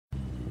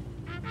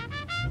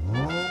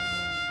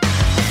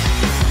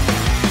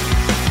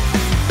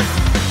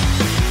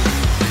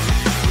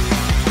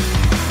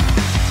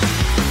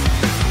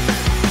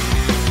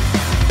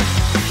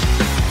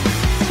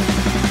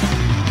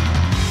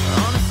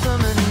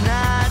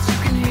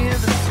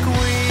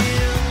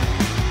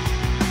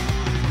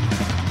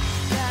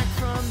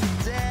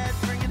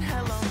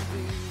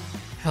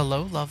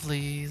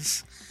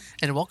lovelies,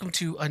 and welcome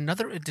to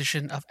another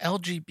edition of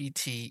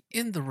LGBT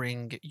in the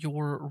Ring,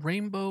 your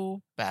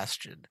rainbow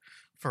bastion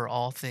for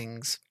all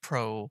things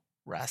pro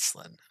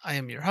wrestling. I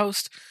am your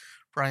host,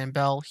 Brian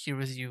Bell, here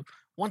with you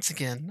once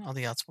again on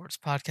the Outsports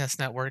Podcast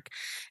Network,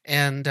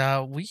 and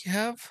we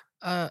have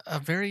a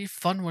very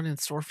fun one in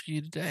store for you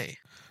today.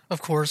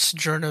 Of course,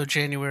 Journo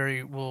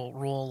January will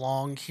roll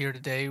along here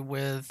today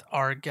with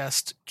our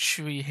guest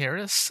Chuy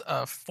Harris,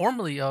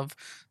 formerly of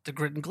the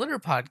Grit and Glitter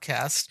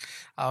podcast,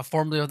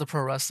 formerly of the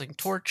Pro Wrestling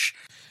Torch,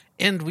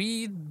 and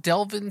we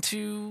delve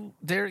into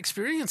their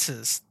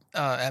experiences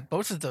at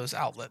both of those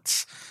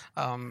outlets,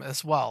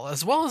 as well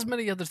as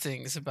many other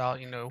things about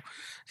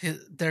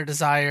their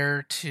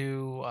desire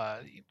to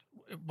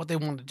what they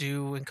want to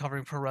do in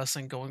covering pro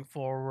wrestling going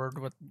forward,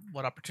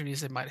 what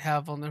opportunities they might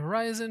have on the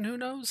horizon, who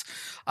knows?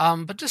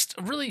 But just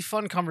a really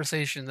fun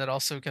conversation that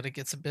also kind of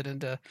gets a bit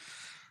into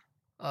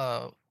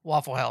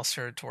Waffle House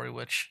territory,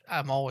 which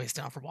I'm always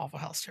down for Waffle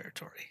House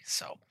territory.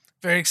 So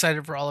very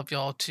excited for all of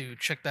y'all to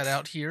check that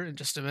out here in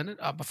just a minute.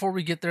 Before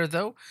we get there,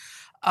 though,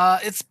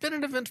 it's been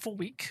an eventful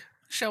week,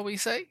 shall we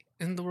say,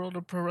 in the world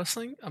of pro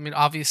wrestling. I mean,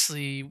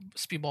 obviously,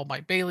 Speedball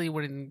Mike Bailey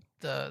winning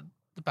the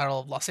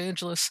Battle of Los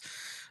Angeles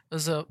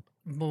was a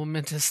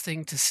momentous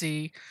thing to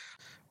see.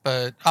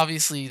 But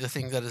obviously, the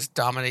thing that is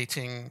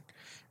dominating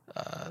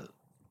uh,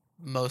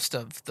 most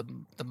of the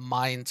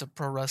minds of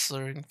pro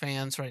wrestling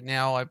fans right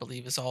now, I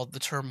believe, is all the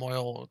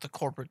turmoil, the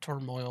corporate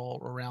turmoil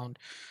around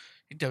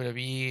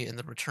WWE and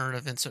the return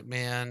of Vince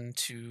McMahon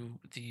to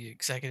the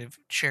executive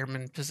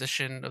chairman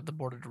position of the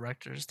board of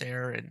directors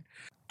there,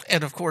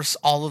 and of course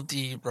all of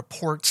the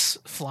reports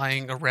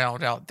flying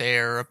around out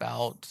there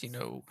about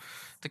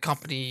the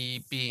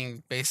company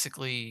being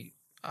basically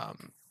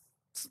um,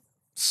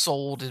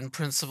 sold in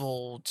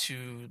principle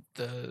to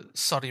the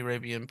Saudi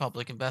Arabian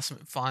Public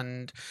Investment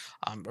Fund,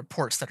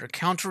 reports that are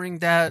countering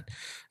that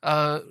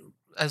uh,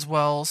 as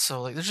well.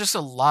 So like, there's just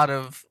a lot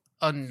of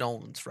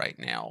unknowns right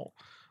now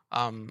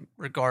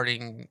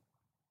regarding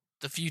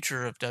the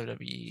future of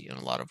WWE in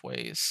a lot of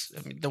ways.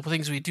 I mean, the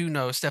things we do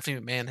know: Stephanie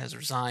McMahon has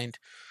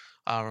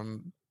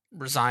um,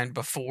 resigned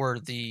before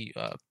the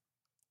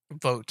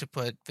vote to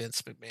put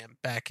Vince McMahon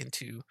back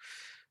into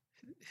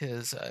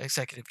his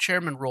executive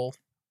chairman role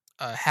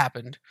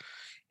happened.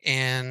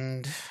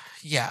 And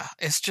yeah,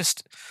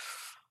 it's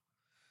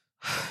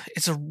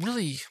a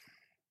really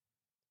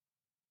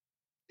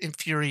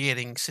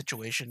infuriating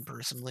situation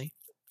personally.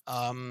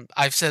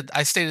 I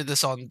stated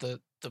this on the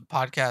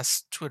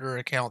podcast Twitter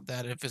account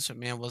that if Vince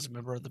McMahon was a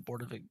member of the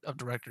board of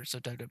directors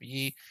of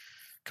WWE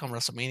come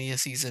WrestleMania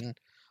season,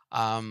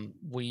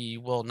 we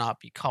will not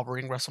be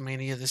covering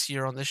WrestleMania this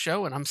year on this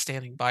show, and I'm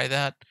standing by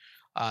that.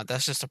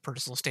 That's just a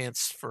personal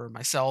stance for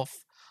myself.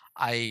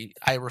 I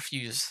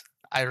refuse.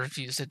 I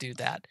refuse to do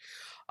that.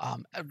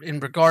 In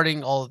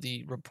regarding all of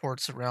the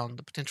reports around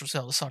the potential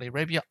sale to Saudi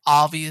Arabia,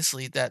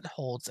 obviously that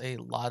holds a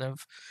lot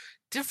of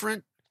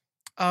different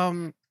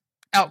um,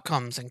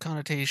 outcomes and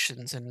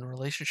connotations and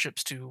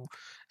relationships to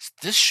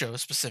this show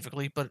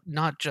specifically, but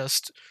not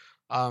just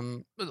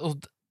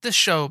this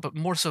show, but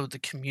more so the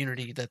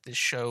community that this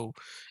show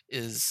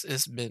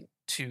is meant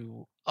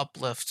to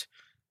uplift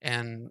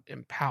and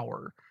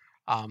empower.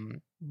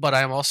 But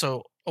I'm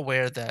also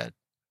aware that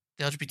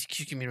the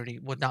LGBTQ community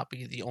would not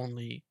be the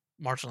only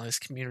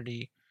marginalized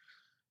community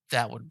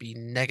that would be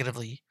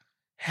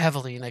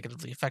heavily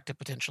negatively affected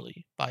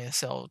potentially by a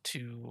sale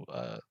to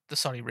the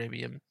Saudi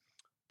Arabian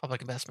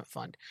Public Investment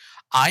Fund.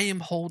 I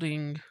am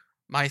holding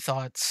my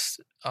thoughts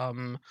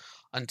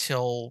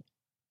until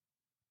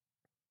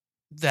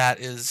that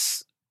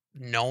is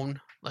known,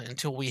 like,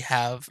 until we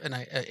have an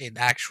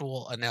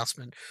actual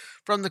announcement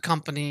from the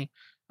company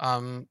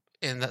and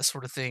that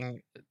sort of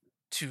thing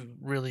to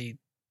really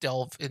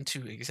delve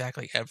into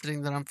exactly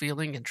everything that I'm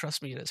feeling. And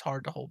trust me, it is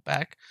hard to hold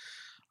back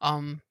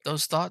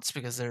those thoughts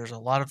because there's a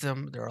lot of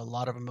them. There are a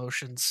lot of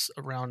emotions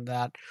around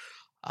that,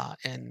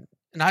 and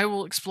I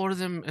will explore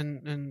them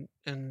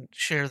and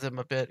share them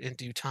a bit in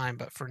due time.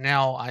 But for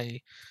now,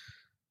 I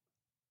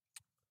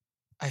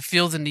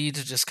feel the need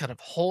to just kind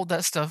of hold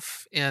that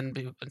stuff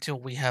until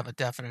we have a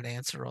definite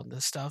answer on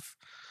this stuff.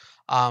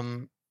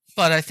 Um,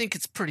 but I think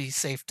it's pretty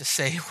safe to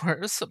say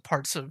where some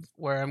parts of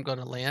where I'm going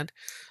to land.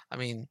 I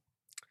mean,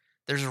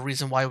 there's a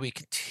reason why we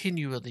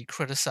continually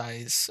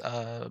criticize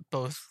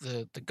both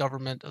the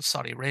government of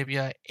Saudi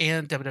Arabia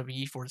and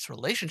WWE for its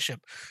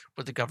relationship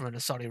with the government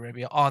of Saudi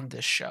Arabia on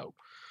this show.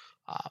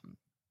 Um,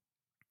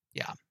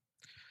 yeah,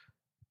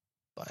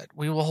 but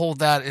we will hold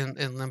that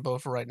in limbo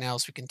for right now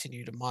as we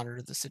continue to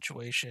monitor the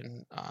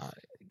situation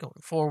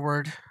going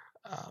forward.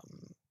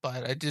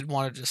 But I did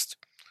want to just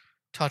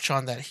touch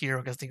on that here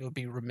because I think it would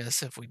be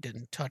remiss if we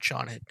didn't touch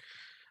on it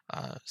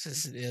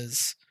since it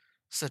is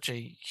such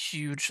a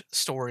huge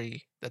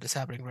story that is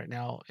happening right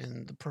now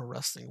in the pro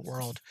wrestling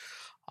world.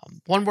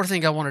 One more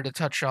thing I wanted to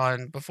touch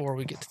on before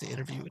we get to the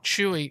interview with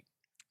Chewy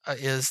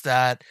is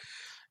that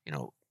you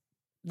know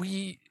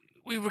we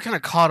we were kind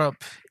of caught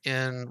up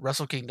in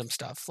Wrestle Kingdom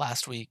stuff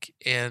last week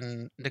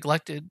and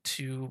neglected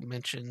to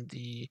mention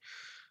the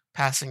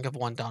passing of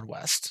one Don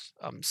West,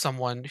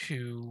 someone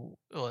who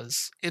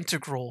was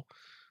integral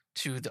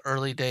to the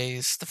early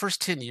days, the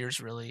first 10 years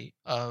really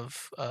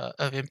of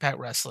Impact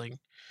Wrestling.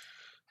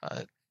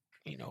 Uh,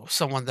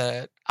 someone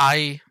that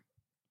I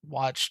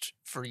watched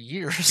for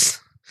years,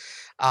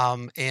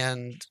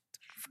 and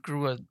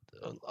grew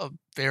a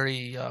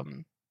very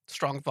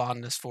strong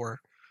fondness for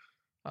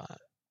uh,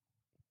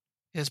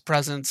 his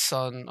presence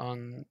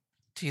on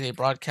TNA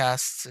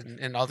broadcasts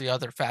and all the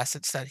other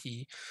facets that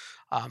he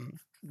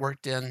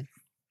worked in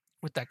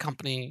with that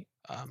company.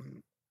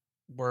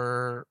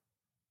 Were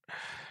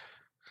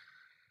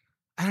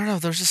I don't know.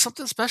 There's just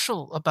something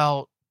special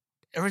about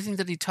everything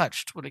that he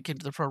touched when it came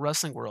to the pro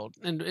wrestling world,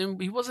 and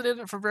he wasn't in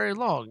it for very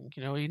long.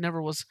 He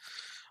never was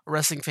a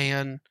wrestling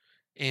fan,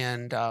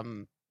 and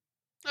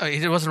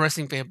he wasn't a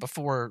wrestling fan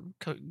before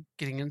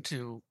getting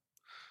into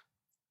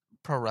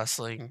pro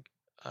wrestling.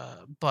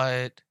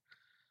 But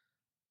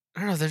I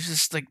don't know. There's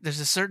just there's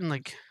a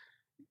certain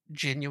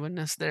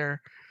genuineness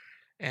there,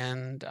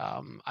 and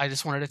I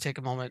just wanted to take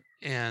a moment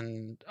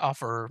and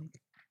offer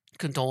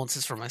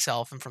condolences for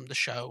myself and from the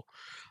show,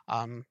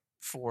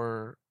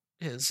 for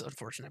his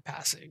unfortunate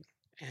passing.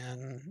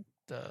 And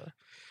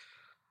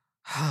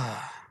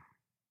I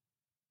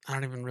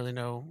don't even really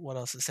know what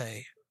else to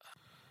say.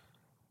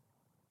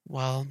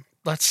 Well,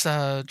 let's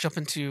jump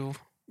into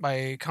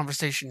my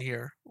conversation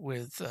here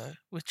with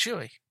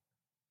Chuy.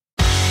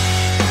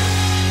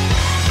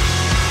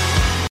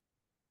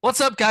 What's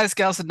up, guys,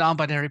 gals, and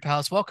non-binary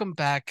pals? Welcome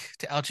back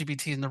to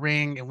LGBT in the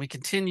Ring, and we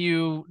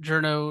continue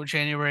Journo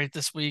January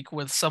this week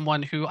with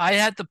someone who I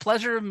had the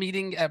pleasure of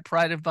meeting at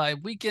Pride of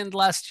Vibe weekend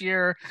last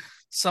year.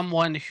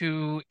 Someone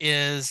who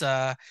is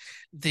the,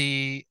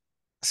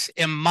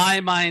 in my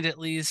mind at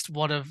least,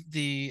 one of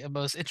the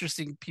most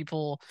interesting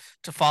people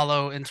to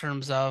follow in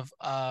terms of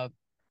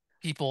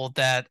people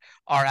that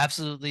are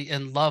absolutely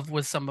in love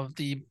with some of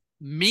the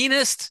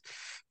meanest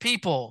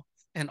people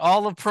in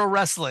all of pro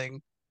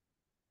wrestling.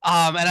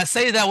 And I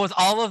say that with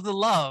all of the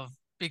love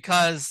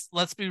because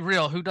let's be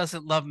real, who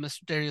doesn't love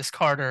Mr. Darius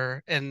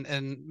Carter and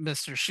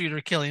Mr.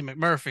 Shooter Killian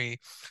McMurphy?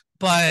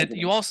 But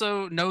you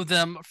also know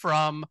them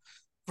from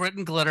Grit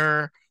and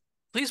Glitter.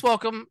 Please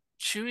welcome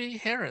Chuy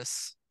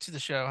Harris to the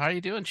show. How are you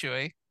doing,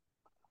 Chuy?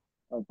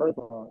 First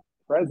of all,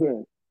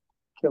 President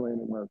Killian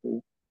McMurphy,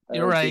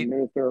 You're as the right.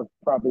 Minister of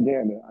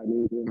Propaganda, I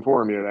need to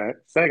inform you of that.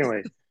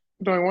 Secondly,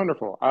 I'm doing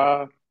wonderful.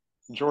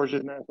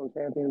 Georgia's national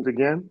champions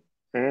again,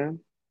 and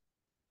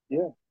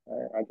yeah,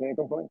 I can't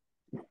complain.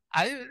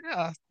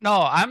 No,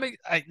 I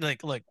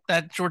like look,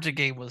 that Georgia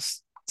game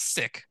was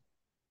sick.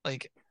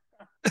 Like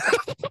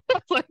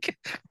like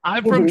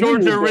I'm It was a from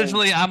Georgia weird game.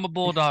 originally. I'm a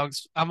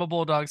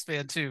Bulldogs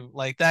fan too.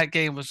 Like that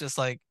game was just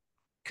like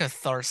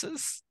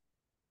catharsis.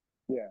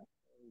 Yeah,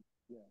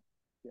 yeah,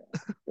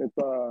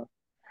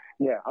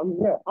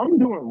 yeah. I'm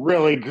doing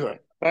really good.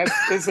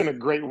 It's been a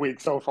great week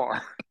so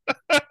far.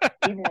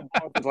 Even my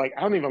boss is like,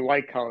 I don't even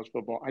like college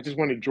football. I just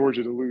wanted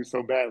Georgia to lose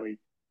so badly,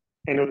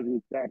 and it was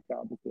the exact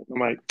opposite. I'm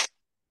like,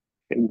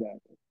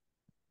 exactly.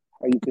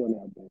 How you feeling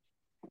out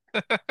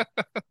there?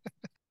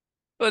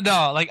 But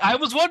no, like I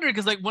was wondering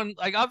because when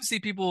obviously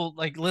people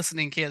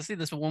listening can't see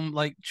this, but when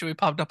Chewy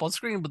popped up on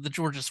screen with the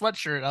Georgia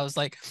sweatshirt, I was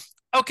like,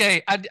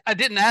 okay, I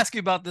didn't ask you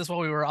about this while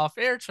we were off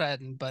air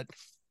chatting, but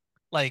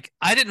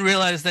I didn't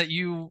realize that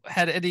you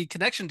had any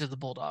connection to the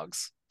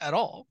Bulldogs at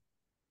all.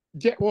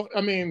 Yeah, well,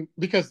 I mean,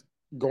 because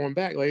going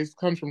back, like, it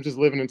comes from just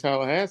living in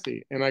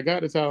Tallahassee, and I got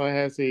to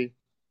Tallahassee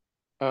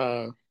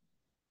uh,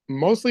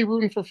 mostly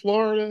rooting for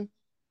Florida,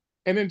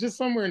 and then just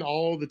somewhere in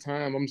all the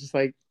time, I'm just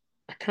like,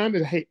 I kind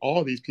of hate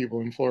all these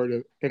people in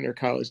Florida and their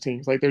college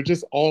teams. Like, they're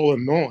just all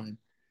annoying.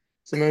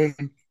 So then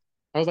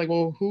I was like,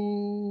 well,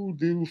 who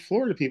do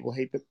Florida people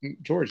hate?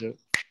 Georgia.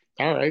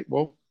 All right,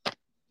 well,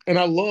 and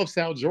I love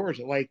South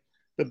Georgia. Like,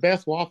 the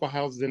best Waffle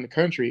Houses in the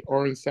country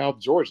are in South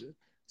Georgia.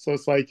 So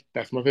it's like,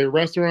 that's my favorite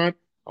restaurant.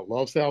 I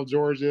love South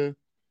Georgia.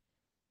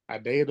 I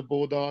dated a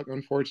bulldog,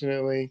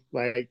 unfortunately.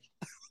 Like,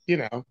 you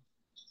know,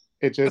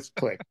 it just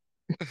clicked.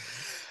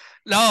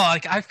 No,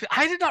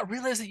 I did not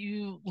realize that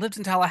you lived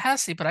in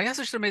Tallahassee, but I guess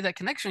I should have made that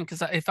connection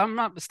because if I'm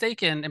not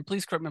mistaken, and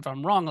please correct me if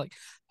I'm wrong,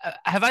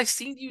 have I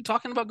seen you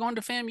talking about going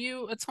to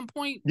FAMU at some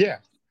point? Yeah.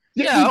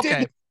 Yeah, Yeah, we did.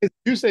 okay.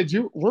 You said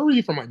where were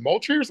you from? Like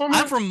Moultrie or I'm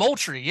somewhere? from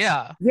Moultrie,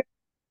 yeah. Yeah.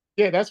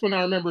 Yeah, that's when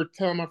I remember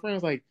telling my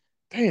friends, like,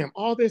 damn,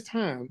 all this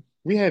time,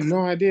 we had no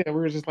idea. We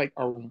were just like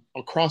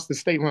across the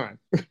state line.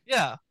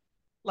 Yeah.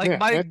 Like Yeah.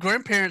 my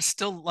grandparents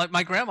still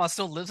my grandma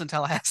still lives in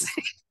Tallahassee.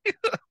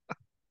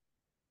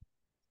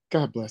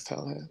 God bless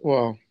Tallahassee.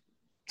 Well,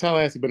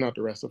 Tallahassee, but not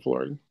the rest of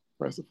Florida.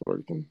 The rest of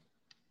Florida can,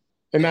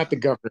 and not Yeah. the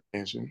governor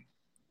mansion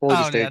or the Oh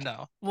yeah, state.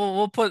 no.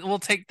 We'll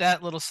take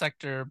that little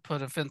sector,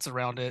 put a fence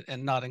around it,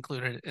 and not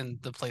include it in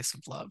the place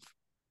of love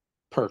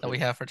that we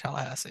Perfect. have for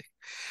Tallahassee.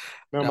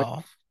 No,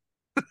 No.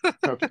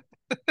 okay.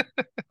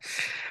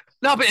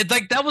 No, but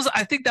that was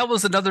I think that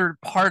was another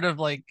part of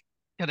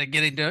kind of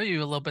getting to know you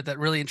a little bit that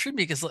really intrigued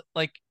me because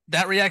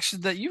that reaction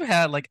that you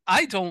had,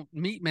 I don't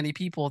meet many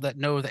people that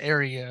know the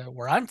area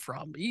where I'm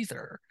from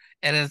either.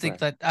 And I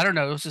think Right. that I don't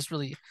know, it was just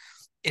really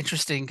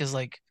interesting because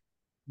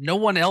no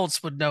one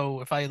else would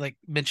know if I like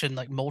mentioned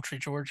like Moultrie,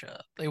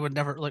 Georgia. They would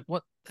never like,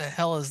 what the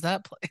hell is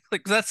that place?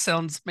 Like that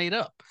sounds made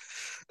up.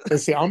 And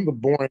see, I'm the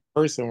boring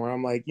person where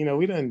I'm like,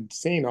 we done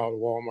seen all the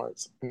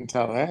Walmarts in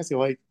Tallahassee.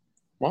 Like,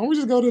 why don't we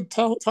just go to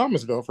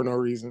Thomasville for no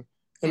reason?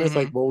 And it's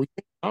like, Hmm. well, we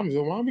think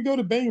Thomasville. Why don't we go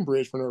to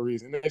Bainbridge for no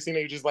reason? And they seem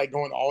they just like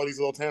going to all these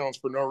little towns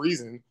for no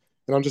reason.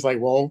 And I'm just like,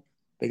 well,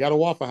 they got a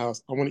Waffle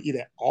House. I want to eat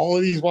at all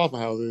of these Waffle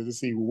Houses to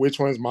see which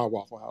one's my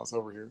Waffle House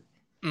over here.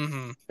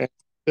 Hmm. And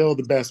still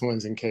the best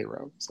ones in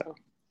Cairo. So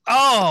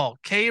Oh,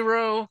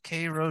 Cairo,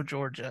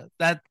 Georgia.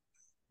 That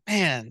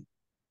man,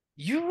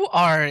 you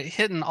are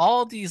hitting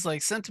all these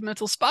like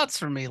sentimental spots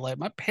for me. Like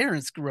my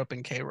parents grew up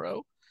in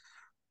Cairo.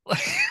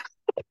 Like,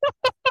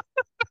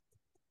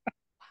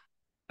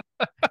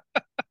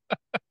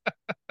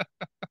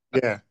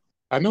 yeah,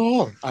 I know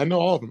all. Of them. I know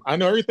all of them. I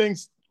know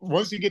everything's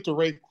once you get to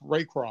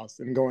Raycross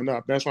and going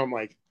up. That's why I'm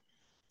like,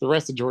 the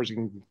rest of Georgia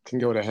can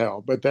go to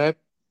hell. But that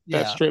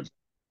yeah. strip,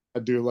 I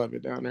do love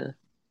it down there.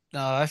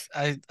 No,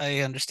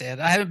 I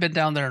understand. I haven't been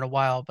down there in a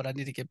while, but I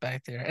need to get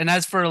back there. And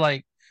as for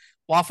like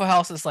Waffle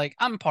House, it's like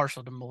I'm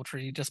partial to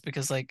Moultrie just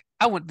because like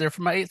I went there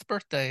for my 8th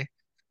birthday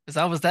because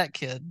I was that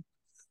kid.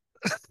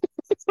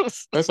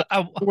 That's why I,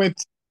 I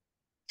went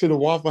to the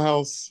Waffle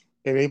House.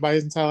 If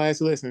anybody's in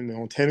Tallahassee listening,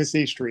 on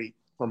Tennessee Street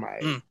for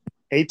my mm.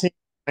 18th,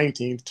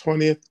 19th,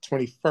 20th,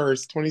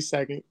 21st,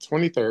 22nd,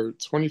 23rd,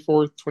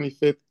 24th,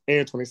 25th,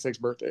 and 26th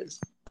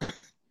birthdays.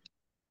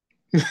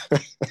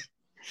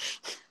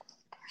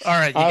 All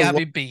right, you I got love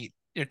me beat.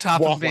 You're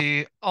topping Waffle House.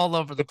 me all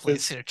over the It place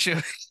is, here,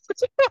 Chewy.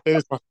 it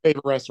is my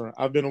favorite restaurant.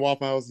 I've been to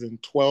Waffle Houses in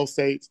 12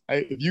 states.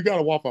 If you got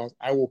a Waffle House,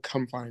 I will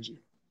come find you.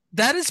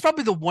 That is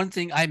probably the one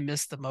thing I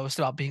miss the most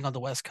about being on the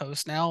West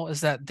Coast now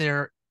is that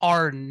there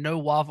are no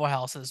Waffle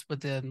Houses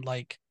within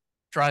like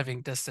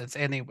driving distance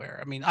anywhere.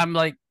 I mean,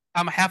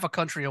 I'm half a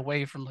country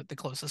away from like the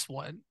closest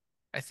one,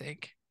 I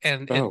think.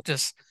 And Oh,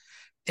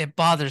 it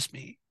bothers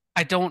me.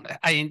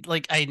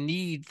 I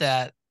need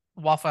that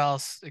Waffle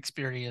House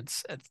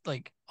experience at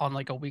like on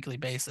like a weekly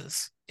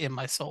basis in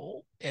my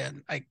soul,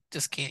 and I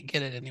just can't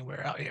get it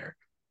anywhere out here.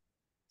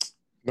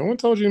 no one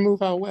told you to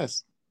move out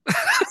west.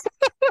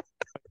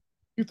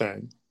 You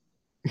think?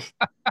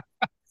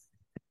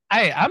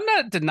 I'm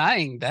not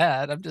denying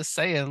that. I'm just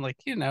saying, like,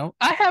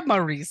 I have my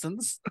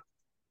reasons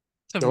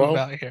to move Well,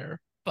 out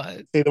here,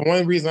 but see, the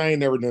one reason I ain't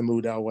never done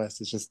moved out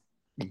west is just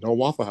no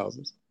Waffle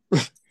Houses.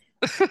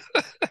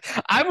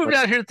 I moved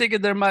out here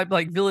thinking there might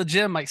like Village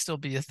Inn might still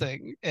be a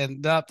thing,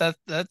 and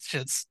that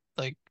shit's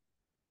like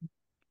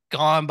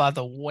gone by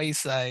the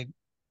wayside.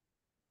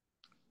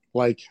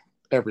 Like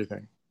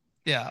everything,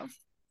 Yeah.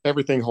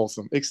 everything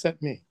wholesome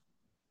except me.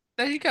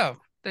 There you go.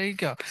 There you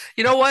go.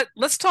 You know what?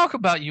 Let's talk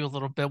about you a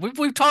little bit.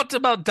 We've talked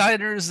about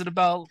diners and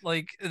about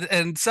like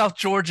and South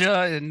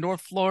Georgia and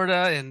North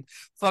Florida and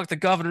fuck the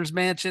governor's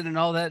mansion and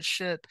all that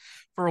shit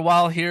for a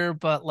while here,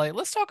 but like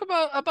let's talk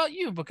about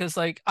you because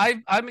like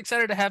I'm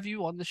excited to have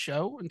you on the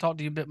show and talk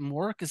to you a bit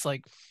more because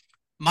like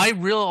my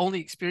real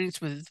only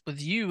experience with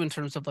you in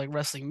terms of like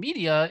wrestling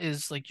media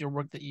is like your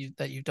work that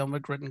you've done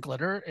with Grit and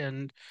Glitter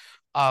and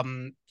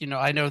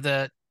I know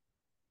that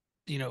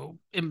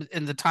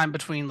in the time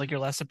between like your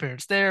last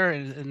appearance there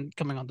and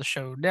coming on the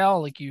show now,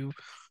 like you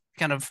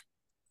kind of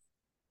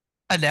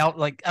announced,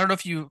 like I don't know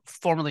if you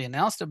formally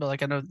announced it, but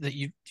like I know that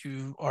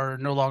you are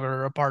no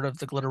longer a part of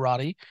the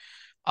Glitterati.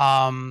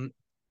 Um,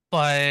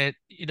 but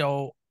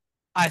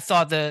I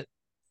thought that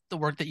the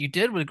work that you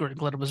did with Grit and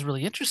Glitter was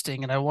really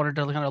interesting, and I wanted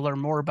to kind of learn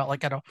more about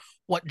like kind of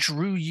what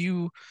drew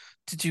you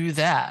to do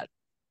that,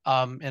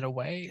 in a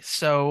way.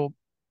 So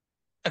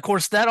of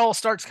course that all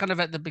starts kind of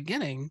at the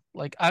beginning.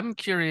 Like I'm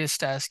curious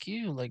to ask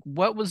you, like,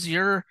 what was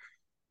your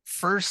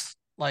first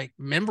like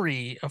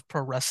memory of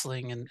pro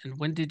wrestling and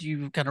when did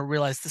you kind of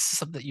realize this is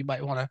something that you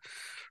might want to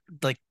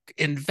like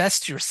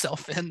invest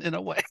yourself in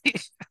a way?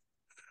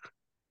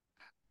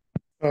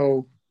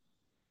 So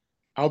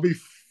I'll be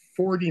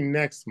 40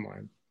 next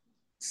month.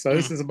 So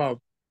this Mm, is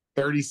about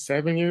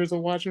 37 years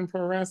of watching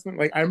pro wrestling.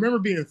 Like I remember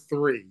being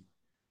 3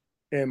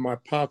 and my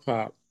pop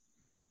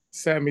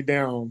sat me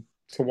down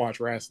to watch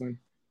wrestling.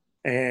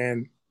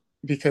 And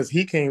because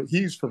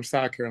he's from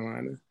South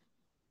Carolina.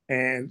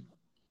 And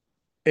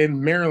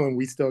in Maryland,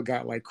 we still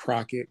got like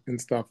Crockett and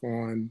stuff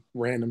on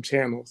random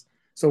channels.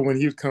 So when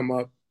he would come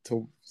up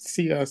to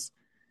see us,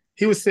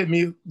 he would sit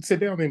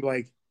down with me and be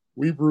like,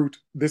 "We root.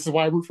 This is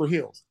why I root for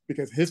heels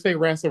because his favorite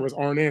wrestler was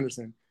Arn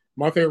Anderson.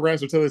 My favorite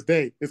wrestler to this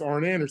day is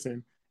Arn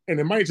Anderson, and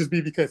it might just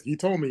be because he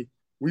told me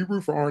we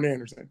root for Arn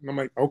Anderson. And I'm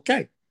like,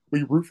 okay,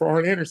 we root for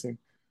Arn Anderson.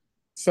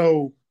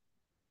 So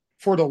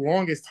for the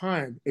longest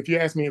time, if you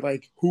ask me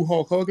like who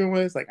Hulk Hogan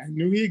was, like I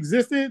knew he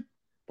existed,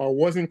 but I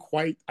wasn't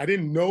quite. I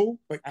didn't know.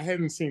 Like I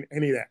hadn't seen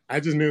any of that. I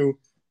just knew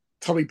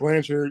Tully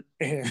Blanchard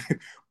and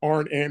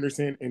Arn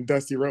Anderson and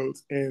Dusty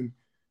Rhodes, and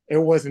it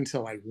wasn't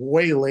until like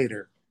way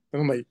later that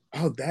I'm like,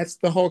 oh, that's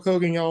the Hulk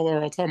Hogan y'all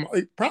are all talking about.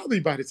 Like, probably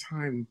by the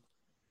time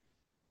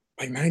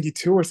like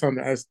 '92 or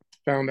something, I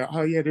found out,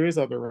 oh yeah, there is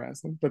other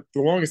wrestling. But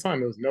the longest time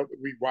there was no.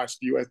 We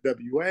watched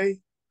USWA,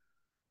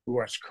 we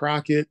watched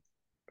Crockett,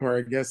 or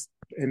I guess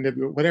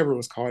NW, whatever it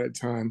was called at the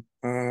time.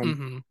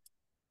 Hmm.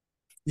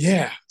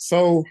 Yeah,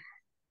 so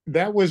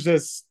that was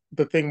just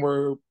the thing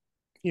where,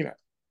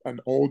 an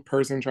old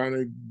person trying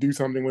to do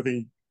something with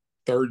a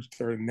third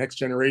or next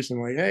generation,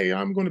 like, hey,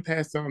 I'm going to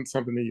pass down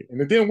something to you.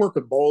 And it didn't work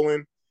with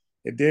bowling.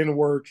 It didn't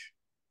work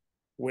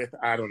with,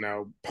 I don't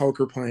know,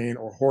 poker playing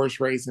or horse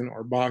racing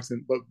or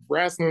boxing, but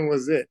wrestling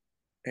was it.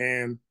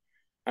 And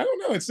I don't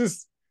know, it's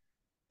just,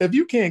 if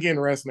you can't get in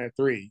wrestling at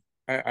three,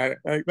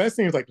 that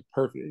seems like the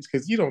perfect age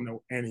because you don't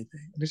know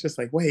anything. And it's just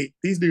like, wait,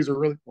 these dudes are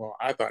really, well,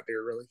 I thought they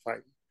were really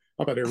fighting.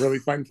 I thought they were really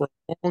fighting for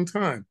a long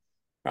time.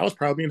 I was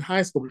probably in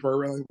high school before I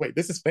realized, wait,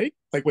 this is fake?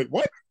 Like, wait,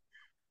 what?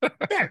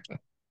 That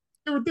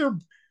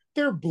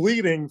they're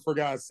bleeding for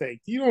God's sake.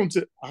 You don't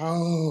just,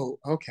 oh,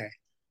 okay.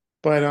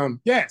 But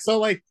yeah, so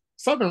like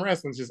Southern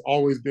wrestling's just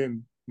always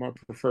been my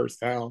preferred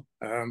style.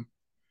 You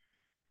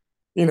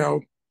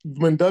know,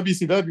 when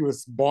WCW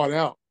was bought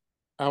out,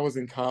 I was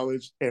in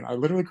college and I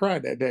literally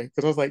cried that day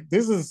because I was like,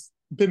 this has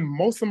been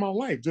most of my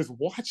life just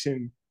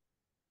watching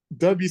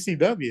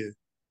WCW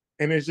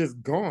and it's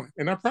just gone.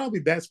 And that's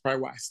probably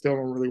why I still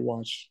don't really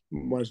watch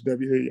much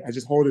WWE. I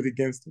just hold it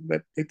against them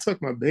that they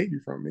took my baby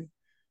from me.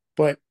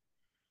 But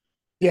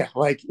yeah,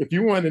 like if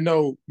you want to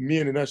know me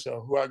in a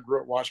nutshell, who I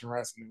grew up watching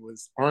wrestling, it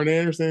was Arn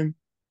Anderson,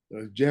 it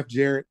was Jeff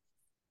Jarrett.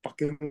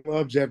 Fucking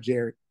love Jeff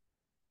Jarrett.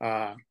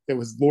 It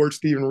was Lord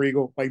Steven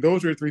Regal. Like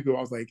those were the three people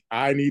I was like,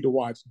 I need to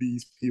watch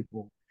these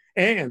people.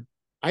 And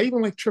I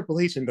even like Triple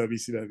H in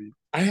WCW.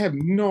 I have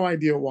no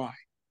idea why.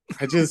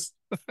 I just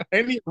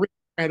any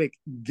aristocratic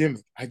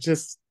gimmick, I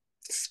just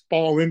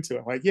fall into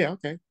it. Like, yeah,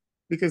 okay,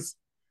 because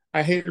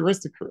I hate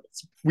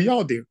aristocrats. We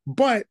all do,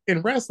 but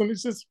in wrestling,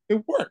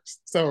 it works.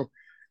 So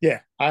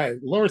yeah, I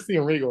Lord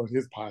Steven Regal and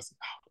his posse.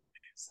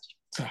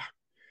 Oh,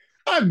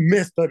 I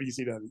miss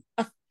WCW.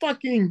 I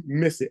fucking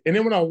miss it. And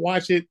then when I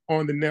watch it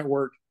on the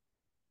network,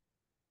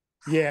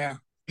 yeah,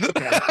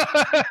 okay,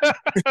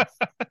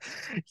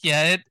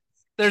 Yeah,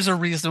 there's a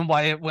reason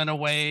why it went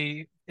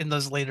away in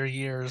those later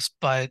years,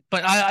 but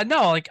I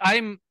know, like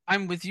I'm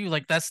with you.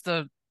 Like that's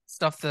the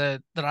stuff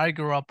that I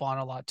grew up on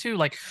a lot too.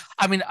 Like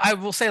I mean, I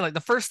will say like the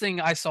first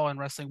thing I saw in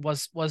wrestling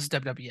was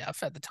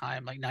WWF at the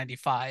time, like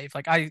 95.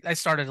 Like I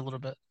started a little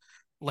bit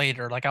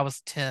later. Like I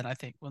was 10, I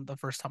think, when the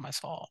first time I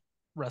saw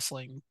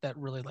wrestling that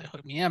really like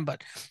hooked me in.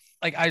 But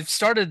like I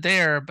started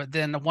there, but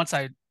then once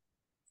I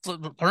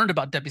learned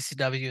about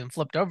WCW and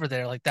flipped over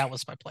there, like that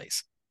was my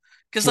place.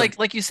 Because right,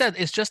 like you said,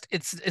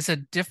 it's a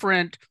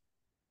different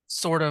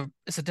sort of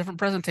it's a different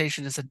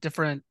presentation, it's a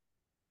different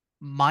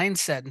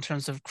mindset in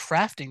terms of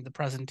crafting the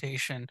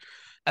presentation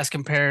as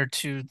compared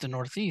to the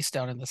Northeast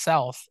down in the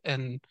South.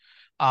 And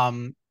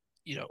um,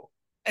 you know,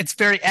 it's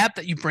very apt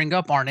that you bring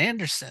up Arn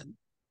Anderson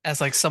as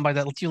like somebody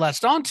that you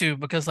latched onto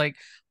because like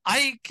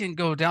I can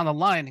go down the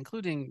line,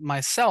 including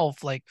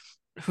myself, like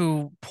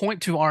who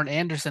point to Arn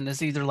Anderson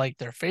as either like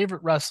their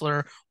favorite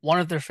wrestler, one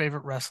of their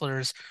favorite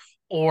wrestlers,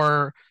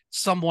 or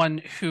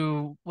someone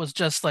who was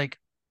just like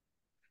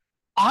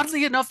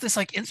oddly enough this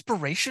like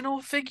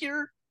inspirational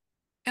figure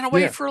in a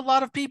way yeah, for a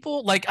lot of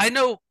people. Like I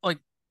know, like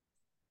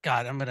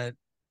God, I'm gonna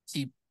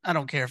keep. I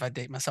don't care if I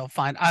date myself.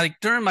 Fine. I like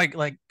during my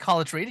like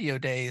college radio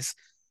days,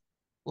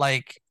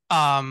 like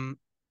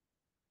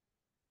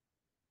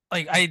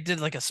like I did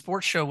like a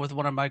sports show with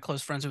one of my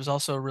close friends who was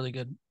also a really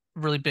good,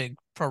 really big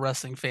pro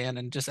wrestling fan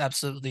and just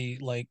absolutely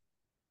like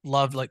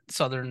loved like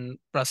Southern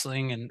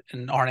wrestling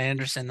and Arn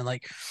Anderson and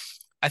like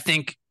I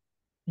think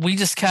we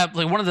just kept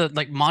like one of the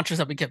like mantras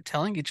that we kept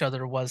telling each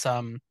other was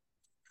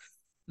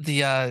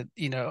the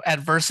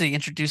adversity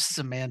introduces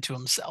a man to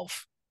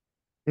himself,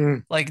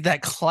 mm, like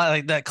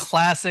like that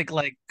classic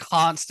like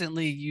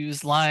constantly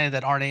used line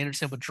that Arn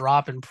Anderson would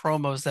drop in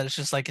promos that it's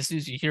just like as soon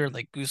as you hear it,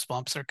 like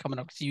goosebumps are coming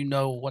up because you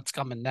know what's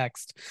coming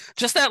next.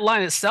 Just that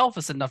line itself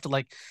is enough to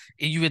like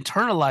you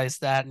internalize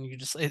that and you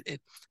just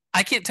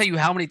I can't tell you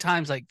how many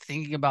times like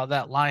thinking about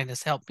that line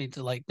has helped me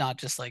to like not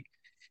just like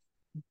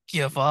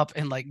give up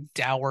and like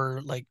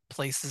dour like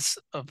places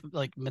of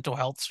like mental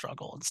health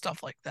struggle and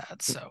stuff like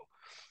that. So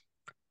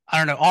I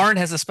don't know. Arn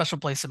has a special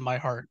place in my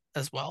heart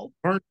as well.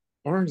 Arn,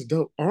 Arn's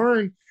dope.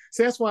 Arn,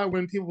 see, that's why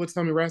when people would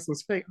tell me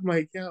wrestling's fake, I'm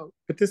like, yo,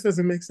 but this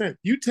doesn't make sense.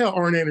 You tell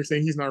Arn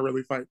Anderson he's not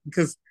really fighting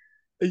because,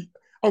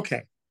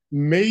 okay,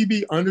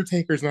 maybe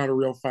Undertaker's not a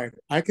real fighter.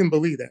 I can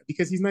believe that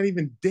because he's not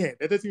even dead.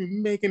 That doesn't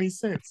even make any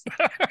sense.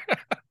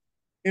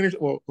 Anderson,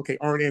 well, okay,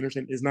 Arn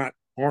Anderson is not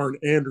Arn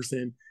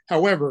Anderson.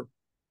 However,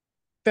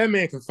 that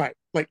man can fight.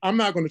 Like, I'm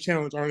not going to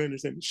challenge Arn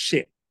Anderson.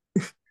 Shit.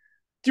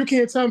 You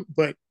can't tell me,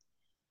 but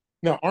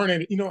no, Arn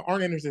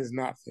Anderson is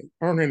not fake.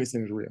 Arn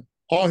Anderson is real.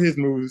 All his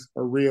moves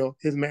are real.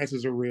 His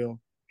matches are real.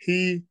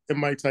 He and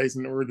Mike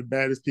Tyson were the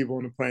baddest people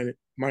on the planet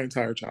my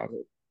entire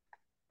childhood.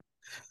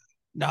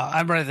 No,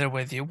 I'm right there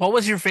with you. What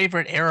was your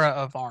favorite era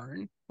of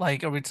Arn?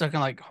 Like, are we talking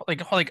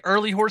like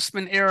early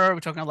Horseman era? Are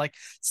we talking like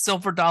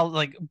silver dollar,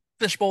 like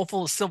fishbowl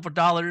full of silver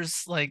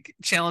dollars, like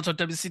challenge on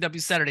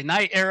WCW Saturday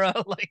Night era?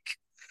 Like,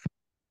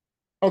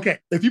 Okay,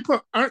 if you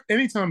put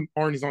anytime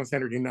Arn is on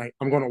Saturday night,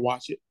 I'm going to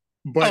watch it.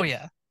 oh But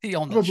yeah, he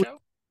owned that probably show.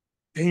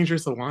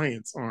 Dangerous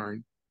Alliance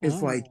Arn.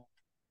 It's like, Ooh.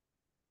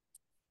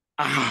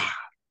 ah,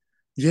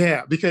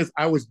 yeah, because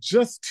I was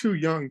just too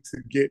young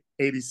to get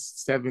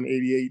 87,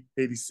 88,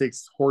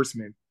 86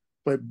 Horsemen.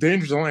 But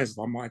Dangerous Alliance,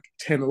 I'm like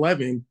 10,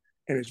 11,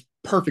 and it's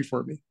perfect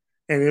for me.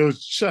 And it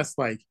was just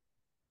like,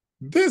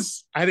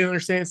 this, I didn't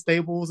understand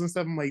stables and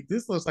stuff. I'm like,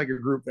 this looks like a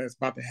group that's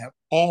about to have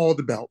all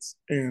the belts.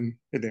 And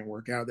it didn't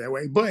work out that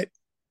way. But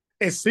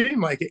it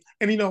seemed like it.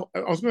 And,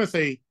 I was going to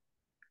say,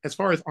 as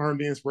far as Arn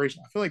the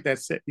inspiration, I feel like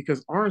that's it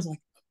because Arn's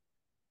like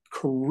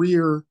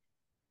career,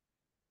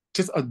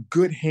 just a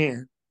good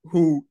hand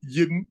who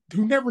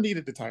never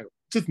needed the title,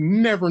 just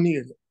never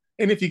needed it.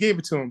 And if you gave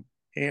it to him,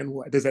 and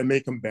what does that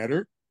make him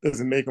better?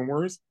 Does it make him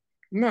worse?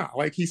 Nah,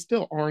 like he's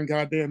still Arn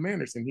goddamn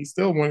Anderson. He's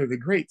still one of the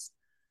greats.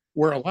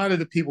 Where a lot of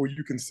the people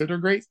you consider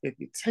greats, if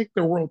you take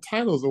their world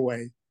titles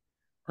away,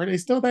 are they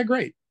still that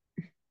great?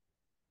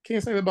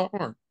 Can't say that about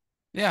Arn.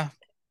 Yeah.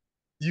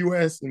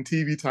 US and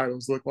TV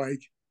titles look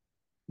like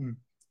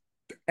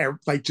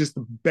just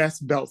the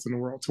best belts in the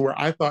world. To where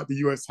I thought the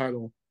US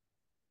title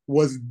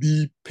was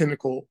the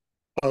pinnacle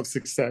of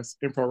success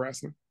in pro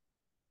wrestling.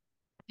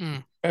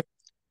 Mm.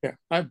 Yeah,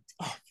 Arn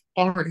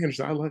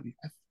Anderson, I love you.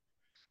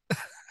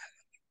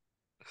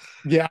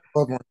 Yeah, I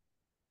love Arn.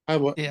 I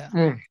love. Yeah.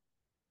 Mm,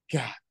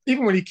 God,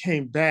 even when he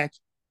came back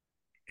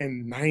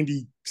in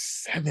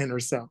 '97 or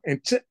so,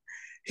 and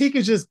he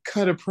could just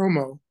cut a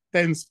promo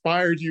that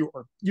inspired you,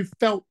 or you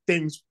felt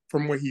things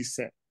from what he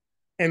said,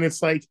 and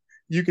it's like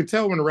you could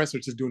tell when a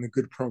wrestler's just doing a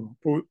good promo.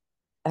 But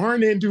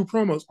Arn didn't do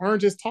promos. Arn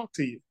just talked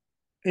to you,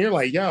 and you're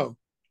like, "Yo,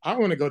 I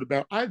want to go to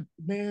belt." I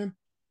when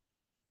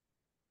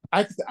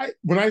I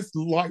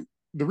like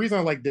the reason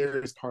I like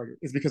Darius Carter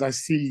is because I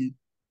see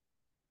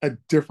a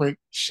different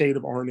shade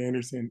of Arn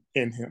Anderson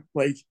in him.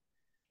 Like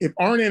if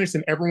Arn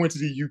Anderson ever went to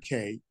the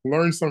UK,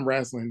 learned some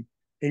wrestling,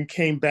 and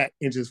came back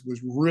and just was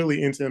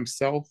really into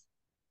himself,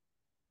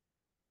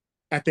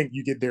 I think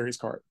you get Darius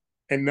Carter.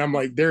 And I'm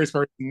like, Darius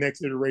Carter, the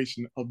next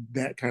iteration of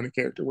that kind of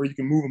character, where you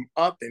can move him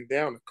up and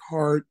down the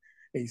card,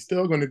 and he's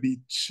still going to be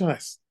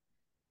just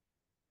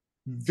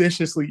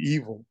viciously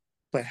evil.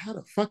 But how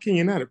the fuck can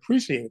you not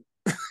appreciate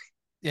it?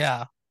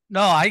 Yeah.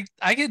 No, I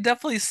could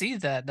definitely see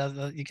that. Now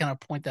that you kind of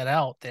point that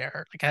out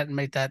there. Like I hadn't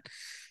made that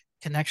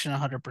connection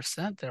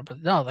 100% there, but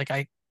no, like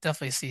I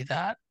definitely see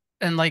that.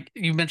 And like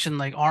you mentioned,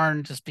 like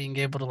Arn just being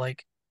able to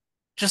like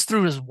just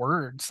through his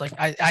words, like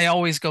I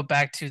always go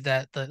back to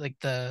that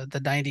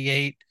the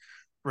 '98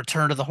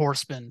 Return of the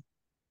Horseman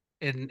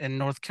in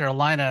North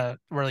Carolina,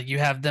 where like you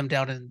have them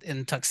down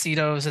in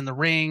tuxedos in the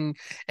ring,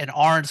 and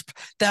Arn's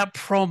that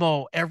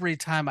promo every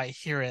time I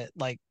hear it,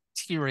 like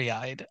teary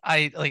eyed.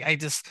 I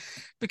just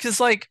because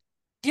like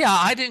yeah,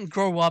 I didn't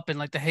grow up in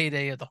like the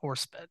heyday of the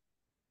Horsemen.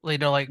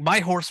 Like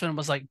my Horseman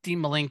was like Dean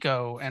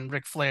Malenko and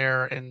Ric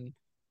Flair and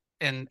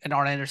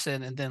Arn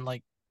Anderson, and then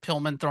like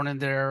Pillman thrown in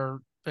there,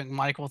 Big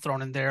Michael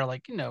thrown in there,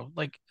 like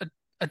like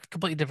a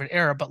completely different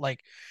era. But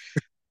like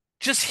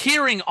just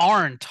hearing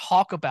Arn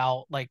talk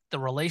about like the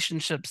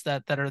relationships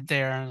that are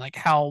there and like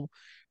how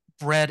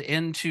bred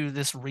into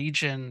this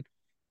region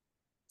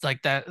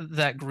like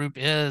that group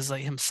is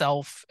like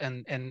himself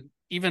and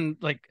even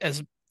like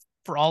as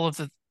for all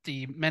of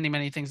the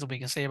many things that we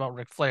can say about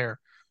Ric Flair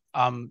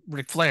in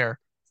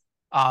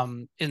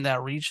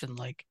that region,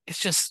 like it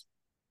just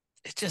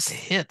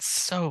hits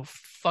so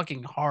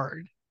fucking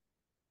hard.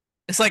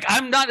 It's like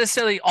I'm not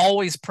necessarily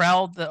always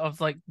proud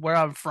of like where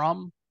I'm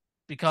from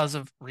because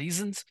of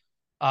reasons.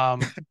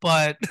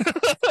 But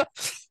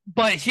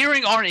but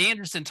hearing Arn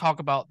Anderson talk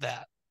about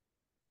that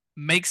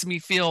makes me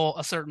feel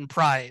a certain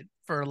pride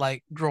for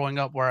like growing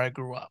up where I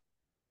grew up.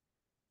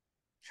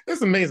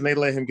 It's amazing they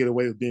let him get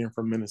away with being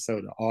from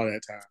Minnesota all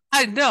that time.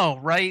 I know,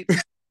 right?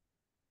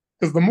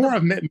 Because the more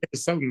I've met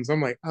Minnesotans,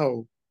 I'm like,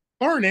 oh,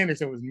 Arn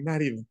Anderson was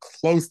not even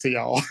close to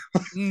y'all.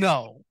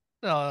 No.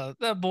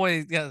 That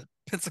boy got a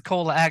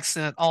Pensacola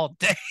accent all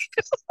day.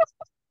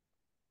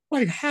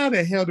 Like, how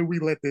the hell did we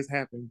let this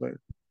happen? But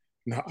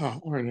no,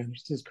 Arn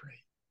Anderson is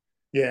great.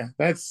 Yeah,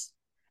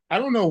 I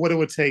don't know what it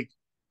would take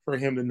for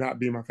him to not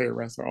be my favorite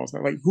wrestler all the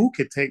time. Like, who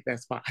could take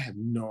that spot? I have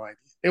no idea.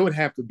 It would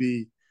have to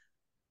be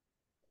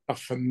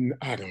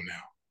I don't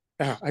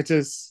know.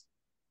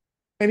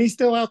 And he's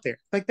still out there.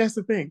 Like, that's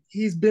the thing.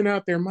 He's been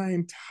out there my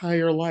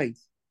entire life.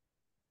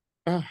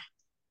 Uh,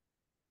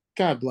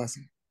 God bless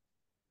him.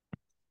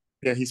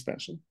 Yeah, he's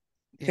special.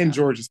 And Yeah.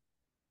 George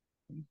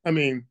I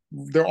mean,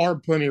 there are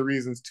plenty of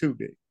reasons to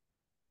be.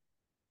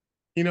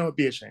 It'd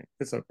be a shame.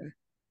 It's okay.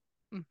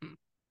 Hmm.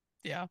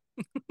 Yeah.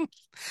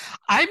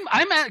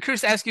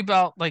 Curious to ask you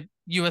about like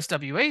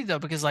USWA though,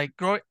 because like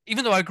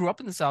even though I grew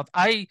up in the South,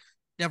 I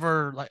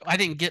never like I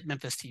didn't get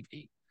Memphis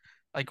TV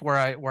like where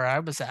I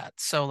was at.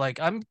 So like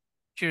I'm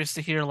curious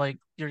to hear like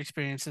your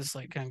experiences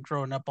like kind of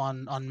growing up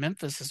on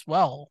Memphis as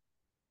well.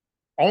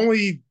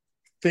 Only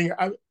thing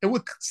it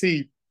would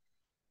see.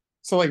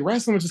 So like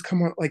wrestling would just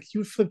come on, like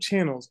you would flip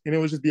channels and it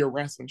would just be a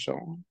wrestling show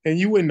on. And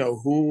you wouldn't know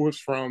who it was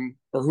from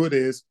or who it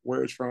is,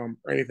 where it's from,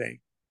 or anything.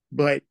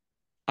 But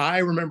I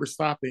remember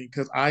stopping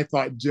because I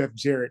thought Jeff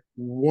Jarrett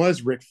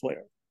was Ric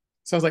Flair.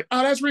 So I was like,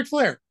 oh, that's Ric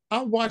Flair.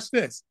 I'll watch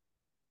this.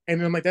 And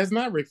then I'm like, that's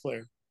not Ric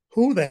Flair.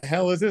 Who the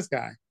hell is this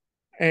guy?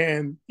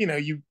 And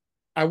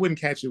I wouldn't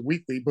catch it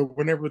weekly, but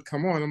whenever it would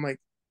come on, I'm like,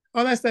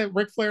 oh, that's that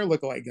Ric Flair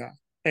lookalike guy.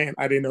 And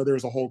I didn't know there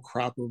was a whole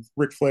crop of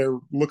Ric Flair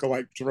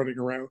lookalikes running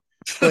around.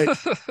 But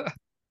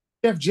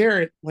Jeff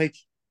Jarrett, like,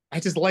 I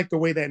just like the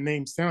way that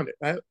name sounded.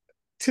 To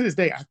this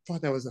day, I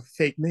thought that was a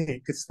fake name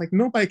because it's like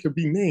nobody could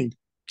be named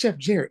Jeff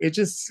Jarrett. It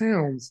just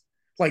sounds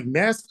like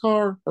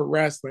NASCAR or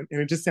wrestling,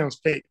 and it just sounds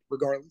fake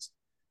regardless.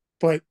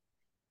 But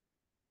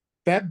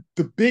that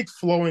the big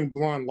flowing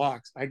blonde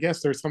locks, I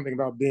guess there's something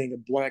about being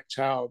a black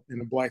child in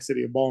the black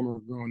city of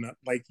Baltimore growing up.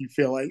 Like you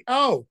feel like,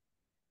 oh,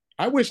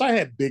 I wish I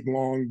had big,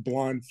 long,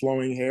 blonde,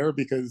 flowing hair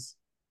because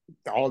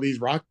all these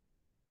rock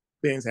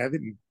bands have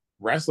it and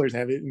wrestlers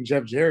have it and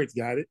Jeff Jarrett's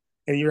got it.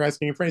 And you're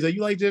asking your friends, like,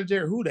 you like Jeff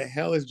Jarrett? Who the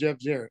hell is Jeff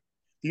Jarrett?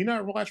 Do you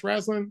not watch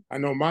wrestling? I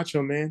know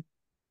Macho Man.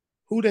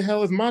 Who the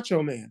hell is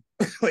Macho Man?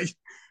 Like,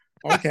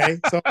 okay.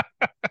 So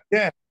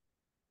yeah,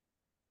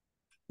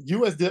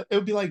 it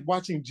would be like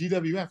watching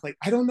GWF. Like,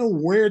 I don't know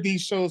where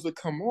these shows would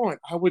come on.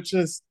 I would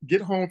just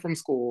get home from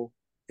school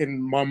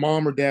and my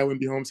mom or dad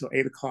wouldn't be home till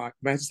 8 o'clock.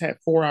 And I just had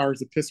 4 hours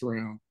to piss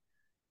around.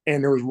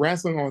 And there was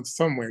wrestling on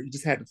somewhere. You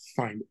just had to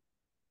find it.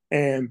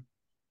 And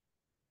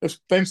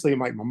eventually,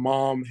 like, my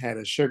mom had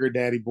a sugar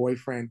daddy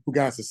boyfriend who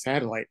got us a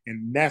satellite.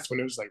 And that's when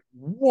it was like,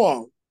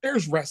 whoa,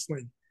 there's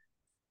wrestling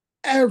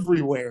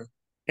everywhere.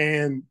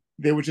 And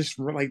they would just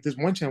like this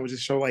one channel would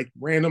just show like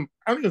random,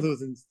 I don't know if it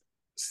was in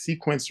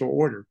sequential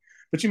order,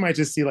 but you might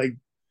just see like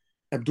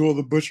Abdul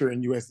the Butcher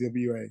in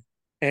USWA.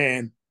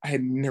 And I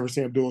had never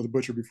seen Abdul the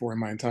Butcher before in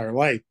my entire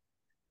life.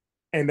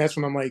 And that's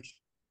when I'm like,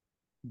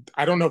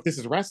 I don't know if this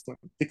is wrestling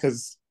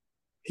because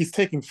he's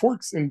taking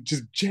forks and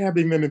just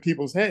jabbing them in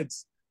people's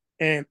heads.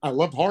 And I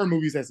loved horror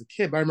movies as a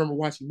kid, but I remember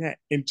watching that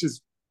and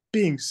just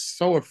being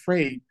so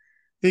afraid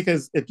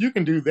because if you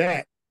can do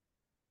that,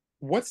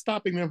 what's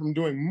stopping them from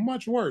doing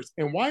much worse?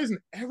 And why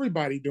isn't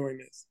everybody doing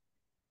this?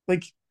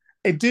 Like,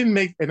 it didn't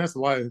make, and that's a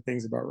lot of the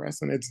things about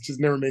wrestling. It's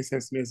just never made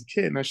sense to me as a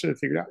kid. And I should have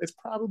figured out it's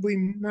probably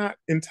not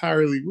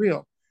entirely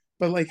real.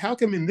 But like, how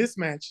come in this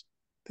match,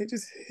 they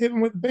just hit him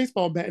with a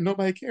baseball bat and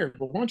nobody cares?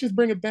 But why don't you just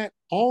bring a bat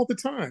all the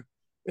time?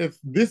 If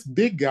this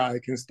big guy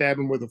can stab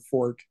him with a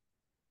fork,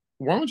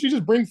 why don't you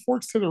just bring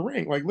forks to the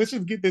ring? Like, let's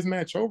just get this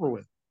match over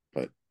with.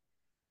 But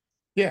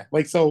yeah,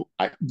 like,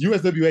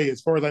 USWA,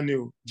 as far as I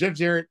knew, Jeff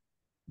Jarrett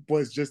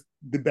was just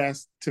the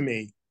best to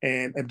me.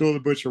 And Abdul the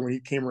Butcher, when he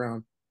came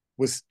around,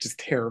 was just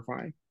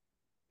terrifying.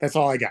 That's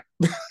all I got.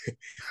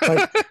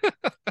 Like,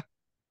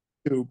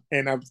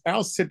 and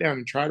I'll sit down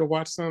and try to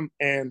watch some.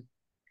 And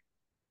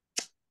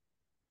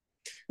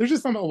there's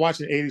just something about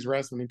watching 80s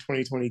wrestling in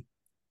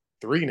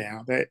 2023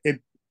 now that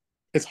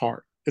it's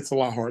hard. It's a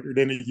lot harder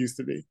than it used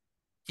to be.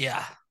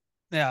 Yeah.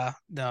 Yeah.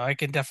 No, I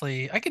can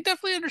definitely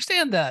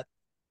understand that.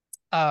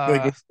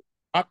 Like, Uh when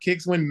top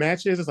kicks win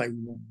matches, it's like,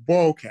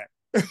 whoa, okay.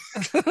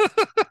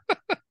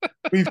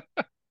 We've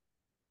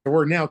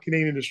We're now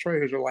Canadian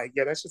destroyers are like,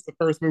 yeah, that's just the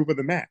first move of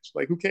the match.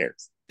 Like, who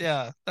cares?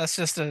 yeah, that's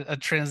just a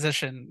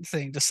transition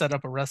thing to set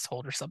up a rest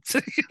hold or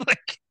something.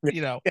 Like, Yeah.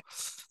 you know. Yeah.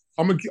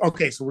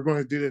 Okay, so we're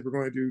going to do this. We're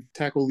going to do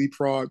tackle,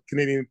 leapfrog,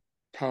 Canadian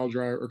pile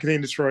driver, or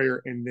Canadian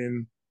destroyer, and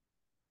then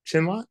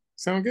chin lock.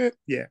 Sound good?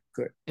 Yeah,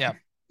 good. Yeah.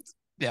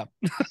 Yeah.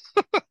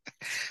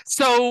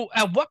 So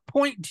at what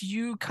point do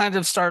you kind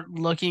of start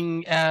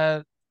looking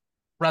at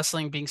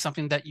wrestling being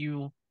something that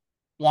you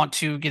want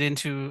to get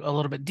into a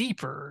little bit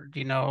deeper?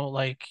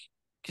 Like,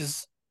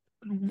 because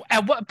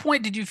at what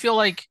point did you feel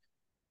like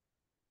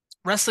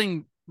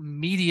wrestling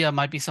media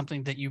might be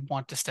something that you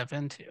want to step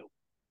into?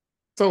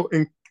 So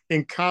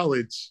in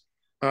college,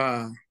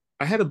 I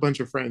had a bunch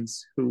of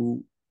friends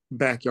who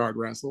backyard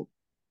wrestled,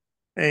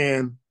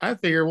 and I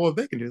figured, well, if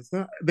they can do this,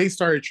 they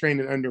started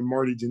training under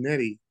Marty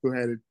Jannetty, who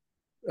had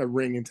a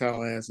ring in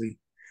Tallahassee.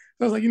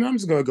 So I was like, I'm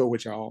just gonna go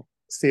with y'all,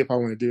 see if I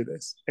want to do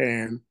this.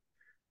 And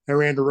I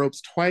ran the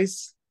ropes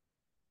twice,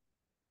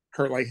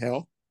 hurt like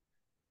hell.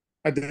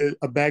 I did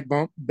a back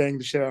bump, banged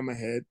the shit out of my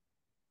head.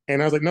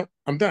 And I was like, nope,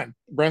 I'm done.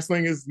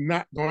 Wrestling is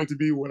not going to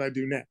be what I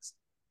do next.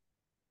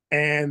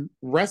 And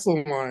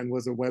WrestleLine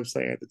was a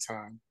website at the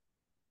time.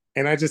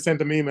 And I just sent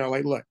them an email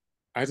like, look,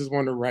 I just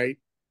want to write.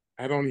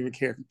 I don't even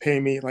care if you pay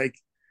me. Like,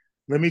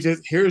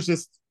 here's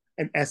just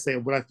an essay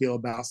of what I feel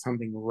about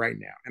something right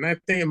now. And I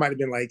think it might have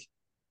been like,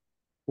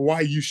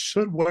 why you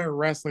should wear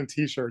wrestling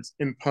t-shirts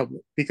in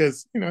public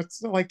because,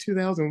 it's like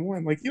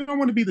 2001. Like, you don't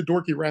want to be the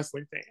dorky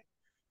wrestling fan.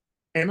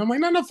 And I'm like,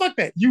 no, no, fuck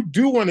that. You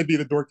do want to be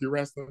the dorky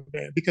wrestling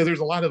fan because there's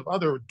a lot of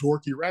other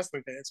dorky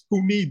wrestling fans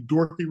who need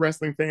dorky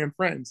wrestling fan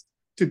friends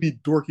to be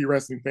dorky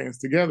wrestling fans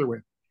together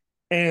with.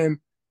 And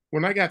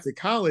when I got to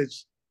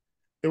college,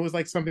 it was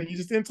like something you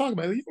just didn't talk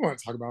about. You don't want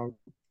to talk about,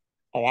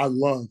 oh, I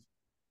love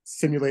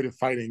simulated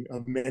fighting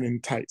of men in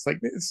tights. Like,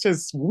 it's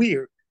just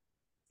weird.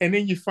 And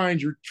then you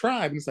find your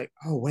tribe, and it's like,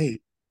 oh,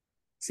 wait.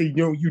 See,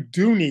 you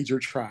do need your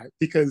tribe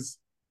because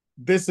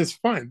this is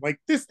fun.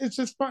 Like, it's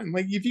just fun.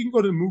 Like, if you can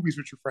go to the movies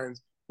with your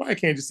friends, why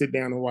can't you just sit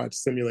down and watch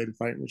simulated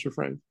fighting with your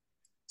friends?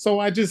 So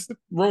I just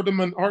wrote them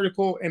an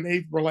article, and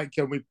they were like,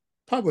 can we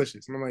publish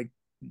this? And I'm like,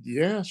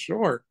 yeah,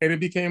 sure. And it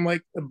became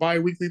like a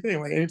bi-weekly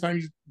thing. Like anytime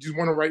you just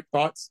want to write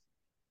thoughts,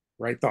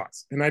 write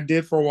thoughts. And I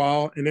did for a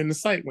while, and then the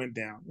site went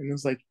down. And it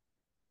was like,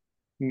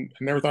 I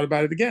never thought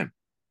about it again.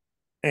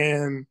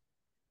 And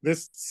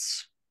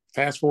this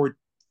fast forward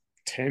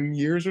 10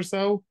 years or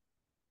so,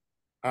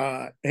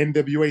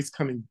 NWA's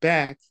coming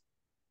back.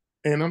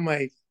 And I'm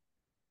like,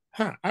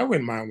 huh, I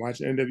wouldn't mind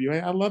watching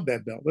NWA. I love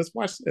that belt. Let's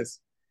watch this.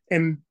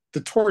 And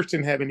the Torch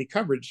didn't have any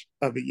coverage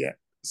of it yet.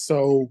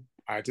 So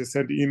I just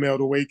sent the email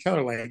to Wade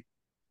Keller, like,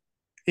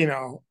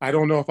 I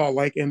don't know if I'll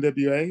like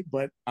NWA,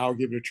 but I'll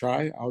give it a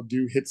try. I'll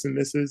do hits and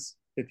misses.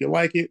 If you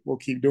like it, we'll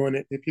keep doing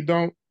it. If you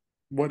don't,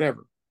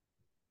 whatever.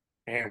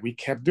 And we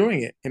kept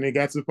doing it. And it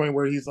got to the point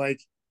where he's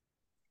like,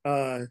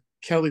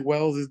 Kelly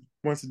Wells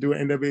wants to do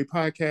an NWA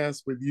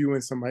podcast with you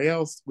and somebody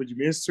else. Would you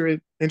be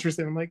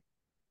interested? I'm like,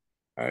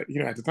 at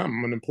the time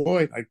I'm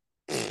unemployed. Like,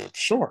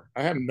 sure.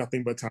 I have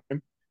nothing but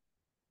time.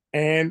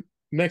 And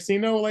next thing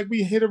you know, like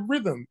we hit a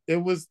rhythm.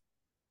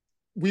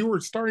 We were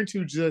starting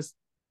to just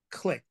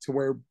click to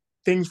where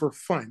things were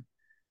fun.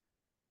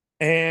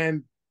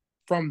 And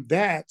from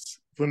that,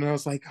 when I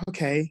was like,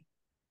 okay,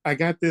 I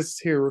got this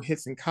here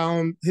hits and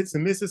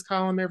misses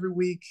column every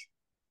week.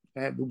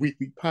 I have the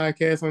weekly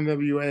podcast on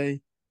WA.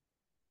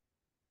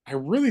 I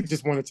really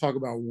just want to talk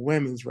about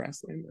women's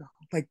wrestling now.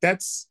 Like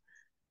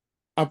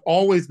I've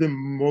always been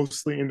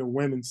mostly into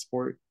women's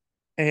sport.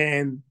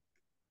 And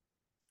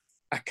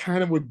I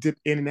kind of would dip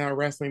in and out of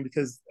wrestling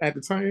because at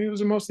the time it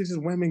was mostly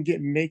just women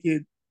getting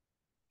naked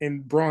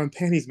in bra and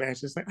panties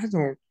matches. Like,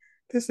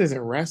 this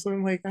isn't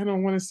wrestling. Like, I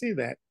don't want to see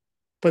that.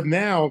 But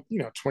now,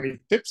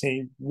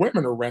 2015,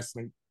 women are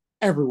wrestling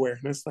everywhere.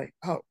 And it's like,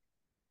 oh,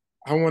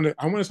 I want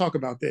to talk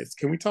about this.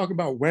 Can we talk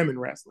about women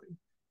wrestling?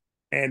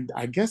 And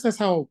I guess that's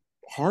how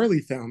Harley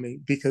found me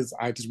because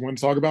I just want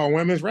to talk about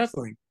women's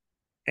wrestling.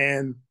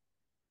 And,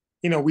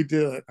 we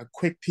did a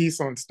quick piece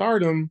on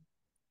Stardom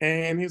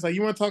and he was like,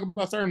 you want to talk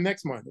about Stardom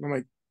next month? And I'm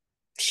like,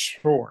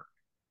 sure.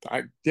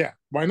 Yeah,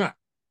 why not?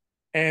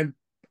 And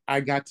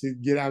I got to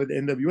get out of the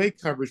NWA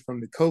coverage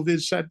from the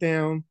COVID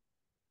shutdown.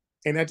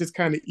 And that just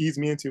kind of eased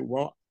me into,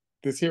 well,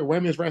 this here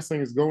women's wrestling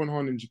is going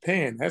on in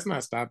Japan. That's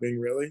not stopping,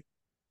 really.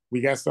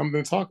 We got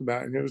something to talk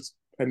about. And it was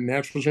a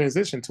natural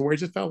transition to where it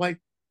just felt like,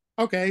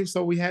 okay,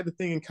 so we had the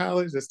thing in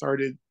college that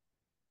started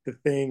the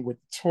thing with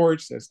the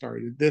torch, that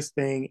started this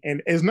thing.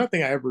 And it's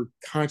nothing I ever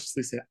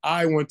consciously said,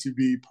 I want to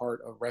be part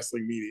of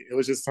wrestling media. It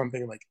was just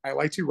something like, I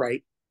like to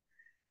write.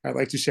 I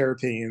like to share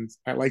opinions.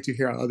 I like to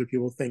hear how other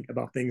people think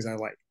about things I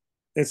like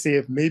and see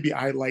if maybe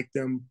I like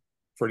them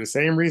for the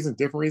same reasons,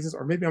 different reasons,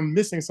 or maybe I'm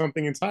missing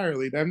something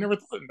entirely that I've never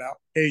thought about.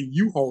 Hey,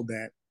 you hold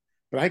that,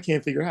 but I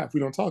can't figure it out if we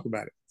don't talk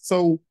about it.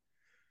 So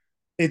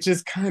it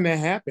just kind of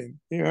happened.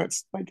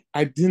 It's like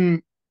I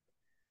didn't.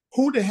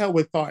 Who the hell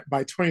would thought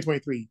by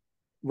 2023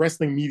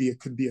 wrestling media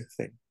could be a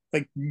thing?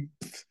 Like,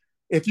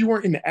 if you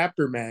weren't in the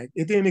Aftermag,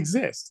 it didn't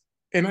exist.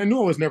 And I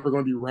knew I was never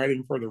going to be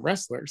writing for the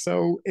wrestler,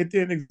 so it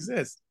didn't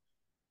exist.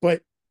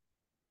 But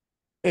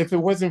if it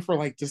wasn't for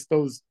like just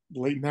those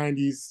late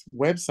 90s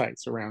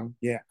websites around,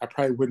 yeah, I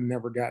probably would have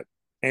never got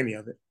any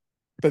of it.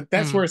 But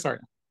that's where Mm. it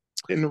started.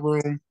 Sit in the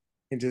room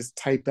and just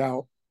type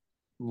out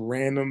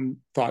random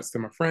thoughts to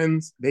my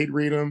friends. They'd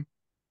read them.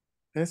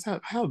 That's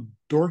how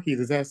dorky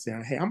does that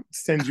sound? Hey, I'm gonna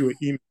send you an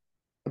email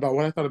about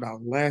what I thought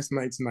about last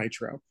night's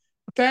Nitro.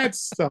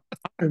 That's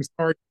I'm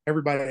sorry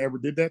everybody I ever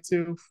did that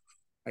to.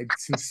 I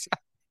sincerely,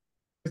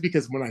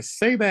 because when I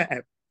say that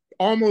at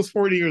almost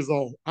 40 years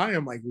old, I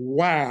am like,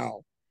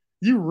 wow,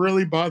 you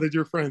really bothered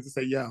your friends to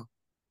say, yo,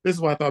 this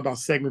is what I thought about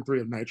segment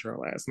 3 of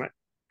Nitro last night.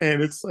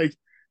 And it's like,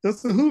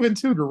 that's the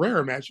Juventud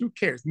Guerrera match. Who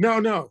cares?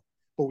 No, no.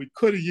 But we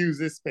could have used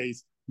this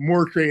space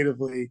more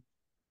creatively.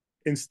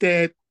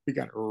 Instead, we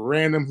got a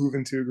random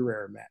Juventud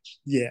Guerrera match.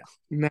 Yeah,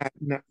 not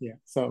yeah.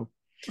 So,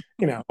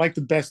 like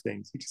the best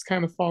things, you just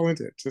kind of fall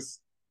into it.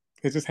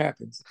 It just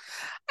happens.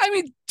 I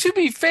mean, to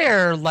be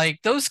fair, like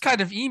those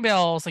kind of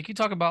emails, like you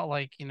talk about,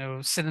 like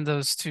sending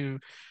those to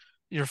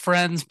your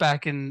friends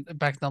back in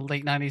the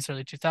late '90s,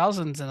 early 2000s,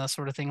 and that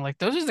sort of thing. Like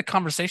those are the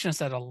conversations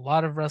that a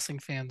lot of wrestling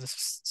fans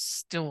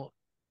still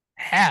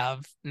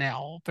have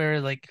now. Very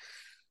like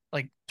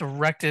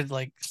directed,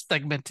 like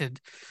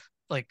segmented,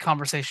 like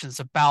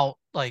conversations about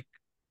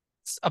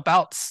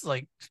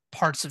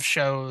parts of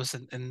shows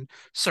and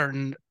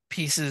certain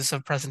pieces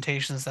of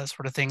presentations, that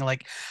sort of thing.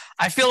 Like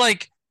I feel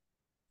like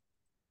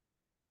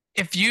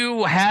if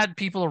you had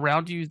people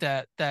around you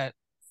that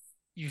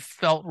you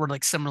felt were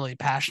like similarly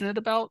passionate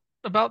about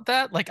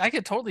that, like I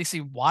could totally see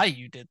why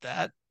you did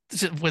that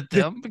with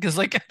Yeah, them, because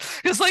like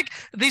it's like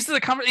these are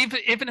the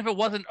even if it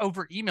wasn't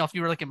over email, if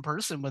you were like in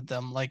person with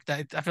them, like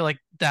that, I feel like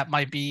that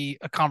might be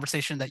a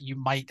conversation that you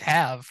might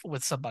have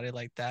with somebody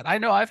like that. I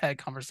know I've had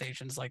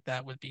conversations like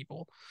that with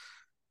people.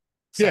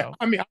 yeah. So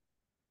I mean, I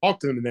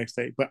talked to them the next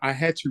day, but I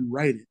had to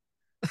write it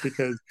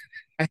because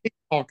I hate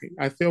talking.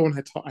 I feel when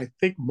I talk, I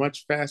think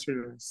much faster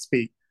than I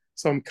speak.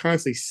 So I'm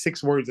constantly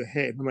 6 words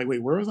ahead. I'm like,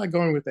 wait, where was I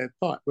going with that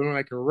thought? But when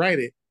I can write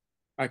it,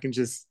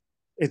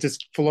 it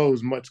just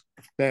flows much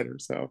better.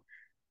 So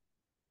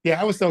yeah,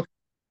 I was so.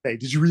 Hey,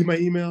 did you read my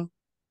email?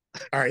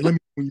 All right, let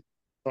me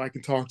so I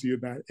can talk to you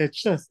about it.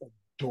 It's just a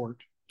dork.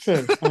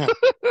 Just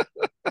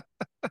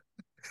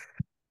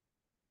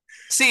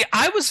See,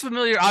 I was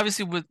familiar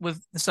obviously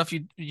with the stuff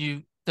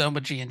you done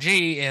with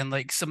G&G and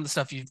like some of the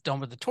stuff you've done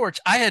with the Torch.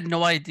 I had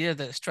no idea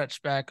that it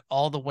stretched back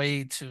all the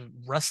way to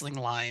Wrestling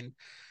Line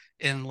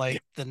in yeah.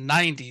 like the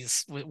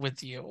 90s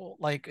with you,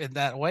 like in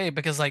that way,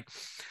 because like,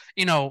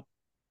 you know,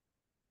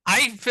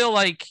 I feel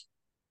like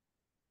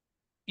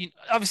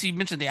obviously you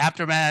mentioned the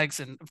Aftermags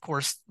and of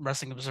course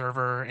Wrestling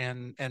Observer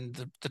and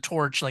the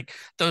Torch, like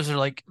those are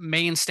like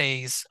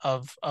mainstays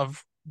of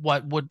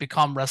what would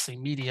become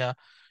wrestling media,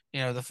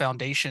 the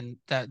foundation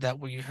that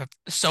we have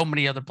so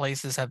many other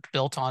places have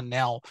built on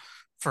now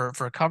for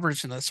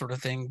coverage and that sort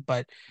of thing.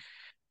 But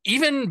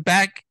even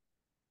back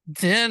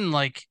then,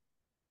 like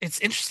it's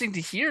interesting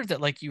to hear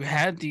that like you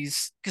had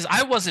these, because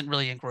I wasn't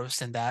really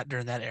engrossed in that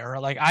during that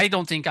era. Like I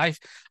don't think I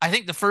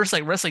think the first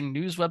like wrestling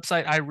news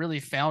website I really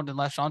found and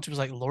latched onto was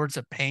like Lords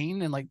of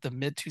Pain in like the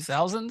mid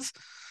 2000s,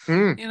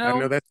 you I know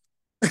know? that.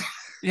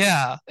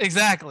 Yeah,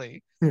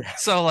 exactly. Yeah.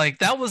 So like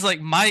that was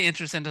like my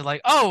interest into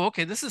like, oh,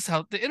 okay, this is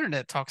how the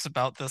internet talks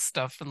about this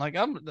stuff and like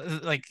I'm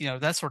like,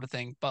 that sort of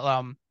thing.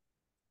 But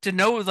to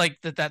know like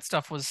that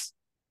stuff was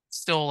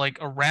still like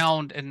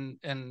around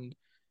and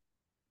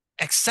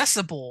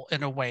accessible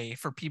in a way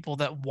for people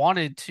that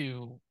wanted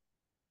to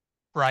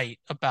write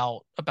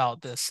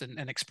about this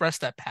and express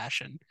that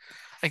passion.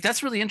 Like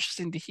that's really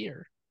interesting to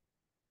hear.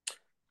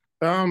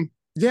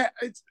 Yeah,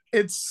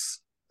 it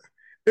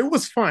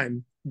was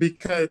fun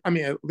because I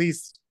mean, at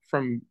least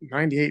from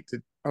 98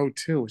 to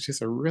 '02, it's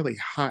just a really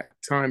hot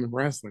time in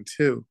wrestling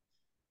too.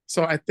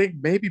 So I think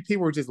maybe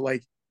people were just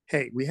like,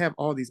 hey, we have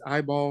all these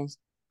eyeballs.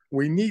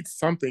 We need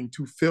something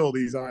to fill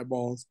these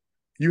eyeballs.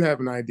 You have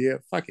an idea.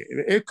 Fuck it.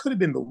 It could have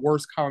been the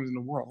worst columns in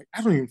the world. Like,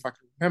 I don't even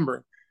fucking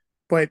remember.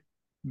 But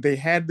they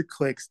had the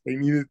clicks. They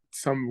needed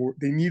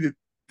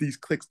these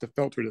clicks to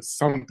filter to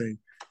something.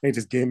 They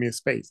just gave me a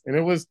space. And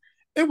it was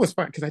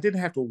fun because I didn't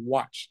have to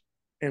watch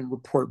and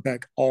report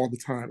back all the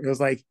time. It was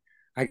like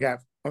I got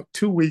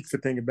 2 weeks to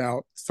think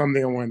about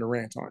something I wanted to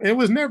rant on. It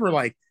was never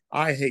like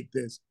I hate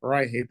this or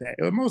I hate that.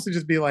 It would mostly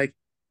just be like,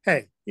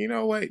 hey, you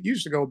know what? You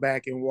should go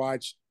back and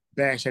watch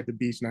Bash at the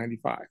Beach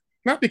 '95.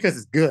 Not because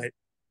it's good,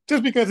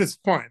 just because it's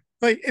fun.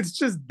 Like it's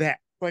just that.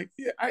 Like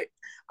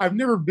I've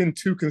never been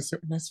too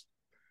concerned. That's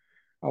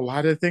a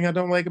lot of the thing I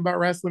don't like about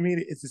wrestling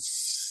media is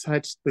it's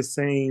such the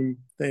same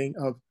thing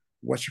of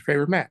what's your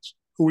favorite match?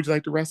 Who would you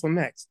like to wrestle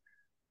next?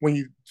 When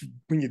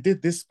you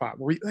did this spot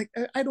where like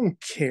I don't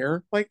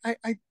care. Like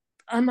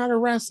I'm not a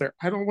wrestler.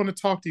 I don't want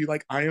to talk to you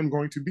like I am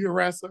going to be a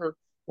wrestler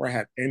or I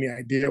have any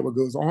idea what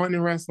goes on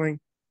in wrestling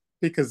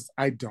because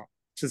I don't.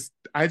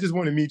 I just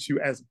want to meet you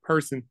as a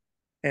person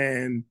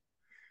and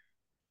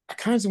I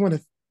kind of just want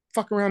to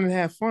fuck around and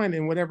have fun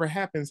and whatever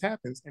happens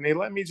happens. And they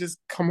let me just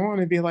come on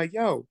and be like,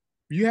 yo,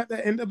 you have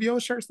that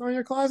NWO shirt still in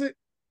your closet?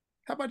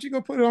 How about you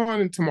go put it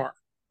on tomorrow?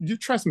 You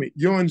trust me,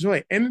 you'll enjoy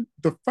it. And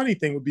the funny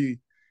thing would be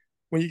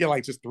when you get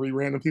like just three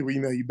random people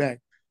email you back,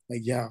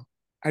 like, yo,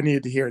 I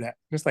needed to hear that.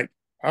 And it's like,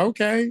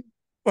 okay.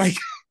 Like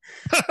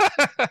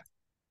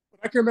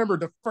I can remember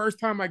the first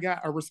time I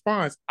got a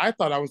response, I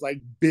thought I was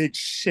like big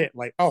shit.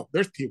 Like, oh,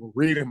 there's people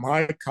reading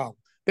my column.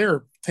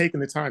 They're taking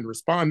the time to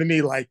respond to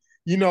me. Like,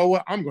 you know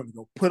what? I'm going to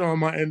go put on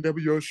my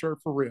NWO shirt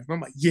for real. And I'm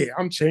like, yeah,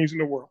 I'm changing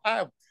the world.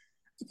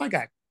 If I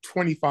got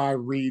 25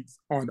 reads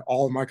on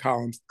all of my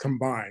columns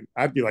combined,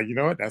 I'd be like, you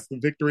know what? That's the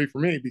victory for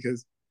me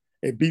because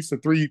it beats the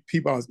three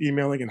people I was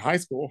emailing in high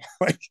school.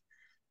 Like,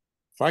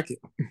 fuck it.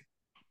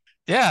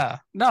 Yeah,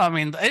 no, I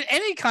mean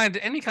any kind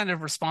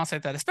of response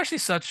like that, especially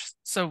such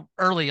so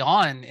early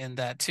on in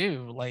that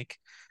too, like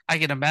I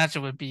can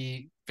imagine would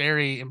be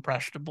very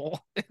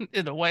impressionable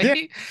in a Yeah,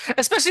 way,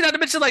 especially not to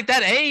mention like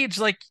that age,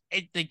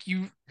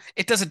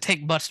 it doesn't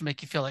take much to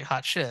make you feel like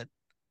hot shit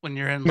when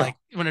you're in no. like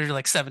when you're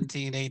like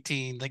 17,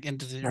 18, like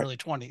into the Right. early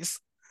 20s.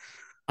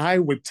 I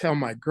would tell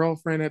my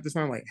girlfriend at the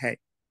time, like, hey,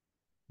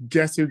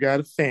 guess who got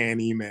a fan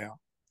email?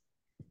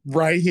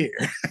 Right here.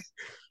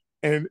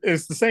 And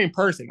it's the same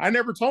person. I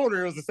never told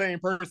her it was the same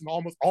person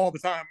almost all the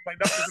time. I'm like,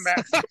 that doesn't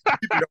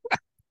matter.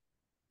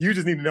 You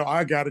just need to know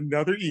I got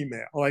another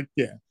email. Like,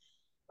 yeah.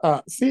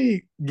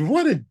 See,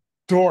 what a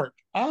dork.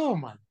 Oh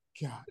my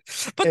God.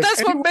 But If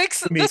that's what anyone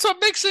makes me, that's what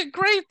makes it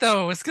great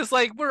though. It's because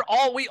like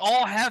we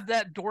all have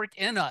that dork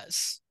in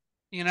us,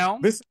 you know?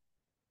 this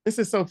this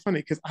is so funny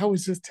because I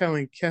was just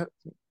telling Kev,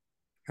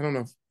 I don't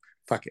know,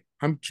 fuck it.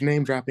 I'm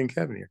name dropping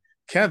Kevin here.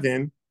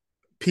 Kevin,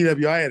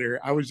 PWI editor,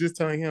 I was just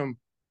telling him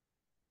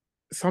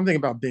something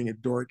about being a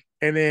dork.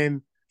 And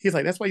then he's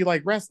like, that's why you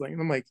like wrestling.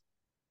 And I'm like,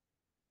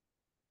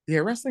 yeah,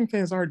 wrestling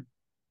fans are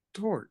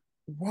dork.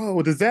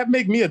 Whoa, does that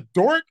make me a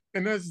dork?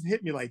 And that just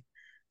hit me like,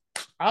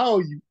 oh,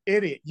 you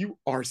idiot. You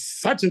are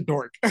such a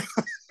dork.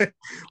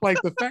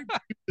 Like the fact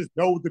that you just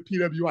know the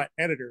PWI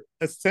editor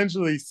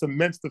essentially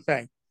cements the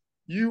fact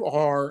you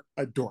are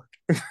a dork.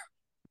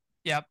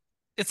 Yep.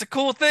 It's a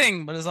cool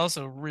thing, but it's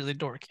also really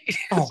dorky.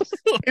 Oh,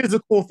 it is a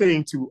cool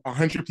thing to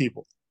 100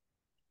 people.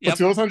 But Yep,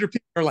 to those 100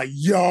 people are like,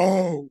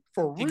 yo,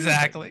 for real though.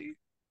 exactly.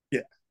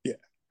 Yeah, yeah.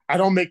 I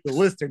don't make the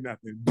list or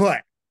nothing,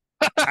 but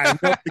I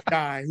know the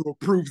guy who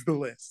approves the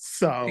list.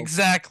 So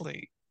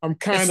Exactly. I'm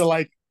kind of It's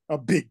like a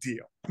big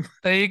deal.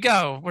 There you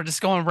go. We're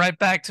just going right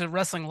back to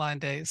wrestling line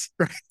days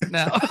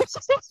now.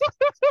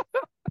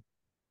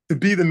 To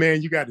be the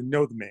man, you got to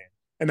know the man.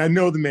 And I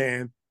know the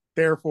man.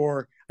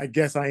 Therefore, I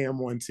guess I am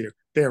one too.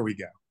 There we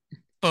go.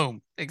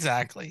 Boom.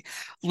 Exactly.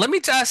 Let me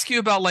ask you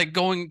about like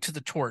going to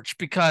the torch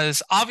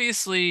because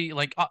obviously,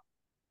 like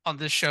on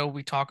this show,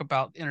 we talk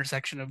about the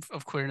intersection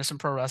of queerness and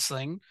pro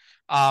wrestling.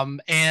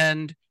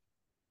 And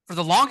for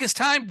the longest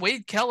time,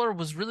 Wade Keller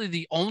was really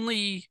the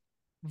only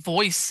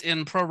voice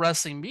in pro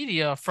wrestling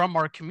media from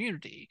our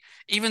community,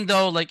 even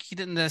though like he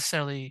didn't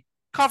necessarily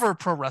cover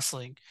pro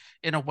wrestling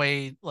in a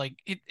way like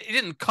he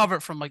didn't cover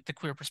it from like the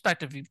queer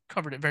perspective. He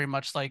covered it very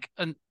much like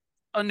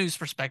a news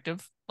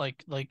perspective,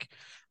 like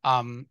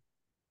um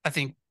I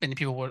think many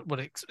people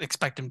would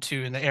expect him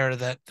to in the era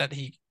that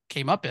he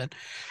came up in.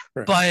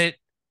 Right. But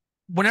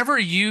whenever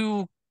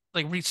you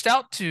like reached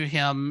out to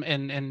him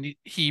and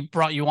he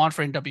brought you on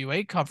for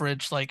NWA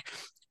coverage, like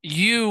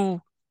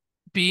you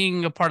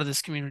being a part of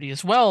this community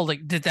as well,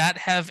 like did that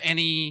have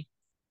any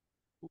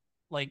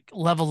like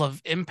level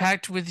of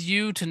impact with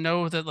you to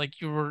know that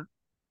like you were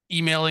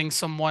emailing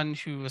someone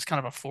who was kind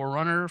of a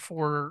forerunner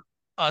for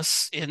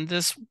us in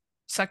this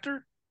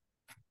sector?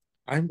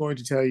 I'm going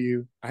to tell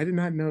you, I did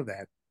not know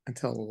that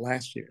until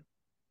last year.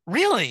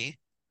 Really?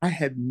 I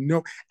had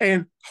no,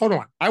 and hold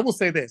on. I will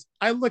say this.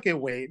 I look at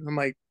Wade and I'm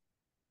like,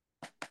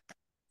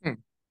 hmm.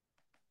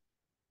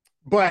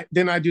 But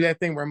then I do that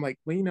thing where I'm like,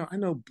 well, I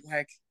know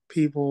black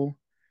people,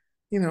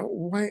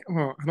 why,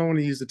 well, I don't want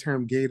to use the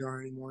term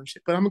gaydar anymore and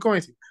shit, but I'm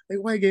going to. Like,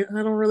 why gay?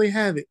 I don't really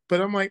have it.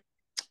 But I'm like,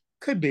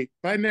 could be.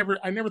 But I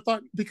never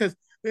thought because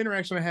the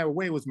interaction I had with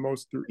Wade was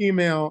most through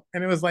email.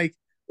 And it was like,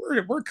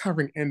 we're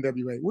covering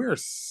NWA. We're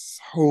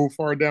so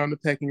far down the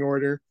pecking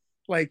order.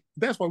 Like,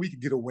 that's why we could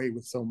get away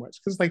with so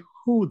much. Because like,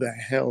 who the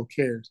hell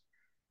cares?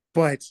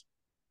 But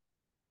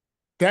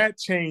that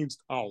changed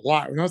a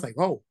lot. And I was like,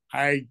 oh,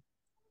 I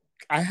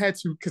had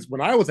to because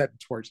when I was at the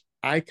torch,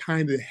 I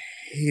kind of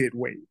hated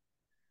Wade.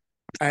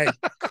 I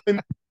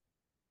couldn't.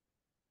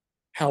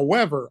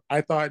 However,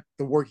 I thought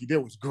the work he did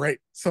was great.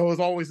 So it was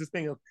always this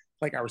thing of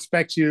like, I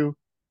respect you,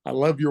 I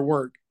love your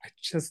work. I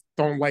just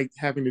don't like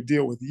having to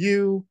deal with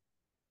you.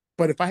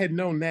 But if I had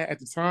known that at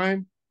the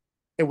time,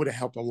 it would have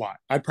helped a lot.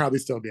 I'd probably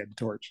still be at the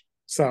torch.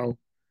 So,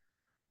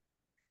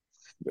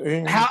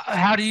 eh,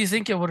 How do you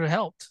think it would have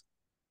helped?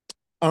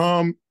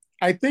 um,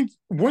 I think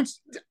once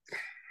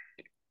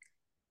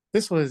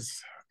this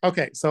was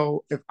okay.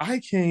 So if I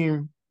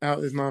came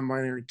out as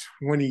non-binary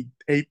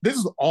 28, this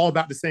is all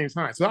about the same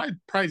time. So I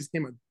probably just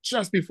came out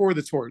just before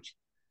the torch.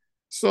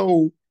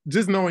 So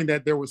just knowing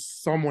that there was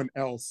someone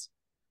else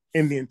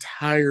in the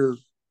entire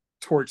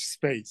torch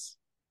space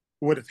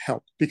would have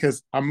helped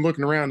because I'm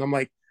looking around. I'm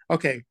like,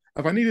 okay,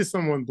 if I needed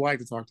someone black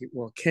to talk to,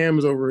 well,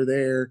 Cam's over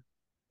there,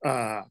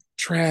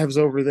 Trav's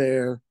over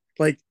there.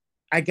 Like,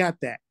 I got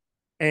that.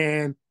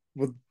 And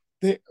with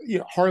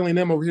Harley and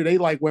them over here, they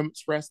like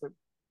women's wrestling.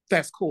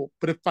 That's cool.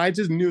 But if I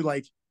just knew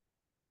like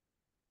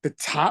the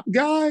top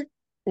guy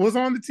was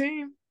on the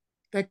team,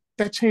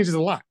 that changes a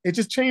lot. It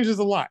just changes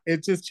a lot.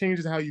 It just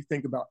changes how you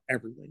think about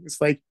everything.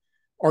 It's like,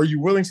 are you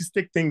willing to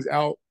stick things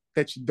out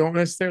that you don't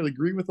necessarily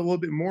agree with a little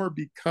bit more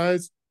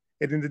because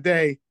at the end of the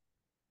day,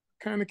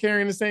 kind of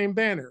carrying the same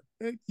banner.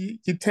 You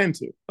tend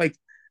to. Like,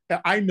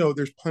 I know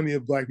there's plenty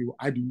of black people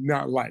I do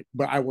not like,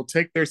 but I will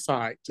take their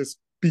side just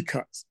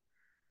because.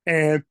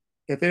 And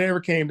if it ever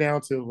came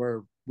down to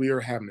where we were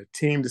having a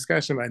team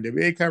discussion about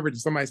NBA coverage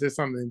and somebody said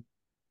something,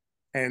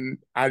 and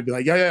I'd be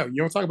like, yo,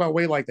 you don't talk about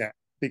Wade like that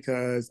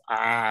because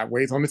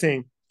Wade's on the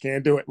team.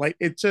 Can't do it. Like,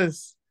 it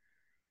just,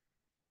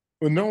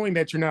 with knowing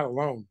that you're not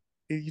alone,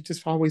 you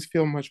just always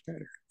feel much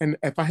better. And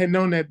if I had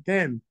known that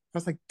then, I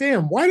was like,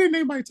 damn, why didn't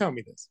anybody tell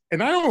me this?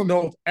 And I don't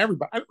know if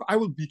everybody, I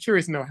would be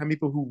curious to know how many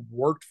people who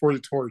worked for the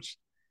torch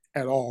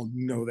at all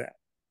know that.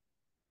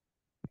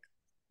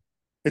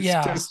 It's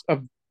Yeah. just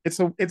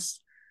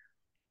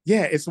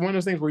yeah, it's one of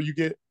those things where you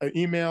get an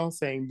email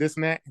saying this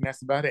and that, and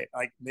that's about it.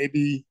 Like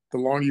maybe the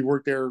longer you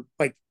work there,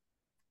 like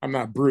I'm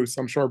not Bruce.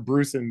 I'm sure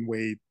Bruce and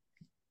Wade,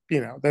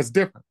 that's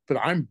different. But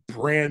I'm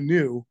brand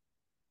new.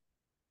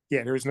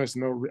 Yeah, there's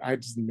no. I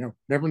just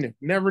never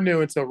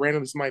knew until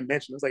randomly somebody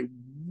mentioned. I was like,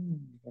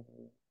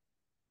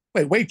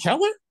 wait, Wade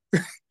Keller?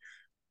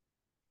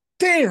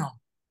 Damn,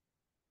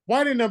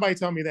 why didn't nobody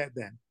tell me that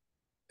then?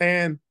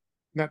 And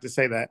not to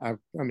say that I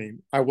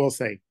mean, I will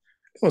say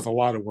it was a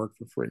lot of work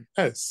for free.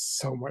 That is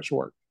so much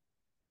work.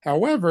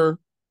 However,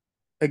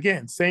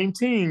 again, same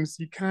teams,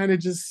 you kind of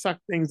just suck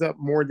things up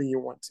more than you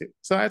want to.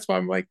 So that's why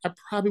I'm like, I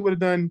probably would have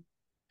done.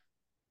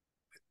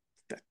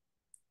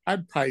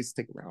 I'd probably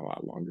stick around a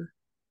lot longer.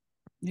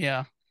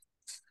 Yeah.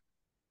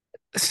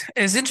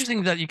 It's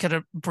interesting that you kind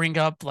of bring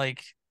up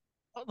like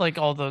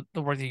all the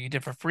work that you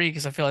did for free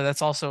because I feel like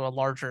that's also a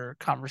larger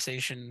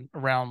conversation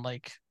around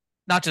like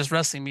not just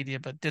wrestling media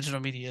but digital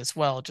media as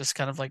well, just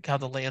kind of like how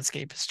the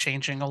landscape is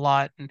changing a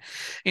lot. And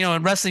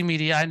in wrestling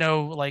media, I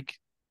know like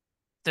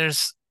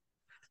there's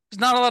there's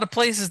not a lot of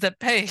places that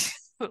pay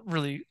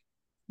really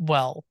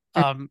well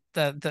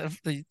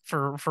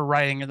for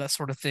writing and that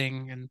sort of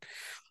thing.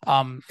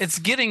 And it's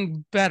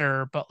getting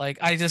better, but like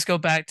I just go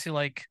back to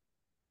like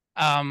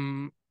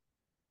um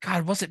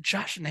God, was it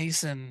Josh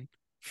Nason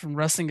from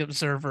Wrestling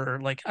Observer?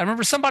 Like I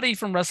remember somebody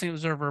from Wrestling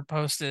Observer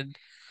posted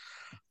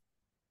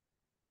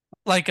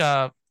like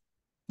a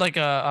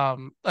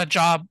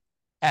job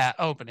at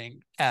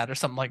opening ad or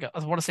something like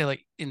I want to say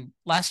like in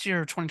last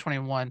year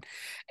 2021,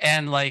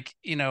 and like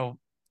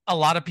a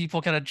lot of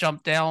people kind of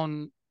jumped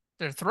down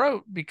their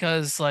throat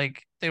because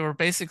like they were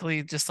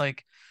basically just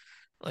like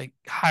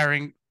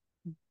hiring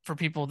for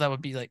people that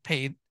would be like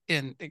paid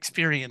in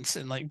experience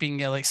and like being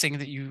like saying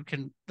that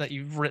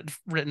you've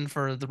written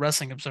for the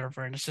Wrestling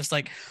Observer, and it's just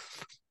like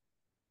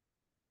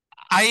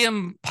I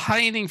am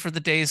pining for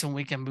the days when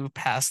we can move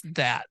past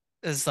that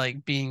as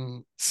like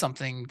being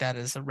something that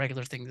is a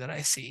regular thing that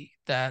I see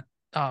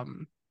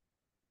um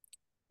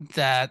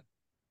that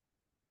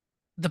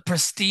the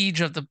prestige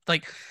of the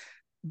like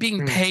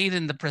being Mm. paid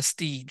in the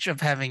prestige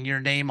of having your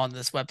name on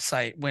this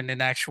website, when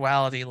in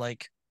actuality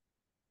like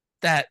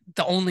that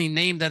the only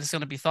name that is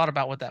going to be thought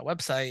about with that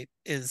website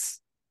is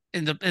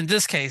in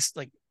this case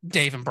like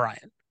Dave and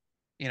Brian,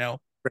 you know.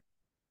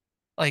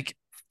 Like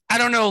I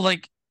don't know,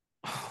 like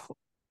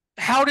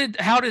how did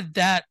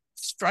that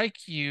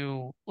strike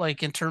you,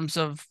 like in terms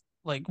of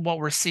like what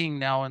we're seeing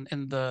now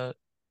in the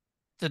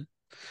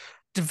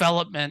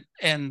development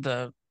and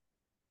the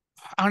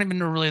I don't even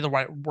know really the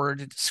right word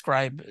to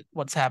describe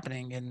what's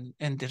happening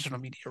in digital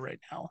media right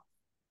now.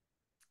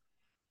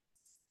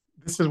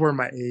 This is where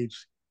my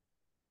age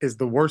is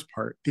the worst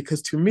part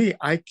because to me,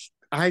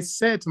 I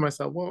said to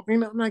myself, well,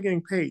 I'm not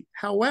getting paid.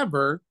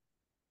 However,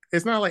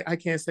 it's not like I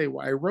can't say,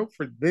 well, I wrote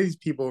for these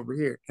people over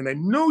here, and I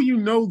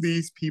know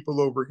these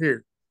people over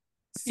here.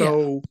 Yeah,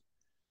 So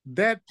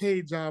that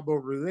paid job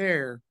over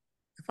there,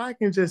 if I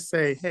can just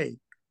say, hey,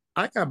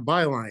 I got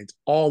bylines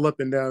all up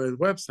and down his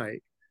website,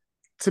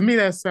 to me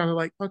that sounded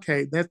like,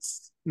 okay,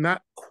 that's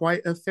not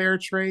quite a fair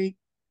trade.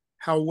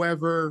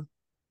 However,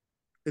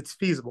 it's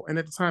feasible. And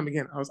at the time,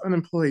 again, I was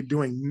unemployed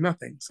doing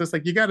nothing. So it's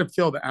like you got to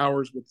fill the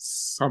hours with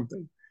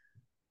something.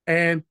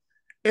 And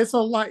it's a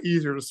lot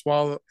easier to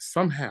swallow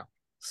somehow.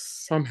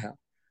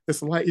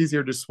 It's a lot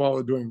easier to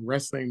swallow doing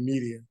wrestling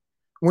media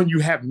when you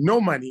have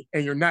no money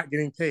and you're not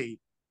getting paid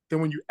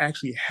than when you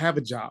actually have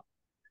a job.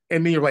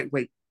 And then you're like,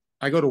 wait,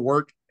 I go to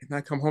work and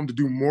I come home to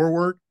do more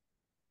work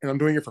and I'm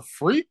doing it for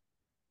free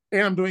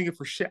and I'm doing it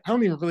for shit I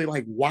don't even really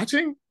like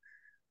watching.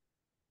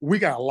 We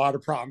got a lot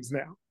of problems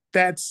now.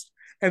 That's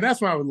when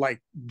I would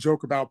like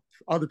joke about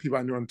other people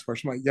I knew on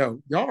Twitch. I'm like,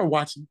 yo, y'all are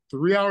watching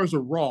 3 hours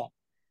of Raw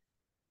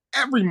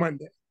every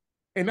Monday.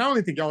 And I don't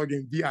even think y'all are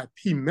getting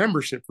VIP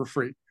membership for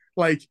free.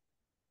 Like,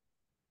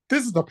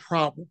 this is the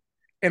problem.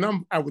 And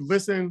I would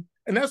listen,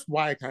 and that's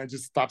why I kind of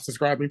just stopped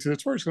subscribing to the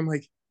Twitch. I'm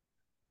like,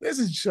 this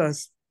is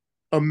just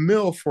a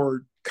mill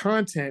for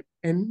content,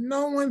 and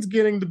no one's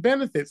getting the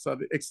benefits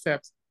of it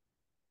except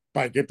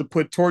I get to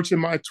put Torch in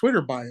my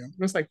Twitter bio. And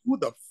it's like, who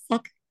the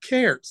fuck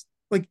cares?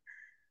 Like,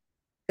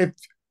 if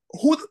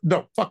who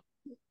the fuck,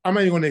 I'm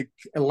not even going to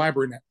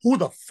elaborate on that. Who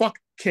the fuck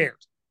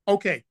cares?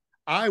 Okay,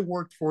 I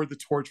worked for the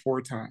Torch for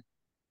a time.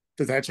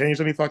 Does that change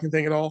any fucking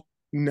thing at all?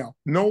 No.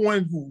 No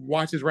one who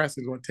watches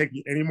wrestling is going to take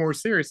me any more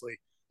seriously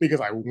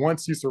because I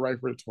once used to write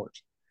for the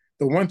Torch.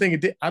 The one thing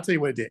it did, I'll tell you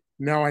what it did.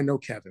 Now I know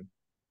Kevin.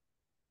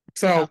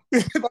 yeah,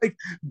 So, like,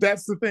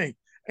 that's the thing.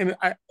 And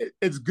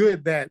it's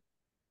good that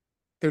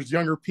there's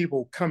younger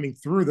people coming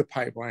through the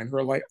pipeline who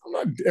are like,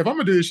 if I'm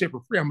gonna do this shit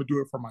for free, I'm gonna do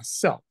it for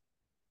myself.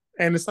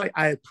 And it's like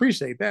I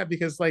appreciate that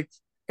because like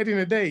at the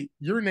end of the day,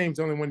 your name's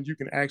the only one you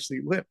can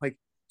actually lift. Like if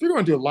you're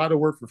gonna do a lot of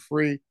work for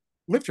free,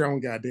 lift your own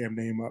goddamn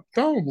name up.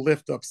 Don't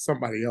lift up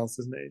somebody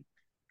else's name.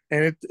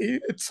 And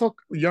it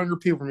took younger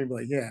people for me to be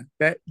like, yeah,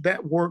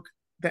 that work,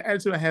 that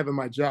attitude I have in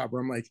my job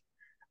where I'm like,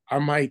 I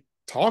might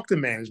talk to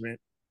management.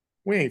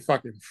 We ain't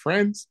fucking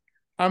friends.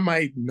 I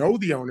might know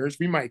the owners.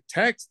 We might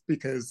text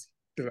because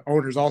the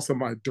owner's also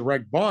my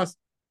direct boss.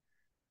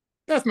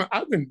 That's not.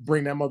 I wouldn't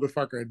bring that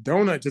motherfucker a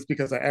donut just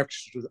because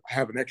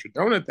have an extra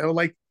donut though.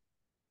 Like,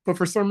 but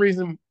for some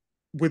reason,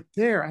 with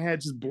there, I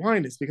had just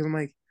blindness because I'm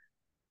like,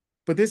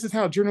 but this is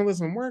how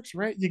journalism works,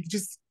 right? You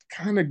just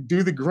kind of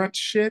do the grunt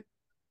shit,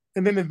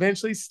 and then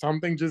eventually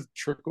something just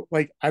trickle.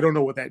 Like, I don't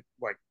know what that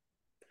like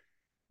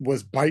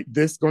was. Bite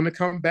This going to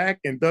come back,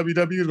 and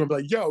WWE is going to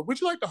be like, "Yo,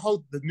 would you like to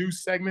host the new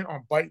segment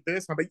on Bite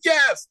This?" And I'm like,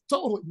 "Yes,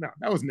 totally." No,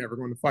 that was never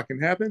going to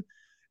fucking happen.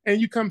 And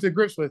you come to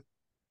grips with,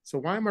 so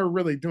why am I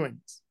really doing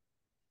this?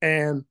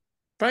 And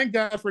thank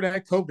God for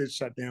that COVID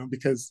shutdown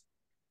because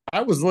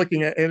I was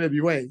looking at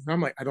NWA and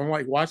I'm like, I don't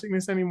like watching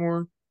this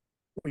anymore.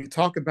 When you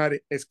talk about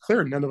it, it's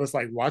clear none of us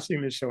like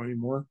watching this show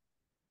anymore.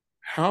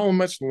 How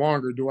much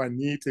longer do I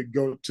need to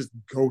go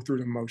through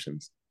the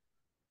motions?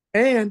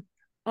 And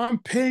I'm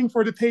paying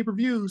for the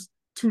pay-per-views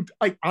to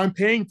like I'm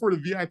paying for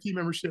the VIP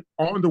membership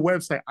on the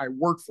website I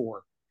work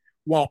for,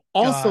 while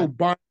also God,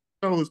 buying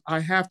shows I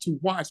have to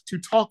watch to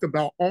talk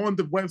about on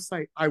the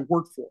website I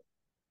work for.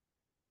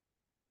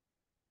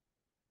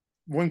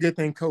 one good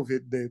thing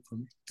COVID did for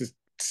me. Just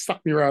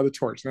sucked me right out of the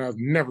torch, and I've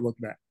never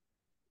looked back.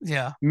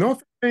 Yeah. No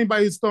offense to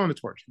anybody who's still on the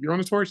torch. If you're on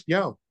the torch,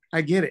 yo,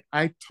 I get it.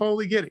 I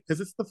totally get it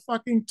because it's the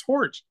fucking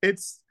torch. It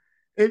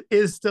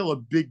is still a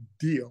big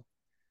deal.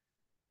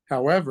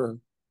 However,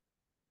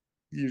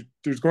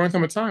 there's going to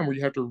come a time where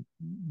you have to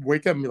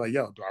wake up and be like,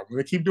 yo, do I want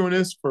to keep doing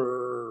this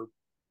for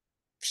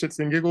shits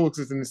and giggles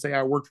and to say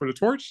I work for the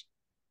torch,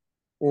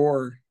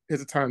 or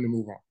is it time to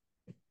move on?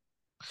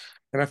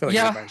 And I feel like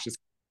Yeah. everybody's just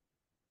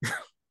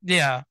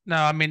Yeah. No,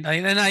 I mean,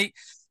 and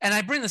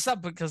I bring this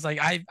up because like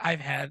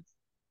I've had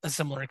a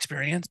similar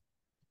experience.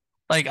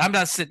 Like I'm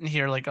not sitting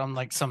here like on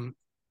like some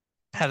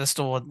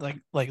pedestal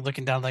and like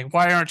looking down like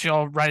why aren't you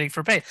all writing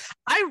for pay?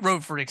 I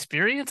wrote for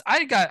experience.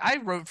 I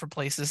wrote for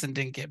places and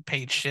didn't get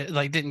paid shit,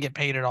 like didn't get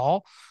paid at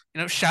all.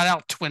 Shout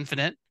out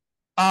Twinfinite.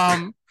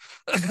 Um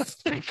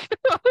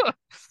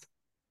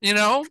you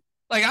know,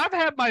 like I've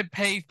had my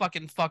pay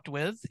fucking fucked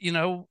with,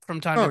 from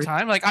time to oh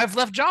time. Like I've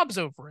left jobs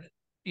over it,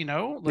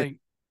 yeah, like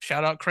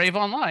shout out Crave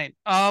Online.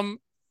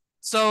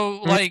 So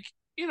mm, like,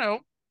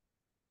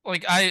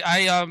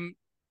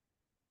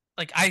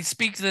 like I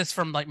speak to this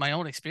from like my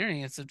own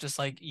experience of just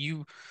like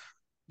you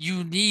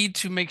need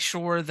to make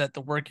sure that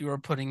the work you are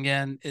putting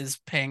in is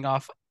paying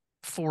off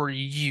for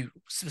you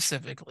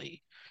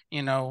specifically,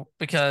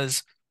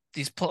 because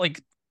these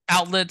like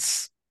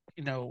outlets,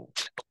 you know,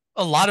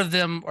 a lot of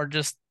them are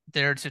just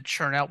there to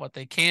churn out what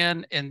they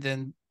can and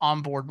then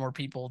onboard more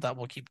people that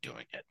will keep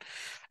doing it.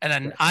 And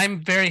then right,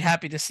 I'm very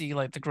happy to see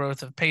like the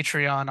growth of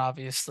Patreon,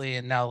 obviously,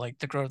 and now like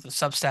the growth of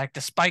Substack,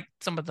 despite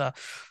some of the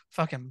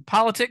fucking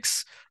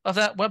politics of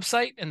that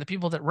website and the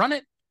people that run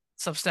it.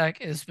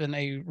 Substack has been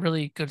a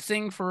really good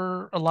thing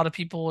for a lot of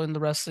people in the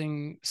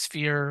wrestling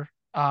sphere,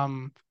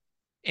 and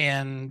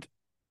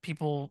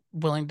people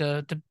willing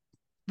to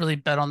really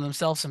bet on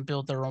themselves and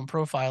build their own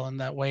profile in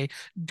that way,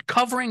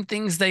 covering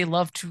things they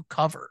love to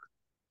cover.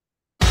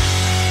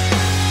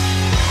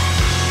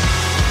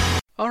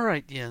 All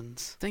right,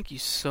 Jens. Thank you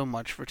so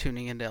much for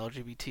tuning into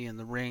LGBT in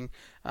the Ring.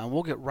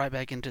 We'll get right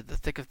back into the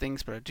thick of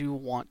things, but I do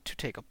want to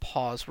take a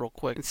pause real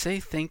quick and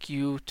say thank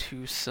you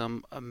to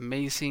some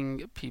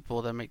amazing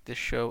people that make this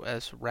show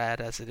as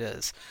rad as it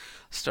is.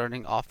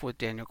 Starting off with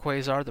Daniel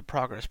Quasar, the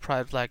Progress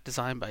Pride flag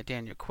designed by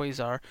Daniel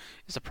Quasar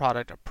is a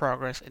product of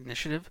Progress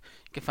Initiative.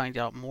 You can find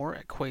out more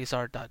at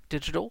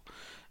quasar.digital.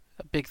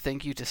 A big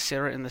thank you to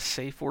Sarah and the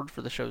Safe Word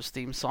for the show's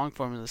theme song,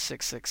 Formula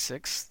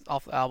 666,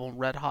 off the album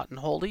Red Hot and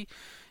Holy.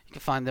 You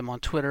can find them on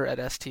Twitter at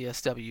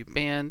STSW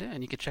Band,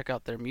 and you can check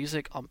out their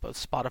music on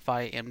both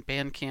Spotify and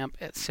Bandcamp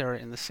at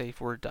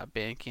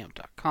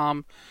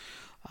sarahandthesafeword.bandcamp.com.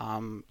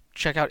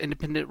 Check out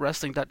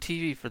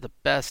independentwrestling.tv for the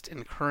best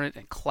in current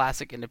and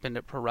classic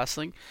independent pro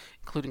wrestling,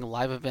 including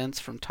live events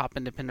from top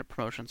independent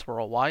promotions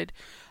worldwide.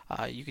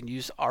 You can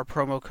use our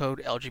promo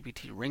code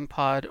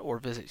LGBTRingPod or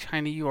visit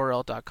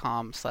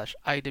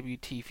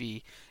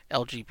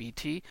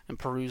tinyurl.com/IWTVLGBT and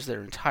peruse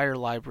their entire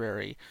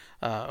library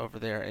over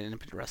there at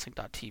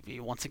independentwrestling.tv.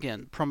 Once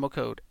again, promo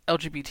code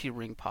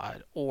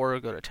LGBTRingPod or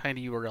go to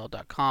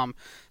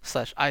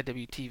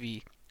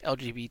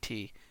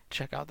tinyurl.com/IWTVLGBT.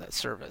 Check out that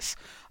service.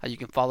 You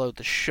can follow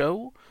the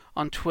show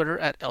on Twitter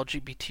at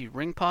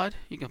LGBTRingPod.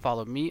 You can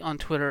follow me on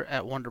Twitter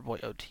at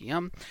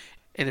WonderboyOTM.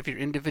 And if you're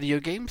into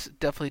video games,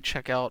 definitely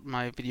check out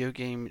my video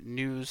game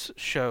news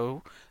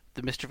show,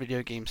 the Mr.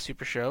 Video Game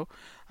Super Show.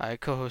 I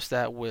co-host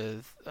that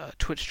with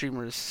Twitch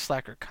streamers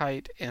Slacker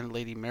Kite and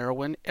Lady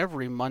Merowin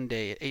every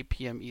Monday at 8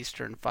 p.m.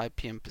 Eastern, 5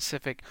 p.m.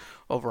 Pacific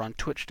over on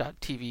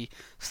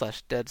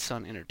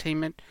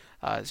twitch.tv/DeadSunEntertainment.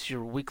 It's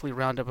your weekly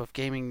roundup of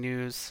gaming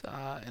news,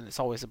 and it's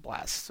always a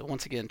blast. So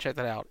once again, check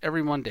that out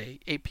every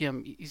Monday, 8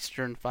 p.m.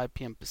 Eastern, 5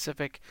 p.m.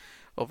 Pacific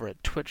over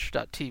at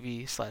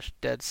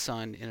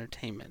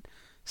twitch.tv/DeadSunEntertainment.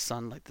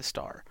 Sun like the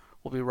star.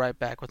 We'll be right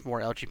back with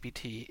more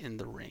LGBT in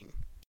the Ring.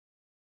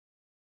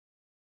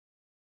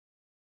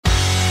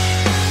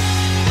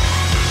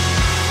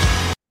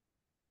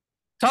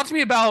 Talk to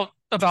me about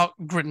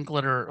Grit and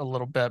Glitter a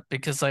little bit,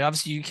 because like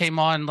obviously you came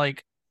on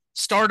like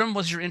Stardom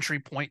was your entry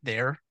point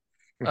there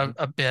mm-hmm.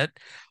 a bit,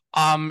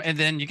 and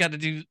then you got to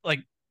do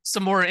like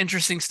some more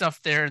interesting stuff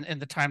there in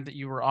the time that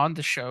you were on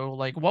the show.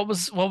 Like what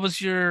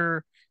was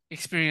your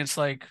experience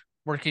like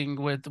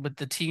working with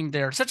the team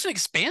there? Such an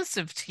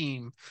expansive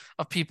team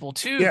of people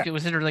too. Yeah. It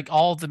was like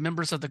all the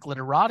members of the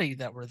Glitterati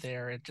that were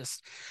there, and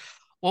just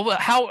well,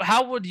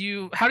 how do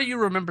you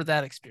remember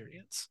that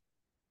experience?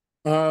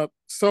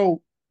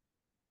 So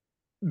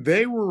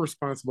they were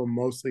responsible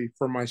mostly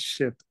for my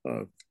shift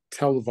of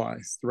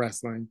televised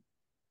wrestling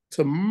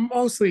to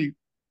mostly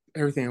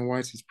everything I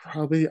watch is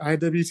probably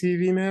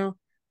IWTV now.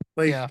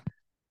 Like Yeah.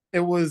 it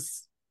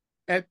was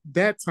at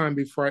that time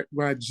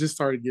when I just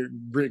started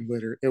getting Grit and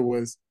Glitter. It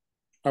was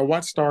I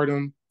watched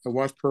Stardom, I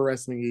watched Pro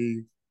Wrestling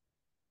Eve.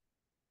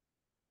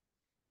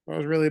 That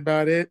was really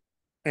about it.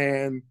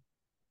 And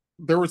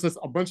there was just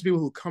a bunch of people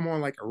who come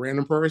on like a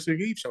random Pro Wrestling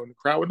Eve show, and the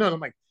crowd would know. I'm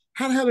like,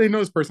 how the hell do they know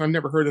this person? I've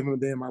never heard of them a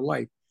day in my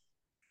life.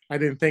 I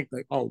didn't think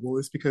like, oh, well,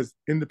 it's because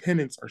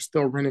independents are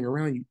still running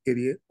around, you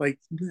idiot. Like,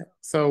 yeah.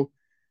 So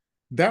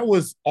that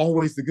was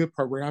always the good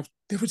part where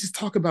they would just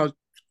talk about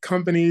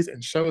companies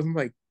and shows. I'm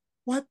like,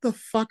 what the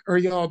fuck are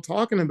y'all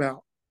talking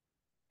about?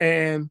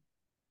 And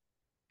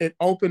it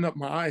opened up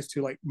my eyes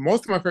to like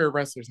most of my favorite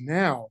wrestlers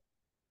now,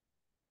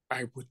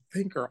 I would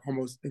think are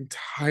almost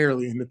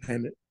entirely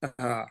independent.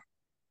 And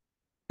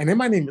they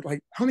might even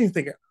like, I don't even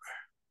think,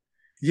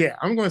 yeah,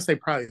 I'm going to say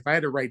probably if I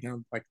had to write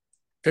down like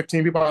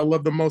 15 people I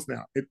love the most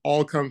now, it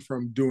all comes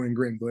from doing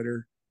Grit and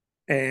Glitter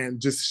and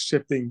just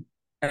shifting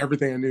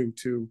everything I knew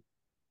to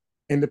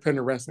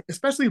independent wrestling,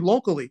 especially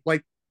locally.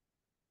 Like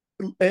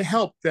it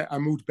helped that I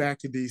moved back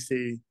to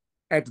DC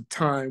at the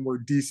time where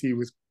DC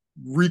was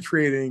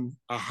recreating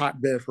a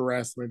hotbed for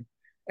wrestling.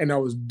 And I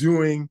was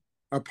doing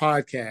a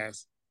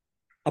podcast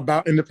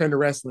about independent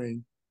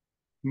wrestling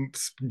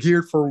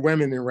geared for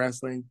women in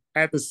wrestling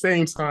at the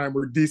same time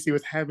where DC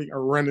was having a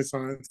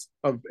renaissance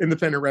of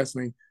independent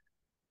wrestling,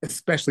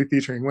 especially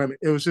featuring women.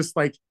 It was just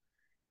like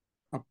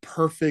a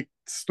perfect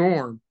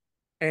storm.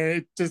 And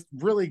it just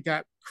really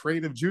got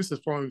creative juices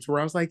flowing to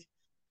where I was like,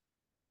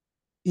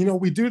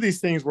 we do these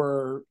things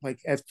where like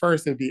at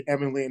first it'd be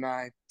Emily and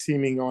I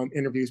teaming on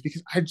interviews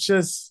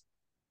because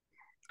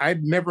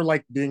I'd never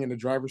liked being in the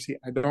driver's seat.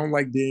 I don't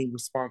like being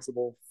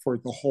responsible for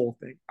the whole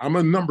thing. I'm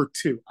a number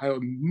two. I'll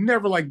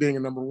never like being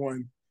a number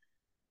one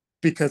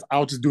because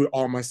I'll just do it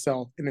all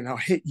myself and then I'll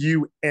hit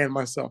you and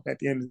myself at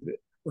the end of it.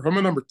 If I'm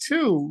a number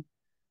two,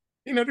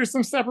 there's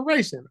some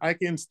separation. I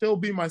can still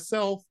be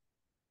myself,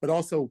 but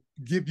also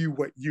give you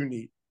what you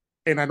need.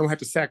 And I don't have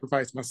to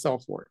sacrifice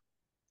myself for it.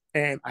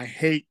 And I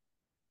hate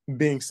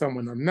being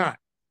someone I'm not.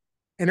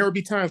 And there would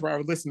be times where I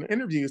would listen to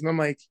interviews and I'm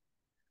like,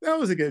 that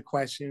was a good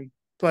question,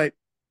 but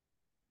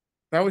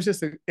that was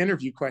just an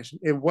interview question.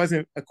 It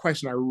wasn't a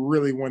question I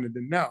really wanted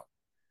to know.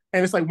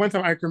 And it's like one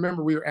time I can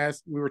remember we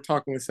were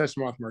talking with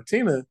Session Moth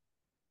Martina,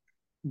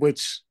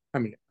 which I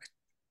mean,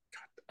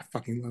 I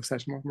fucking love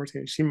Session Moth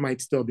Martina. She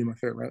might still be my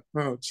favorite.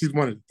 Oh, she's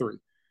one of the three.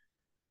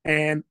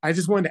 And I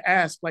just wanted to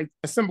ask like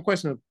a simple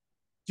question of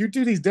you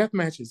do these death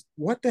matches.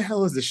 What the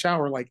hell is the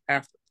shower like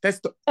after?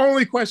 That's the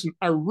only question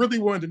I really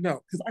wanted to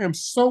know because I am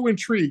so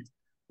intrigued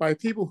by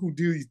people who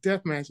do these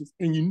death matches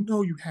and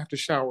you have to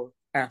shower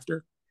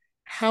after.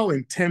 How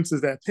intense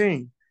is that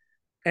pain?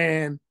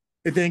 And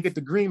it didn't get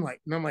the green light.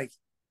 And I'm like,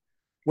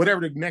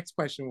 whatever the next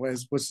question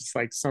was just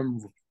like some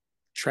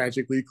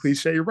tragically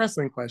cliche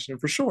wrestling question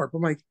for sure. But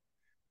I'm like,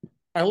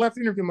 I left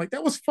the interview. I'm like,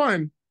 that was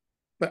fun,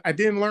 but I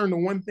didn't learn the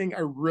one thing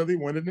I really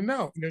wanted to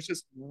know. And it's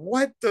just,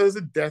 what does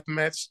a death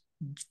match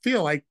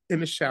feel like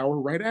in the shower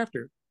right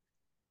after?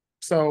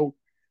 So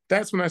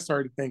that's when I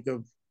started to think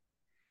of,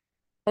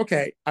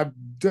 okay, I've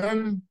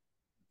done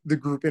the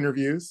group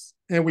interviews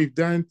and we've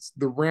done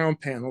the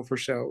round panel for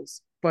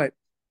shows, but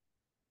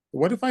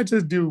what if I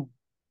just do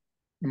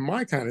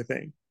my kind of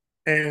thing?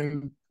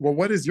 And well,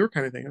 what is your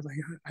kind of thing? I was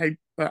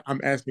like,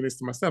 I'm asking this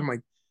to myself. I'm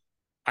like,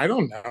 I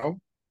don't know.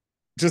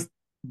 Just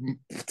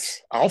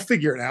I'll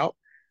figure it out.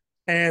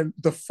 And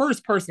the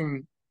first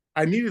person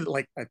I needed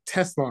like a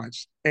test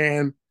launch,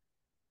 and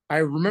I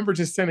remember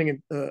just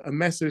sending a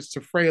message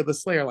to Freya the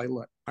Slayer, like,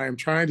 look, I am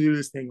trying to do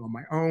this thing on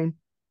my own.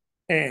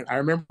 And I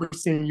remember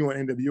seeing you on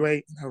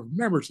NWA, and I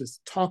remember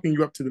just talking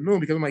you up to the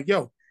moon because I'm like,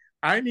 yo,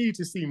 I need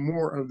to see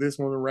more of this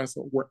woman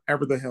wrestle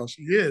wherever the hell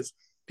she is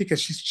because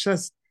she's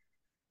just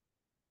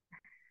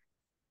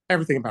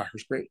everything about her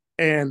is great.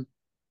 And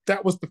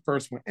that was the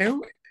first one.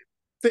 And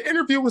the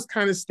interview was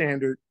kind of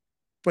standard,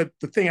 but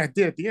the thing I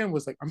did at the end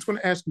was like, I'm just going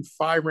to ask you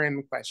 5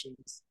 random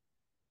questions,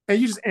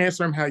 and you just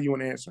answer them how you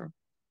want to answer them.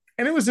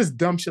 And it was just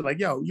dumb shit like,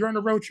 yo, you're on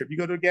a road trip, you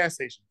go to a gas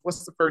station.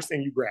 What's the first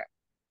thing you grab?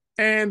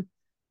 And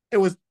it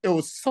was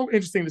so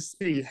interesting to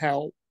see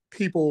how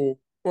people,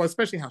 well,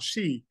 especially how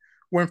she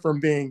went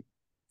from being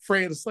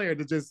Freya the Slayer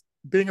to just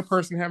being a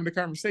person having the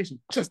conversation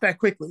just that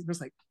quickly. It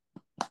was like,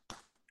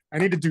 I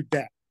need to do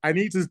that. I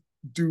need to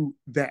do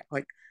that.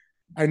 Like,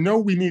 I know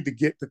we need to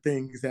get the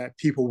things that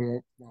people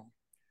won't. Well,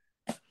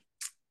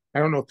 I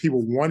don't know if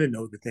people want to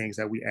know the things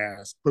that we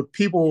ask, but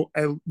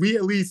we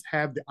at least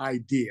have the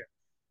idea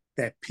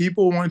that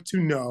people want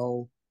to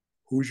know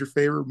who's your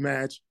favorite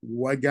match,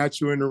 what got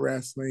you into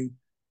wrestling,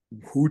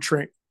 who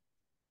trained,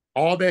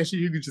 all that shit.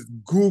 You can just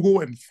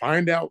Google and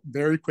find out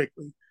very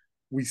quickly.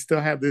 We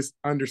still have this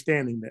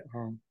understanding that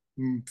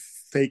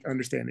fake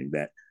understanding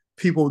that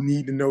people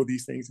need to know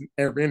these things in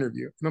every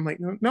interview. And I'm like,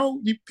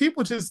 no,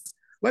 people just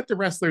let the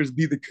wrestlers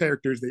be the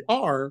characters they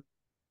are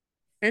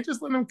and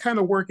just let them kind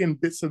of work in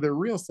bits of their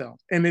real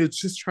self. And it's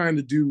just trying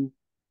to do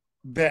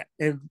that.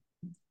 And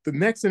the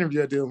next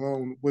interview I did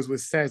alone was with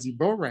Sassy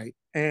Boatwright.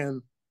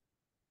 And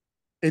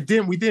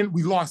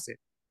we lost it.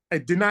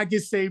 It did not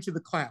get saved to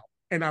the cloud.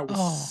 And I Oh,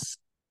 was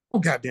so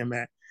goddamn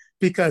mad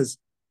because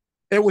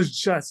it was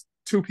just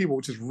two people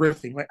just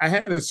riffing. Like I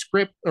had a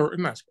script or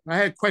not, I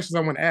had questions I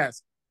want to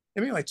ask.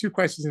 And maybe like 2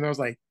 questions. And I was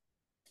like,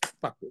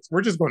 fuck this.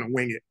 We're just going to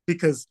wing it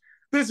because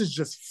this is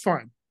just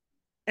fun.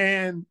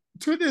 And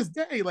to this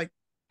day, like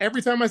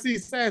every time I see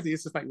Sassy,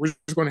 it's just like, we're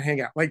just going to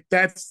hang out. Like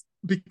that's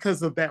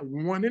because of that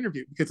one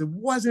interview, because it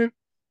wasn't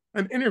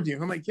an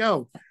interview. I'm like,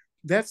 yo,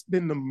 that's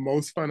been the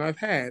most fun I've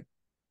had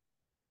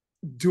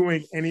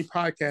doing any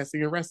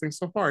podcasting and wrestling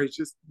so far. It's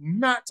just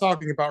not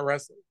talking about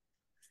wrestling.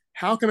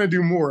 How can I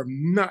do more of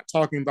not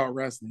talking about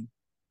wrestling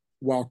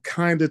while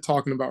kind of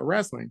talking about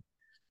wrestling?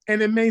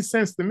 And it made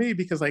sense to me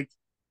because like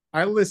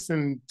I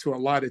listened to a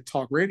lot of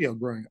talk radio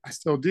growing up. I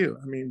still do.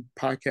 I mean,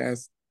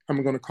 podcasts,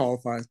 I'm going to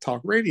qualify as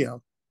talk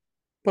radio.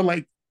 But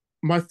like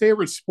my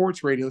favorite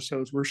sports radio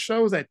shows were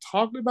shows that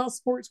talked about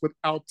sports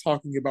without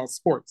talking about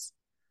sports.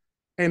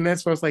 And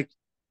that's why I was like,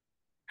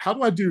 how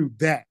do I do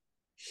that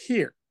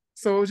here?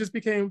 So it just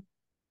became,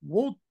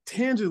 we'll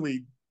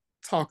tangibly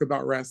talk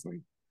about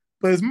wrestling,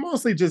 but it's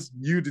mostly just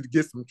you to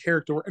get some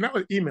character work. And I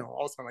would email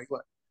all the time, like,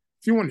 look,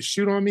 if you want to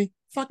shoot on me,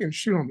 fucking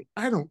shoot on me.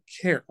 I don't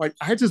care. Like,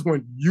 I just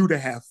want you to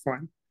have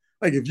fun.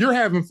 Like, if you're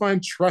having fun,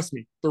 trust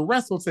me, the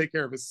rest will take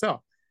care of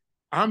itself.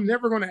 I'm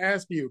never going to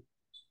ask you,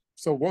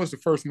 so what was the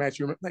first match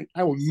you remember? Like,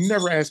 I will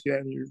never ask you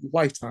that in your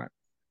lifetime.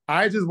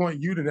 I just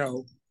want you to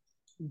know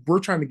we're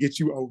trying to get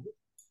you over.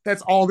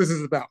 That's all this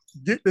is about.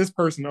 Get this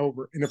person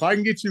over. And if I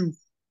can get you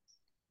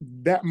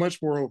that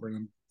much more over,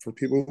 and for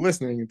people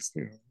listening, it's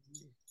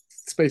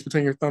space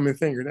between your thumb and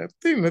finger. That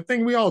thing, the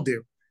thing we all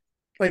do.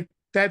 Like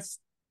that's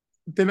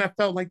then I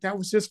felt like that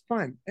was just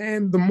fun.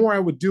 And the more I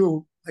would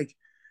do, like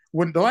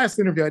when the last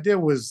interview I did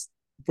was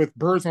with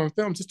Birds on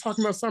Film, just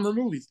talking about summer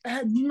movies. It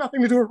had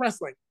nothing to do with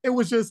wrestling. It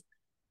was just,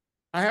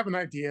 I have an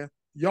idea.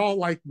 Y'all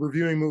like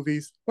reviewing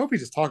movies. Why don't we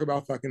just talk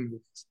about fucking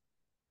movies?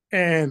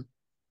 And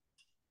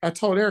I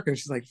told Erica, and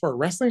she's like, for a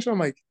wrestling show? I'm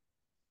like,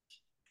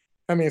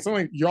 I mean, it's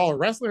only y'all are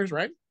wrestlers,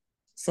 right?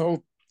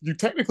 So you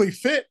technically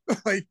fit.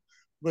 Like,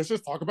 let's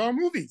just talk about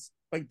movies.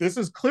 Like, this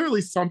is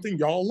clearly something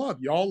y'all love.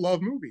 Y'all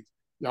love movies.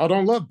 Y'all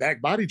don't love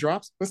back body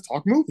drops. Let's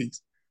talk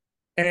movies.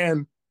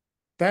 And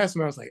that's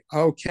when I was like,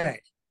 okay,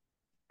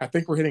 I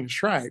think we're hitting a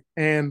stride.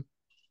 And,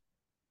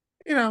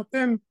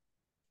 then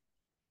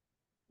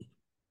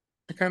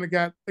I kind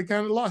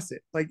of lost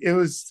it. Like,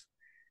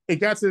 it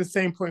got to the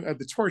same point of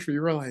the torch where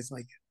you realize,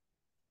 like,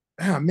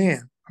 oh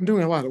man, I'm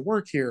doing a lot of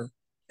work here.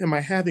 Am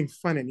I having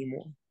fun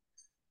anymore?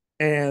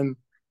 And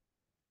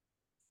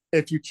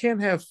if you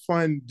can't have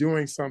fun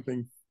doing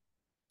something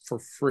for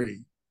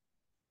free,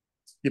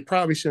 you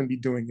probably shouldn't be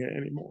doing it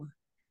anymore.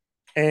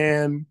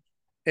 And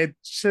it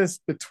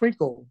just, the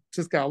twinkle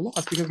just got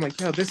lost because I'm like,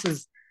 yeah, this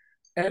is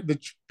at the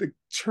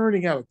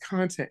churning out of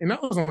content. And I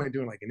was only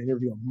doing like an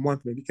interview a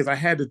month because I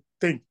had to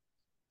think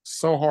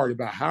so hard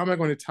about how am I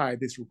going to tie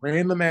this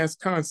random ass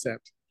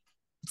concept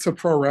to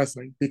pro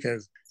wrestling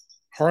because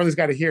Harley's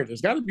got to hear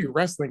there's got to be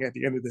wrestling at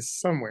the end of this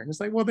somewhere. And it's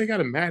like, well, they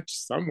got a match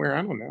somewhere.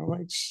 I don't know.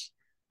 Like,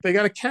 they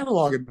got a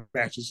catalog of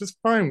matches. Just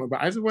find one.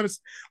 But I just want to,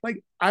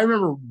 like, I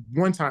remember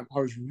one time I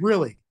was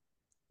really,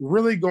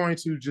 really going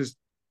to just,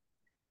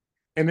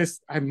 and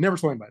this, I've never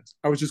told anybody this.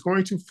 I was just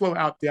going to flow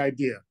out the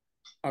idea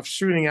of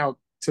shooting out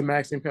to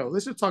Max and Pell.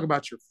 Let's just talk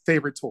about your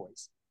favorite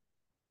toys.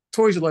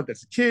 Toys you loved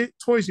as a kid,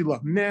 toys you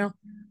love now.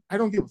 I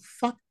don't give a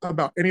fuck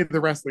about any of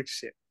the wrestling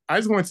shit. I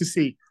just wanted to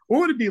see what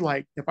would it be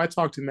like if I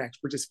talked to Max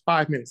for just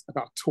 5 minutes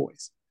about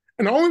toys.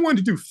 And I only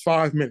wanted to do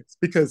 5 minutes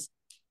because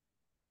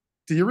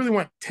do you really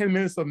want 10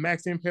 minutes of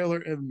Max the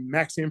Impaler in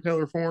Max the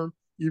Impaler form?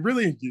 You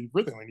really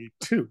only need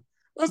two.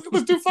 Let's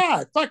do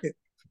five. Fuck it.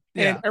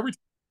 And Yeah. every time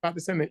I'm about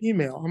to send an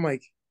email, I'm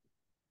like,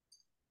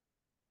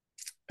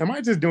 am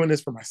I just doing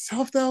this for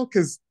myself though?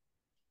 Because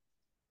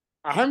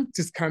I'm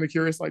just kind of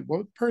curious, like, what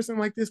would a person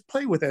like this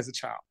play with as a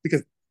child?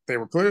 Because they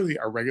were clearly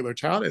a regular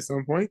child at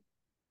some point,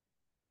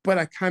 but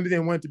I kind of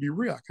didn't want it to be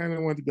real. I kind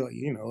of wanted to be like,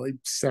 like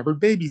severed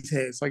babies'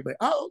 heads. Like,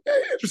 oh,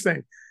 okay,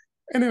 interesting.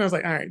 And then I was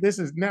like, all right, this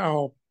is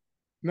now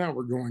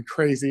we're going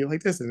crazy.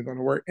 Like, this isn't going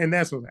to work. And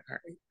that's what I was like, all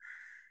right.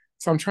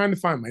 So I'm trying to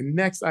find my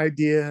next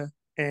idea.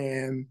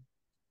 And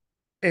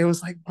it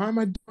was like, why am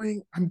I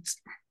doing?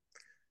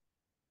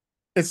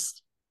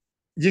 It's,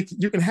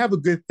 you can have a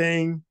good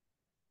thing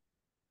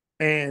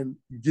and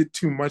get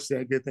too much of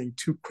that good thing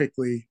too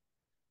quickly.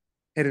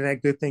 And then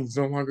that good thing is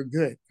no longer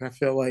good. And I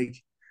feel like,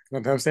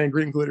 I'm saying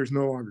green and glitter is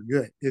no longer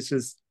good. It's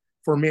just,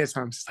 for me, it's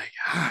just like,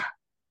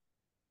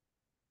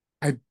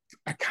 I,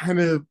 I kind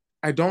of,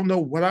 I don't know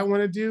what I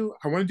want to do.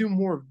 I want to do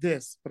more of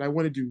this, but I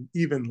want to do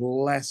even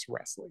less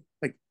wrestling.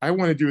 Like, I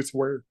want to do it to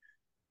where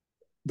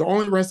the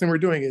only wrestling we're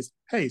doing is,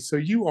 hey, so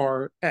you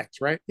are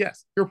X, right?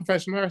 Yes. You're a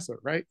professional wrestler,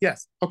 right?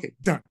 Yes. Okay,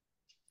 done.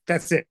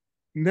 That's it.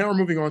 Now we're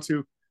moving on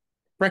to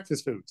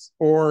breakfast foods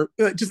or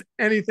just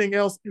anything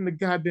else in the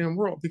goddamn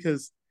world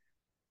because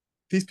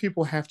these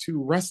people have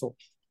to wrestle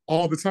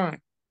all the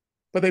time,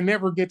 but they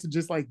never get to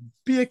just like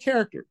be a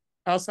character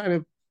outside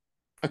of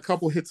a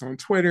couple hits on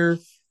Twitter,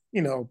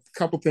 a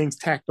couple things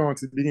tacked on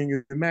to the beginning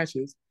of the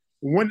matches.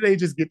 When do they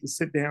just get to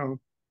sit down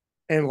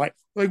and like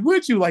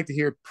would you like to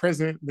hear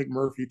President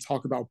McMurphy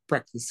talk about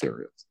breakfast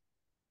cereals?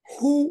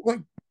 Who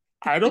like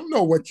I don't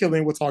know what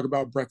Killian will talk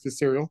about breakfast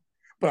cereal,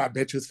 but I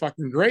bet you it's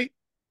fucking great.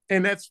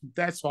 And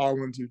that's all I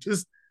want to do.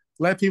 Just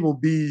let people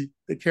be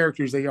the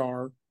characters they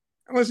are,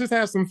 and let's just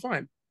have some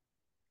fun.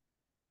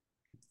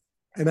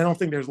 And I don't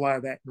think there's a lot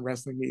of that in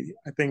wrestling media.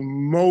 I think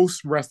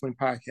most wrestling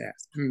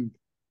podcasts, and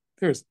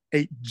there's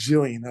 8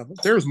 jillion of them.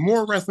 There's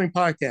more wrestling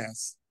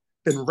podcasts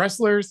than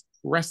wrestlers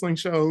wrestling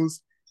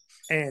shows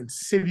and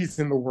cities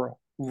in the world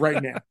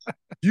right now.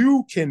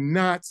 You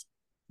cannot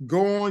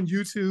go on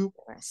YouTube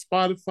or on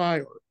Spotify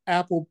or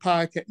Apple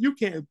Podcast. You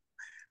can't.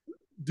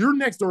 Your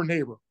next door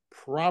neighbor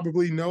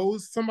probably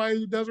knows somebody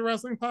who does a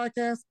wrestling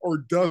podcast or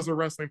does a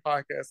wrestling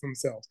podcast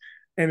themselves,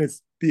 and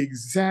it's the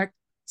exact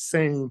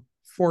same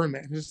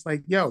format. It's just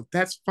like, yo,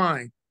 that's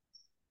fine.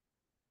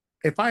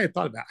 If I had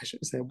thought about it, I should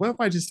have said, what if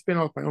I just spin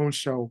off my own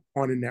show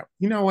on a network?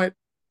 You know what?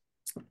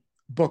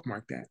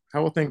 Bookmark that. I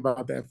will think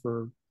about that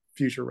for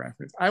future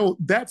reference. I will.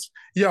 That's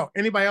yo.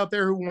 Anybody out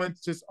there who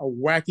wants just a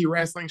wacky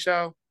wrestling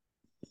show,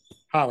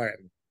 holler at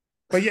me.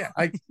 But yeah,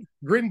 like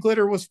Grit and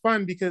Glitter was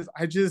fun because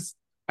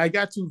I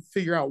got to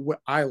figure out what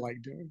I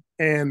like doing,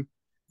 and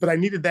but I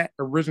needed that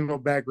original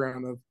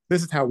background of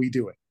this is how we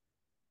do it.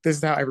 This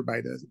is how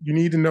everybody does it. You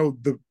need to know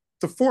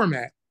the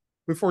format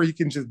before you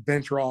can just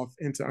venture off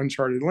into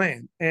uncharted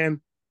land, and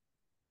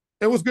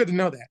it was good to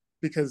know that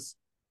because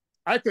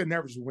I could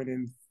never just went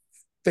in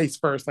face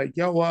first, like,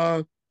 yo,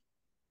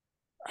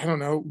 I don't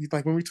know.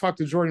 Like when we talked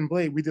to Jordan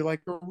Blade, we did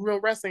like a real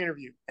wrestling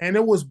interview, and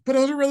it was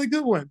a really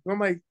good one. And I'm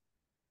like,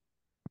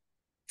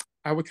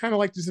 I would kind of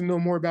like to know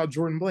more about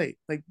Jordan Blade,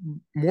 like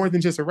more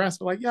than just a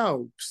wrestler. Like,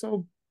 yo,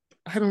 so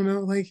I don't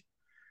know, like,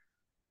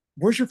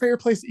 where's your favorite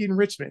place to eat in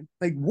Richmond?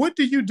 Like, what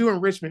do you do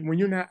in Richmond when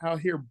you're not out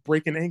here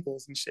breaking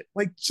ankles and shit?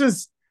 Like,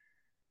 just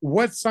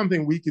what's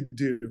something we could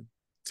do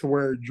to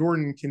where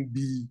Jordan can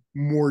be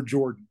more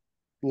Jordan,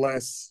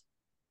 less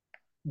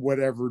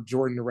whatever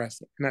Jordan the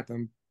wrestler. Not that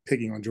I'm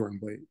picking on Jordan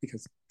Blade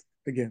because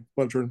again,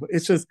 love Jordan Blade.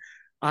 It's just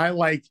I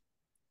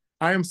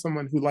am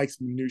someone who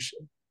likes minutia.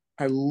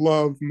 I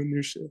love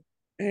minutia.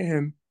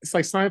 And it's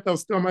like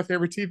Seinfeld's still my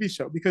favorite TV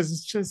show because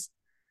it's just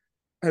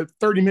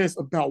 30 minutes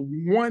about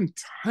one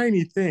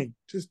tiny thing,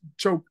 just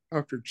joke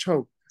after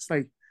joke. It's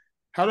like,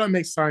 how do I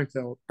make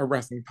Seinfeld a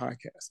wrestling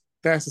podcast?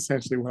 That's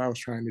essentially what I was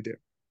trying to do.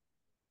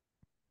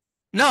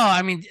 No,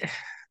 I mean,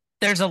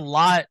 there's a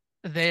lot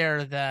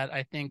there that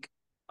I think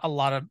a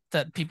lot of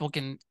that people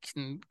can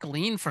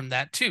glean from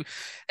that too.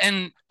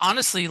 And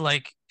honestly,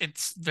 like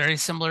it's very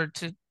similar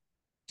to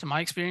my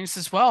experience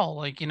as well.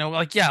 Like,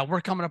 like yeah,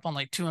 we're coming up on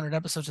like 200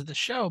 episodes of the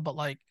show, but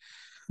like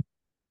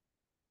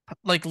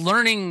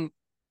learning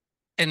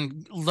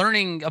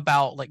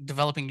about like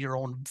developing your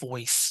own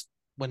voice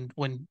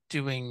when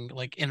doing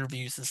like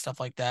interviews and stuff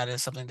like that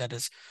is something that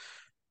is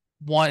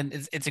one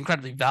it's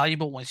incredibly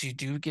valuable once you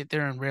do get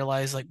there and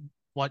realize like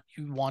what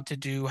you want to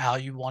do, how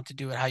you want to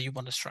do it, how you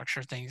want to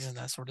structure things and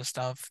that sort of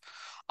stuff.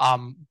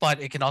 But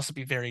it can also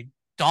be very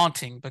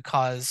daunting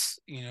because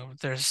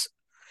there's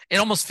it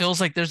almost feels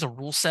like there's a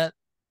rule set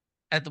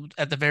at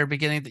the very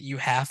beginning that you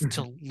have Mhm.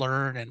 to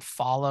learn and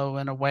follow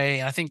in a way.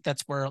 And I think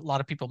that's where a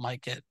lot of people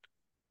might get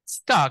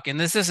stuck. And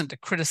this isn't to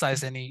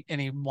criticize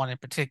anyone in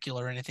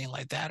particular or anything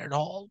like that at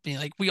all. Being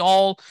like we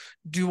all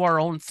do our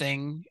own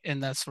thing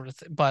and that sort of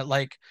thing. But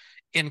like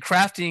in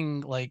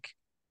crafting like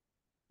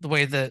the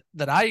way that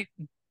I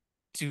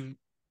do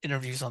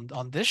interviews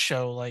on this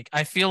show, like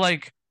I feel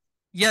like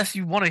yes,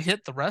 you want to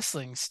hit the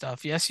wrestling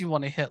stuff. Yes, you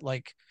want to hit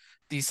like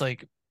these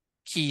like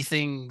key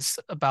things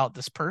about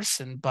this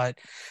person, but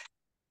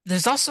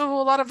there's also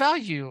a lot of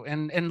value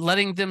in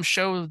letting them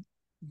show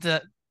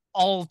the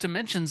all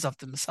dimensions of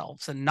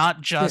themselves and not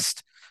Yeah.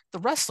 just the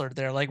wrestler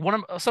there. Like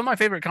some of my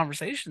favorite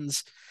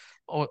conversations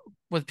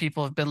with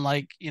people have been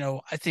like,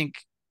 I think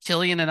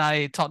Killian and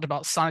I talked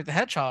about Sonic the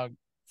Hedgehog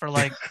for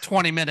like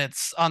 20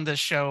 minutes on this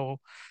show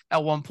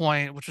at one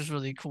point, which was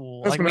really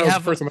cool. That's Like when we I was the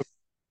have first time.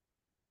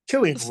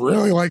 Killian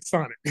really likes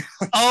Sonic.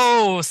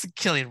 oh,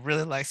 Killian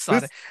really likes this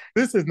Sonic.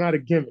 this is not a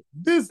gimmick.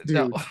 This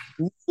No,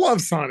 dude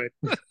loves Sonic.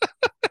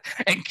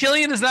 and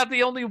Killian is not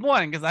the only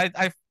one because I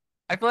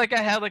feel like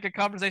I had like a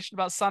conversation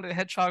about Sonic the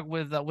Hedgehog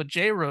with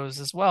J Rose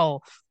as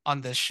well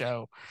on this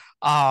show.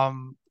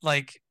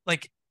 Like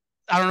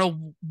I don't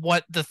know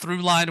what the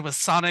through line with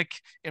Sonic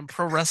in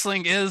pro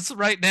wrestling is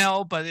right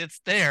now, but it's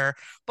there.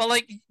 But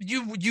like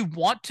you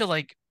want to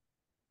like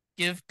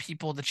give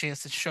people the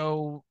chance to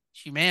show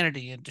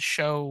humanity and to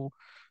show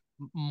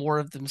more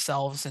of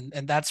themselves, and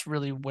that's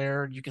really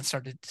where you can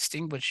start to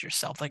distinguish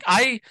yourself. Like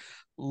I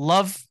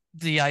love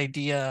the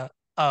idea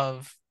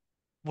of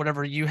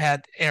whatever you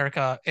had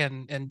Erica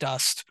and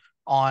Dust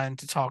on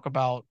to talk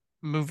about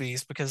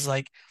movies because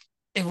like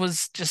it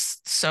was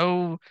just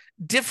so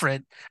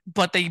different,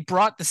 but they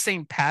brought the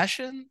same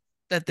passion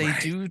that they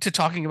Right. do to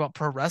talking about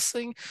pro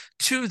wrestling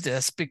to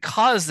this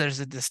because there's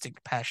a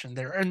distinct passion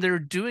there and they're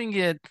doing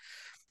it.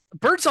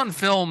 Birds on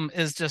Film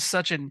is just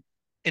such an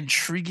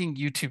intriguing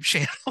YouTube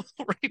channel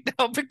right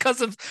now because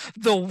of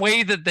the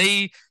way that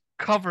they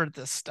covered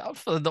this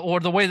stuff or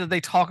the way that they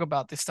talk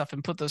about this stuff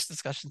and put those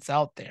discussions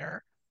out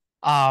there.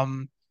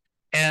 Um,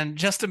 and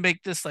just to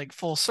make this like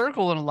full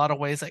circle in a lot of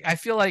ways, like I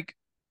feel like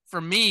for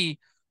me,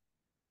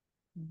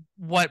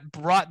 what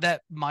brought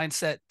that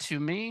mindset to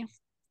me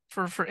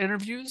for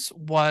interviews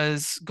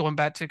was going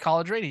back to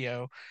college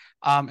radio,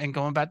 and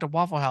going back to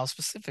Waffle House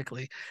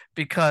specifically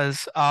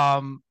because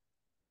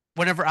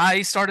whenever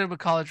I started with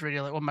college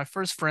radio, like one of my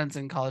first friends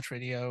in college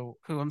radio,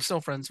 who I'm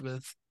still friends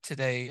with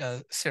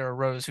today, Sarah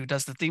Rose, who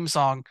does the theme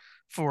song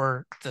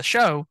for the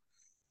show,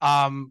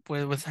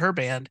 with her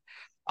band,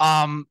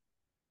 um,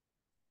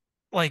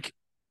 like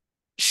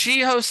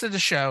she hosted a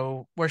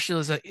show where she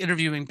was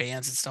interviewing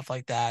bands and stuff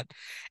like that,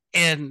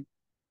 and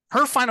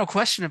her final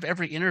question of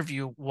every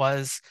interview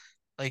was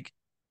like,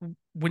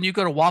 "When you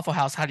go to Waffle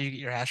House, how do you get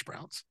your hash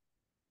browns?"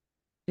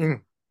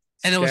 Mm.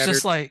 And it was just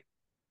Scattered, like,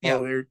 yeah,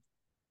 colored,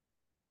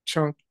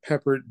 chunk,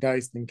 peppered,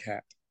 diced, and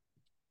capped.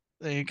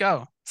 there you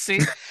go. See,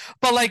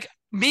 but like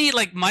me,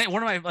 like my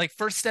one of my like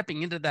first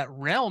stepping into that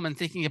realm and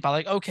thinking about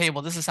like, okay,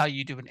 well, this is how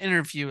you do an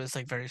interview. It's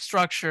like very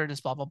structured.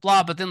 It's blah blah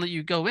blah. But then like,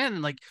 you go in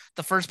and like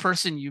the first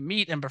person you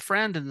meet and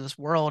befriend in this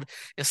world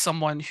is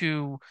someone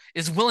who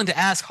is willing to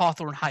ask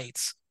Hawthorne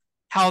Heights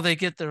how they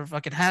get their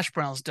fucking hash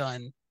browns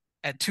done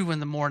at 2 in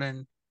the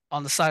morning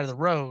on the side of the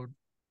road.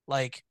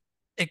 Like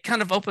it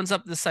kind of opens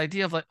up this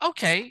idea of like,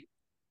 okay,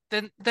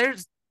 then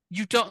there's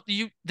you don't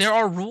you there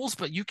are rules,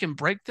 but you can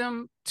break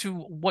them to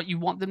what you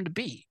want them to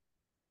be.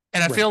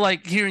 And I Right. feel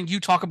like hearing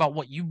you talk about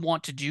what you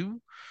want to do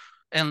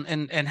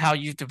and how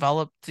you've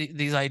developed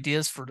these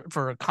ideas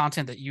for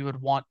content that you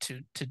would want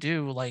to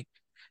do, like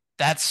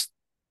that's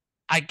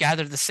I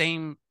gather the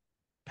same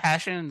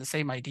passion and the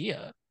same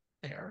idea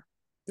there.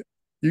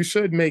 You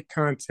should make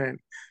content.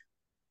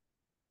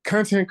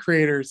 Content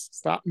creators,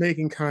 stop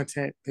making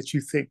content that you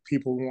think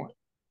people want.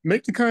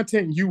 Make the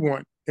content you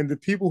want, and the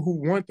people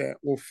who want that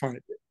will find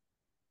it.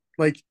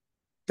 Like,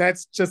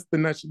 that's just the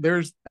nuts.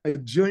 There's a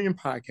jillion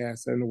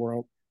podcasts in the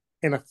world,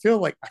 and I feel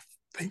like I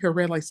think I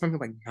read like something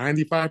like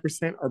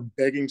 95% are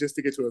begging just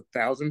to get to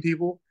 1,000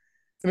 people.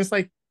 And it's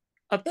like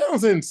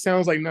 1,000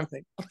 sounds like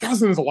nothing.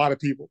 1,000 is a lot of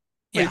people.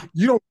 Yeah. Like,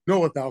 you don't know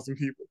 1,000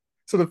 people.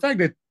 So the fact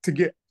that to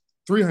get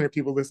 300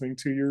 people listening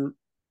to your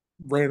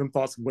random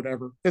thoughts,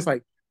 whatever, it's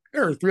like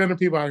there are 300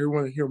 people out here who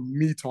want to hear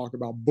me talk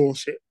about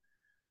bullshit.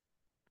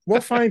 We'll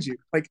find you.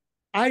 Like,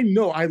 I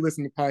know I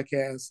listen to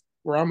podcasts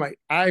where I'm like,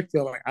 I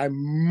feel like I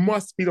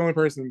must be the only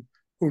person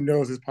who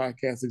knows this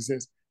podcast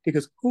exists,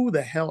 because who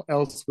the hell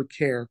else would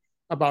care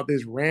about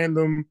this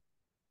random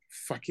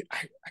fuck it,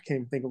 I can't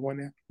even think of one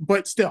now.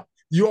 But still,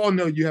 you all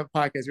know you have a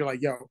podcast. You're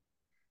like, yo,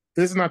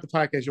 this is not the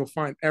podcast you'll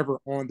find ever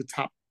on the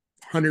top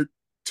 100,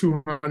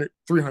 200,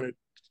 300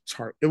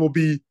 chart. It will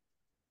be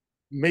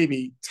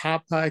maybe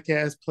top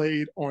podcast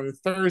played on a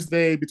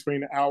Thursday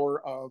between the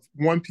hour of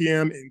 1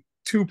 p.m. and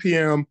 2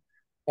 p.m.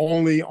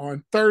 only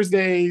on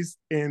Thursdays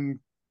in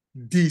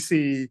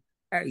DC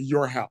at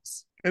your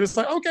house. And it's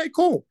like, okay,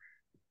 cool.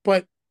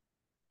 But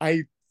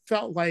I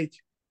felt like,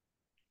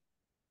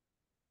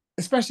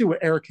 especially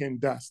with Erica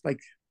and Dust, like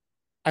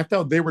I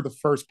felt they were the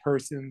first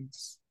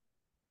persons.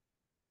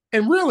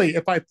 And really,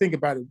 if I think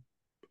about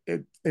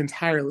it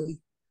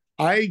entirely,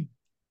 I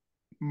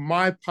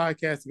my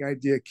podcasting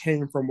idea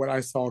came from what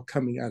I saw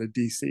coming out of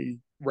DC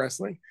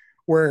wrestling,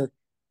 where,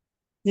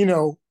 you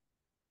know,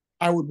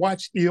 I would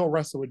watch Eel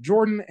wrestle with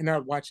Jordan, and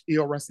I'd watch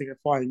Eel wrestling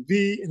at Flying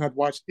V, and I'd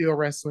watch Eel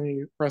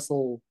wrestling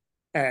wrestle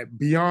at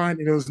Beyond,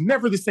 and it was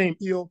never the same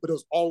Eel, but it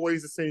was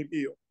always the same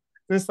Eel.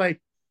 And it's like,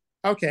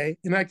 okay,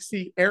 and I could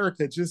see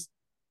Erica just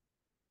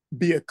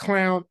be a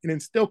clown and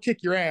then still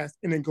kick your ass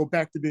and then go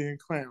back to being a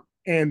clown.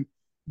 And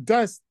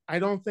Dust, I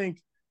don't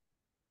think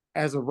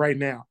as of right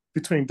now,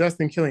 between Dust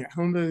and Killian, I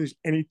don't know if there's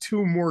any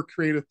two more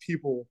creative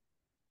people,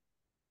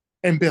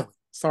 and Billy.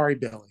 Sorry,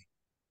 Billy.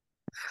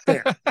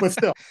 Fair. But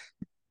still,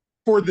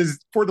 for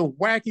the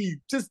wacky,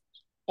 just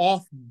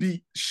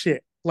offbeat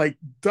shit. Like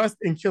Dust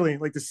and Killian,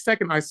 like the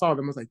second I saw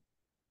them, I was like,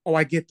 oh,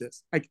 I get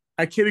this. Like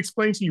I can't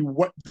explain to you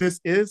what this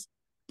is,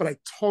 but I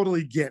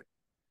totally get it.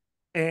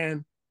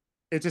 And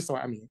it's just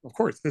like, I mean, of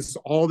course, this is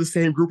all the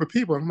same group of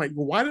people. And I'm like,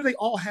 well, why do they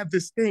all have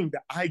this thing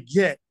that I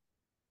get?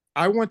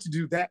 I want to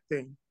do that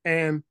thing.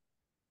 And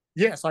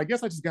yeah, so I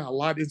guess I just got a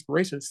lot of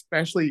inspiration,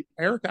 especially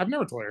Erica. I've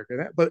never told Erica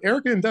that, but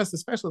Erica and Dust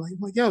especially, like,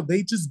 I'm like, yo,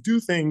 they just do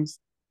things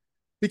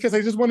because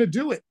they just want to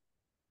do it.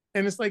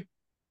 And it's like,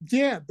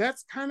 yeah,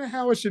 that's kind of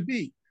how it should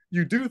be.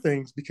 You do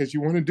things because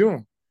you want to do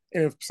them.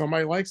 And if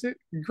somebody likes it,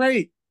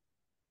 great.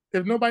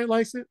 If nobody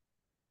likes it,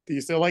 do you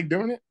still like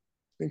doing it?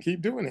 Then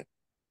keep doing it.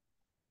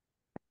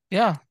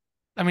 Yeah.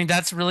 I mean,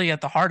 that's really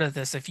at the heart of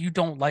this. If you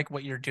don't like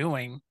what you're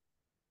doing,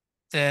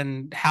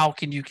 then how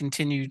can you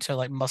continue to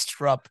like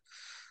muster up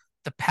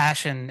the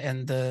passion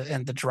and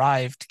the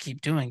drive to keep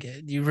doing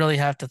it? You really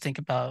have to think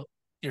about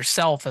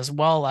yourself as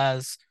well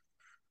as,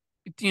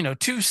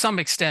 to some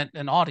extent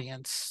an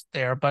audience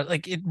there, but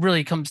like it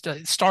really comes to,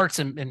 it starts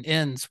and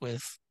ends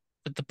with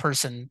the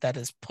person that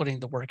is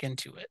putting the work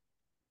into it,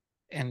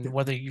 and Yeah,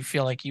 whether you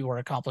feel like you are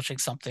accomplishing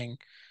something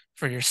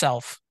for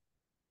yourself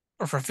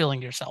or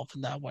fulfilling yourself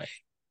in that way. yeah.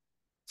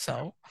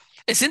 So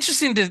it's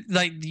interesting to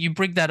like you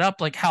bring that up,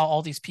 like how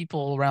all these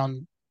people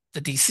around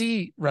the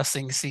DC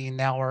wrestling scene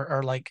now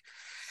are like,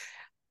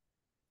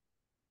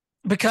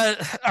 because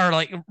are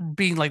like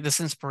being like this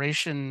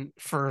inspiration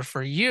for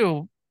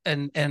you,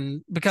 and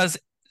because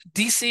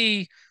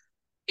DC,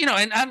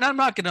 and I'm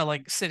not gonna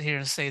like sit here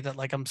and say that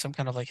like I'm some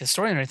kind of like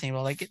historian or anything,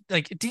 but like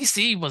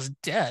DC was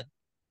dead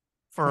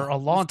for Oh, a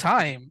long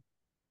time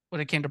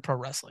when it came to pro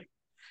wrestling.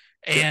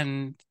 yeah,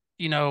 And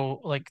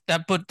like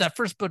that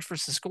first Butch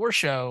versus Score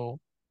show,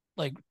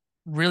 like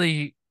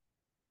really,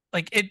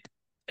 like it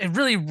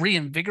really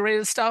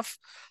reinvigorated stuff.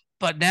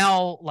 But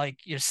now, like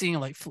you're seeing,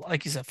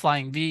 like you said,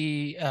 Flying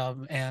V,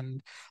 um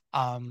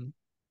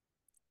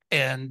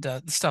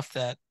the stuff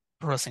that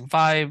Pro Wrestling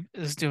 5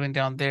 is doing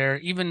down there,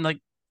 even like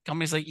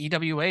companies like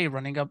EWA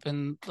running up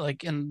in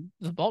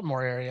the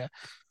Baltimore area.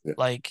 yeah,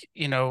 Like,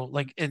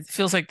 like it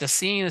feels like the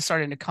scene is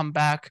starting to come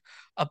back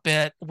a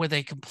bit with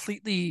a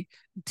completely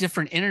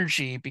different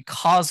energy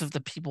because of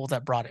the people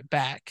that brought it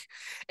back.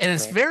 And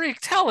it's right, very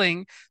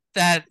telling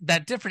that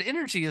that different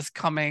energy is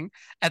coming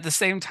at the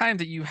same time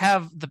that you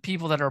have the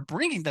people that are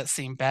bringing that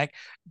scene back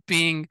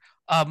being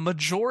a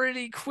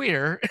majority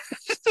queer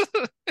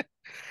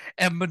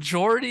and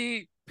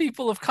majority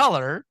people of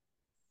color.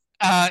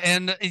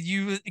 And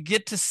you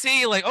get to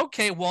see, like,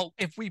 okay, well,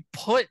 if we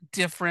put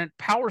different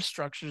power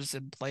structures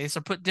in place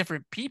or put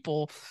different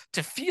people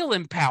to feel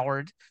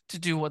empowered to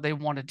do what they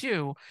want to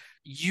do,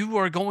 you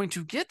are going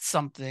to get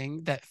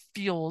something that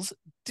feels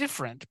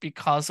different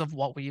because of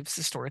what we've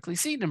historically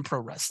seen in pro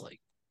wrestling.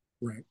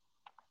 right,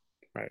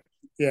 right.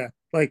 Yeah,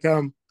 like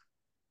I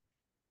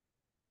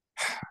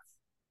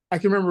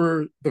can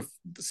remember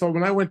so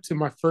when I went to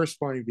my first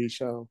Flying V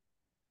show,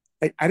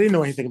 like I didn't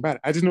know anything about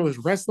it. I just knew it was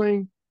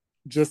wrestling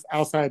just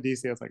outside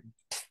DC. I was like,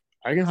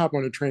 I can hop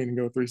on a train and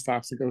go 3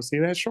 stops to go see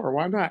that. Sure,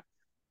 why not?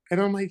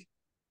 And I'm like,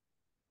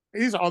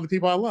 these are all the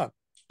people I love.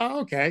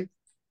 Oh, okay.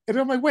 And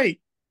I'm like, wait,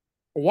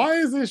 why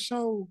is this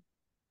show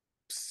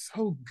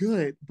so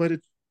good, but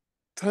it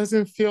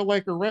doesn't feel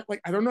like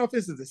like I don't know if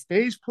this is a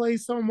stage play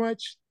so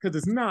much because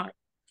it's not,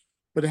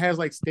 but it has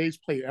like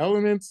stage play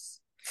elements,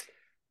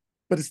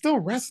 but it's still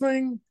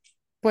wrestling.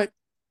 But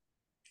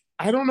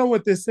I don't know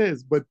what this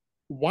is. But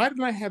why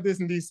didn't I have this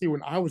in DC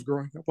when I was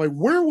growing up? Like,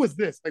 where was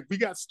this? Like, we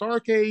got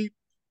Starcade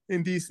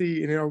in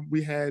DC, and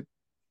we had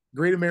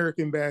Great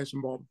American Bash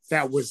in Baltimore.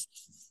 That was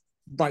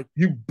like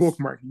you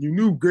bookmarked. You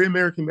knew Great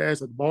American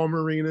Bash at the Baltimore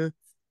Arena.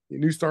 You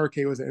knew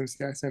Starcade was at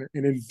MCI Center,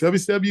 and then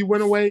WCW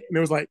went away, and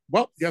it was like,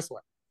 well, guess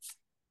what?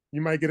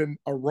 You might get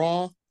a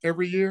Raw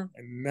every year,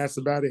 and that's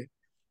about it.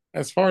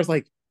 As far as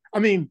like, I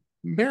mean,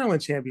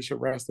 Maryland Championship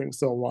Wrestling was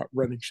still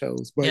running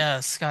shows, but Yeah,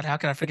 Scott, how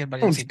can I forget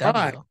about don't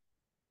drive. MCW?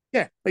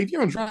 Yeah, like if you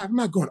don't drive, I'm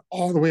not going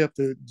all the way up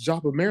to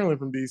Joppa, Maryland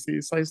from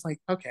DC. So it's like,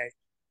 okay,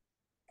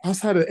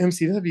 outside of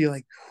MCW,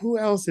 like who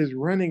else is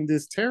running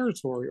this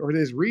territory or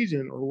this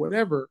region or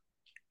whatever?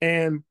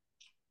 And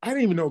I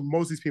didn't even know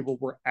most of these people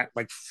were at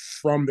like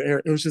from the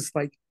area. It was just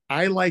like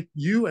I like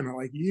you and I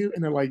like you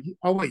and they're like,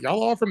 oh wait,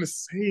 y'all all from the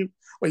same.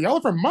 Wait, y'all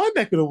are from my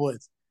neck of the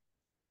woods.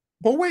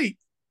 But wait,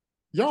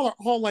 y'all are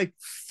all like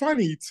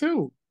funny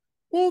too.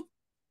 Well,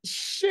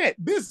 shit,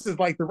 this is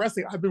like the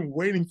wrestling I've been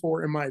waiting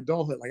for in my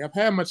adulthood. Like I've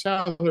had my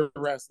childhood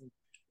wrestling.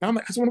 Now I'm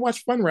like, I just want to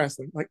watch fun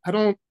wrestling. Like I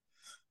don't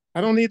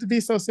need to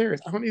be so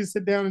serious. I don't need to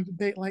sit down and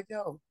debate like,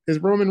 yo, is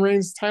Roman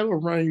Reigns' title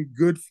running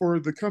good for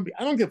the company?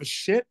 I don't give a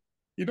shit.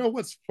 You know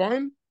what's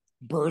fun?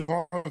 Birds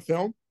on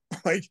film.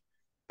 Like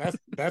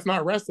that's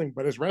not wrestling,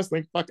 but it's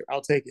wrestling. Fuck it,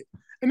 I'll take it.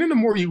 And then the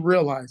more you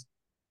realize,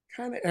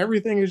 kind of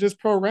everything is just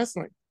pro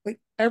wrestling. Like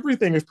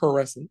everything is pro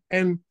wrestling,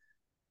 and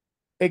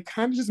it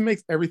kind of just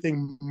makes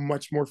everything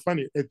much more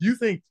funny. If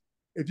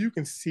you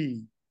can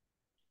see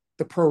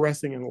the pro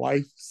wrestling in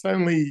life,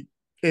 suddenly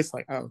it's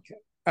like, oh,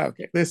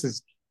 okay, this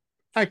is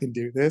I can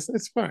do this.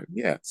 It's fun.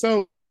 Yeah.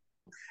 So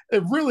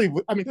it really,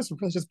 I mean, this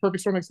was just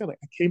perfect storm. Like I said, like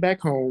I came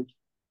back home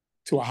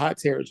to a hot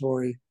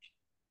territory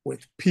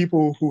with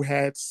people who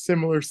had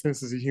similar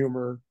senses of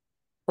humor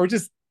or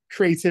just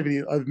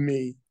creativity of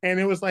me. And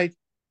it was like,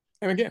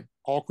 and again,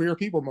 all queer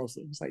people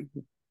mostly. It's like,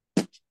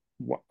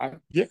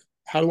 yeah,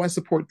 how do I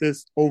support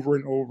this over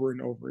and over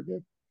and over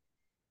again?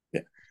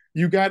 Yeah.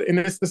 You got, and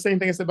it's the same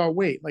thing I said about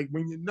weight. Like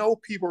when you know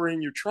people are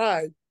in your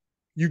tribe,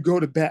 you go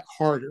to bat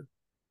harder.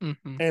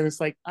 Mm-hmm. And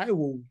it's like, I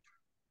will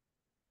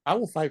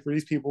fight for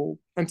these people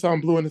until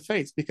I'm blue in the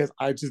face because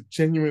I just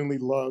genuinely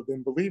love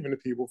and believe in the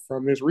people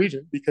from this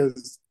region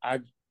because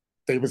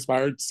they've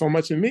inspired so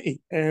much in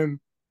me. And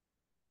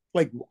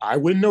like I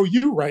wouldn't know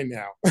you right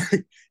now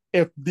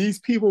if these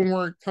people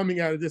weren't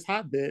coming out of this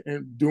hotbed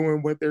and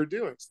doing what they're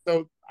doing.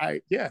 So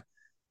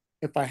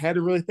if I had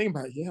to really think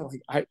about it, yeah,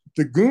 like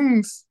the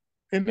goons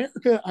in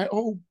America, I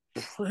owe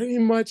pretty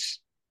much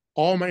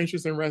all my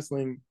interest in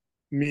wrestling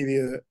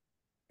media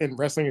and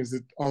wrestling as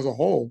a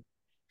whole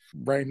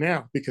right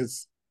now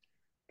because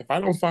if I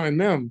don't find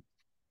them,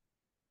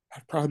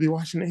 I'd probably be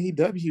watching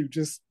AEW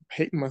just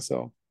hating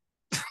myself.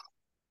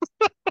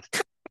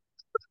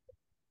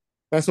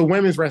 That's a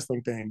women's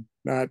wrestling thing,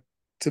 not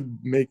to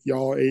make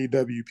y'all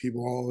AEW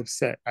people all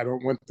upset. I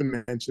don't want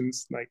the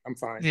mentions. Like, I'm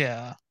fine.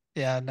 Yeah.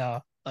 Yeah,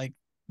 no. Like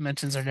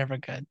mentions are never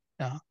good.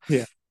 No.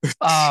 Yeah.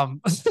 Um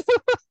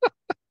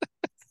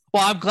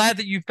well, I'm glad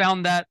that you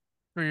found that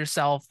for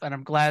yourself, and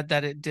I'm glad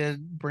that it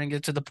did bring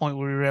it to the point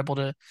where we were able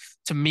to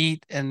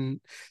meet and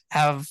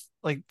have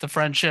like the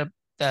friendship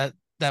that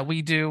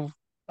we do.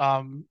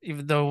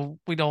 Even though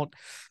we don't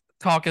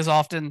talk as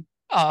often.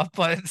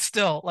 But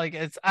still, like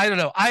I don't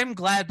know. I'm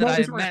glad I'm that I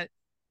always around. met.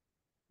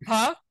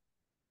 Huh?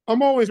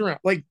 I'm always around.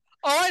 Like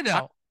Oh, I I,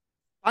 know.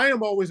 I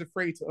am always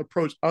afraid to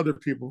approach other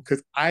people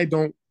because I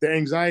don't the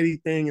anxiety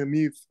thing and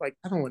me like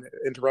I don't want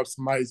to interrupt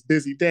somebody's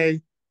busy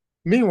day.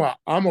 Meanwhile,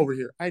 I'm over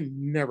here. I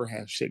never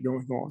have shit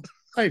going on.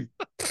 I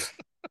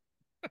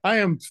I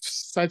am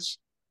such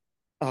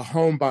a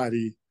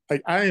homebody.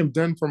 Like I am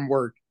done from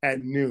work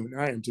at noon.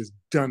 I am just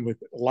done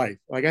with life.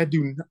 Like I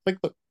do not, like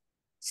look,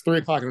 it's 3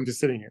 o'clock and I'm just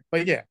sitting here.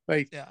 Like yeah,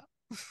 Yeah.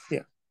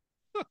 yeah.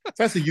 So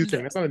that's a you thing.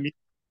 No. That's not a me.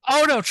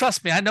 Oh no,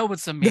 trust me, I know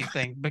it's a me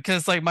thing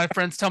because like my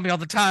friends tell me all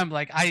the time,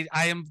 like I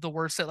am the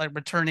worst at like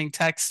returning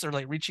texts or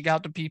like reaching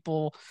out to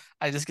people.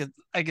 I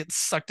get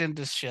sucked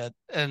into shit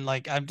and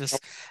like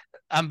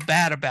I'm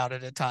bad about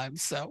it at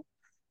times. So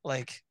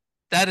like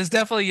that is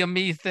definitely a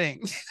me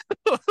thing.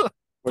 Well,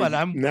 But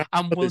now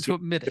I'm willing that to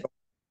admit it.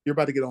 you're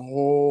about to get a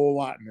whole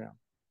lot now.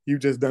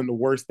 You've just done the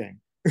worst thing.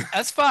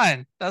 That's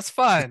fine. That's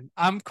fine.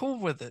 I'm cool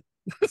with it.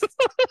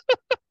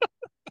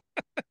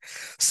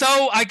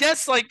 So I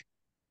guess like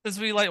as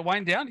we like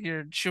wind down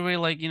here, Chewy,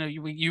 like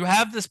you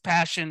have this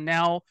passion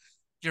now.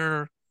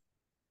 You're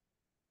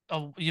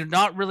you're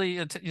not really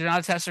you're not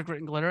attached to grit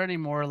and glitter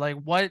anymore. Like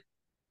what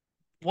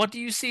do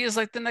you see as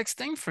like the next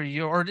thing for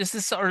you, or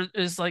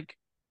is like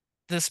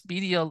this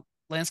media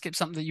landscape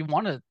something that you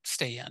want to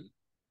stay in?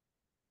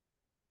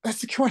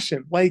 That's the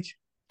question. Like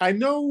I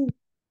know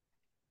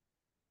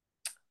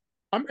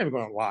I'm never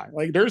gonna lie.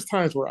 Like there's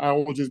times where I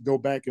will just go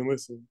back and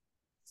listen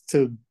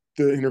to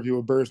the interview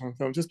with Birds on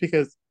Film just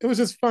because it was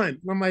just fun.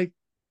 And I'm like,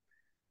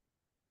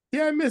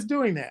 yeah, I miss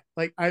doing that.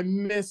 Like I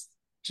miss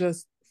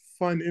just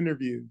fun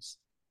interviews.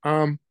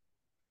 Um,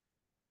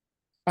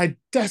 I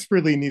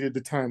desperately needed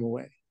the time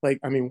away. Like,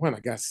 I mean, when I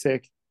got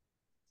sick,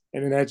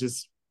 and then that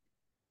just,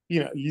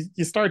 you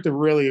start to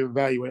really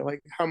evaluate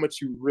like how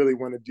much you really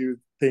want to do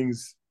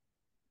things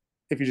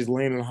if you're just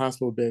laying in a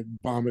hospital bed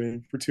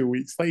vomiting for 2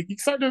 weeks. Like you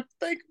start to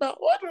think about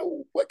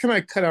what can I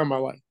cut out of my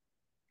life?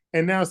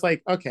 And now it's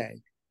like,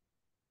 okay,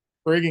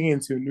 we're getting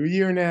into a new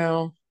year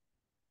now.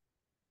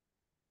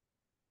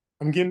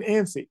 I'm getting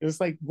antsy. It's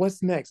like,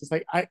 what's next? It's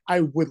like I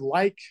would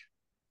like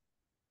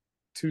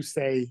to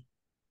say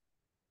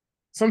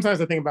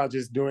sometimes I think about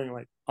just doing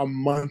like a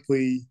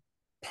monthly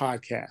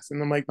podcast.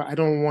 And I'm like, but I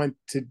don't want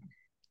to,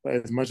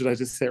 as much as I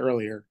just said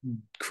earlier,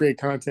 create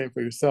content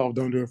for yourself.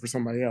 Don't do it for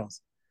somebody else.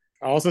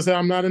 I also said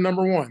I'm not a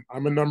number one.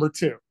 I'm a number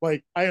two.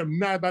 Like I am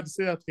not about to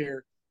sit up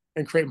here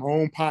and create my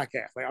own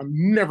podcast. Like I'm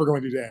never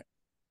going to do that.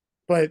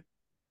 But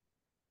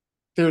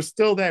there's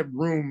still that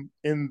room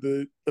in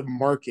the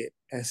market,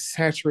 as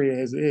saturated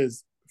as it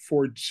is,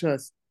 for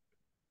just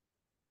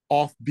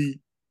offbeat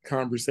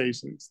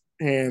conversations.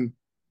 And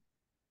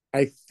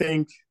I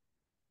think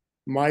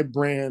my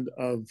brand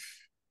of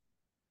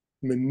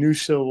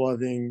minutia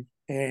loving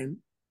and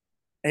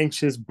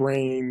anxious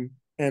brain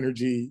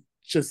energy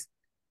just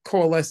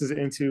coalesces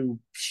into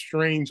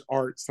strange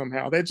art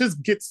somehow that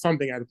just gets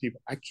something out of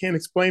people. I can't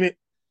explain it.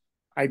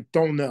 I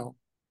don't know.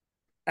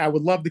 I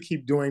would love to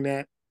keep doing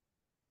that,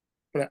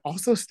 but I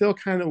also still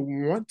kind of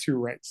want to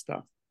write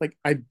stuff. Like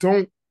I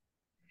don't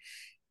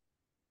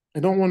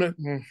want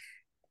to.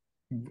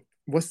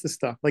 What's the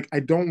stuff? Like I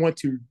don't want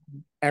to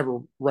ever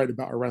write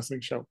about a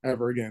wrestling show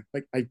ever again.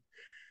 Like I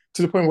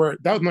to the point where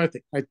that was another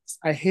thing.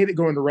 I hated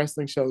going to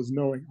wrestling shows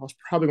knowing I was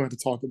probably going to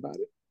talk about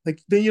it.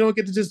 Like then you don't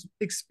get to just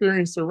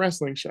experience a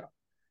wrestling show.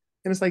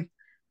 And it's like,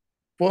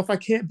 well, if I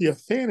can't be a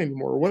fan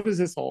anymore, what is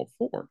this all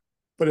for?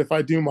 But if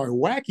I do my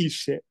wacky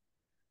shit,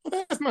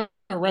 well, that's not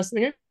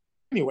wrestling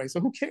anyway. So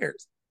who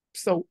cares?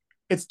 So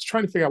it's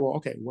trying to figure out, well,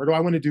 okay, where do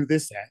I want to do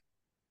this at?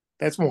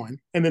 That's one.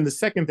 And then the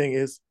second thing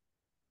is,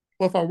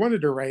 well, if I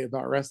wanted to write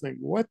about wrestling,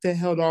 what the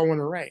hell do I want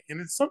to write?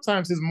 And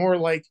sometimes it's more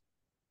like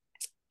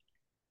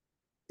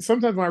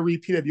sometimes when I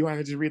read PWI,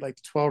 I just read like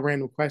 12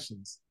 random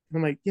questions. And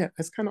I'm like, yeah,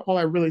 that's kind of all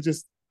I really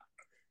just,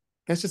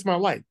 that's just my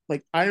life.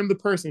 Like, I am the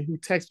person who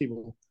texts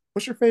people,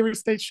 what's your favorite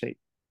state shape?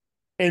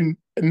 And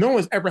no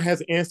one's ever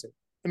has an answer.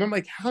 And I'm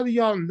like, how do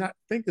y'all not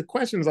think of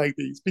questions like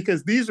these?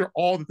 Because these are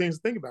all the things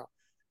to think about.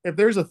 If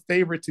there's a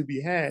favorite to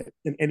be had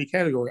in any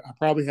category, I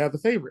probably have a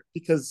favorite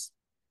because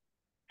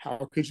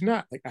how could you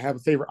not? Like, I have a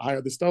favorite eye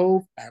of the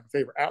stove, I have a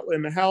favorite outlet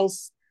in the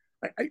house.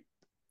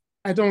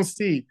 I don't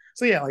see.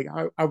 So yeah, like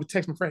I would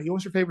text my friend, hey,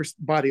 what's your favorite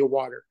body of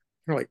water?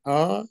 They're like,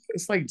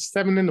 it's like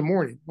 7 in the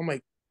morning. I'm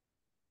like,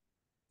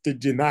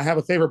 did you not have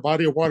a favorite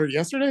body of water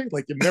yesterday?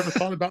 Like you've never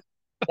thought about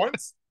it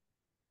once?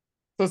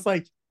 So it's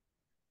like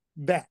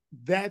that.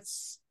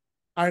 That's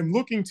I'm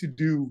looking to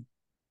do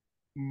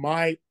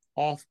my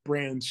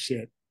off-brand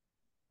shit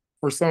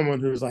for someone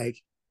who's like,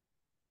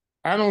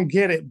 I don't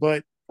get it,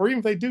 but or even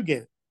if they do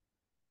get it,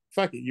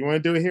 fuck it. You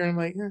want to do it here? I'm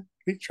like,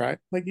 we can try it.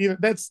 Like,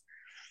 that's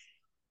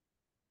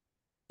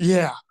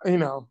yeah,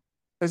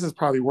 this is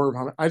probably word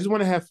vomit. I just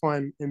want to have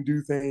fun and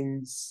do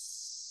things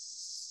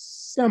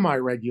semi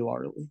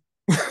regularly.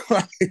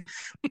 like,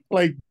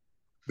 like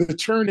the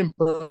churn and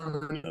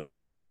burn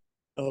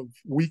of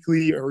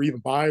weekly or even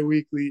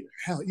bi-weekly,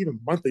 hell,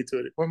 even monthly to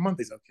it. Well,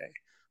 monthly's okay.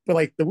 But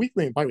like the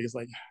weekly and bi-weekly is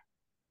like,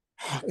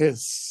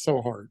 It's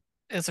so hard.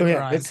 It's a So yeah,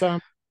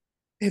 grind.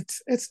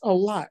 it's a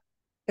lot,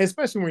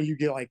 especially when you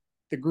get like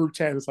the group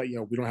chat. It's like,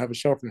 yo, we don't have a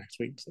show for next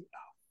week. It's like,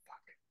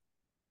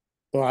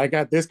 well, I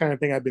got this kind of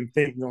thing I've been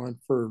thinking on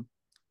for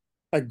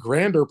a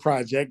grander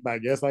project, but I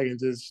guess I can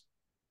just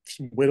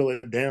whittle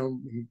it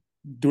down and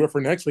do it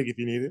for next week if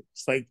you need it.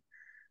 It's like,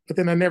 but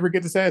then I never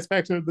get the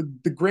satisfaction of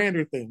the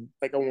grander thing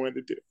like I wanted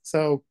to do.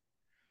 So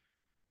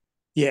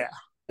yeah.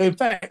 In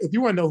fact, if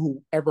you want to know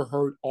who ever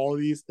heard all of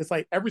these, it's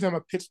like every time I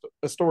pitched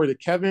a story to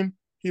Kevin,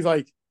 he's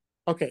like,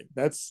 okay,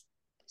 that's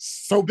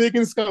so big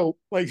in scope.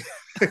 Like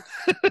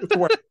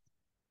for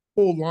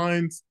full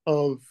lines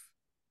of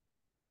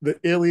the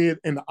Iliad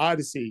and the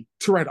Odyssey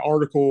to write an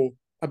article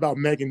about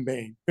Megan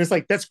Bain. And it's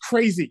like, that's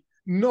crazy.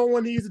 No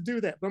one needs to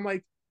do that. But I'm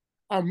like,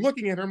 I'm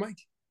looking at her, I'm like,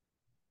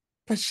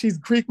 but she's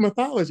Greek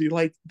mythology.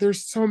 Like,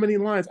 there's so many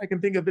lines I can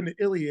think of in the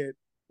Iliad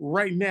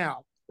right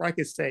now where I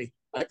could say,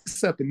 I could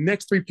set the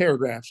next three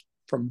paragraphs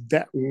from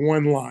that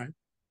one line.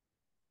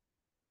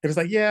 And it's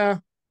like, yeah,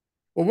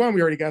 well, one,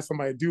 we already got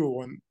somebody to do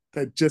one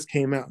that just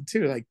came out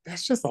too. Like,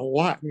 that's just a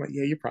lot. I'm like,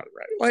 yeah, you're probably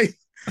right.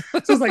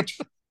 Like, so it's like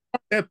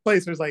that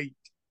place where it's like,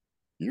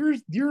 you're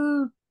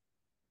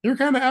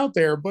kind of out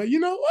there, but you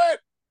know what?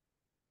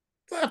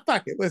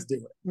 Fuck it, let's do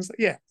it. It's like,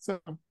 yeah. So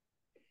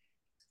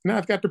now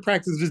I've got to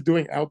practice just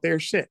doing out there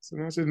shit. So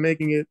now it's just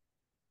making it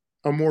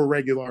a more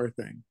regular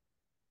thing.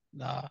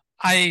 Nah.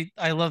 I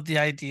love the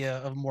idea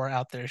of more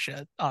out there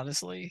shit,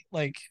 honestly.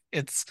 Like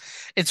it's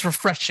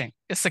refreshing.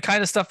 It's the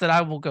kind of stuff that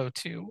I will go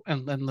to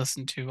and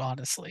listen to,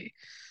 honestly.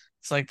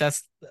 It's like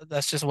that's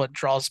just what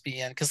draws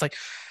me in. Because like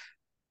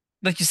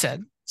you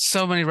said,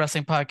 so many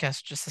wrestling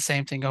podcasts just the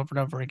same thing over and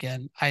over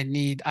again.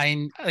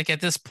 I like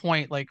at this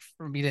point, like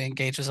for me to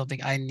engage with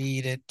something, I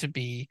need it to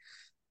be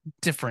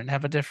different,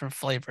 have a different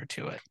flavor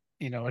to it,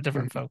 a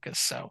different Mhm. focus.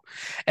 So,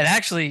 and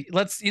actually,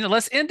 let's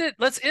end it.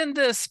 Let's end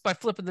this by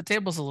flipping the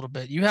tables a little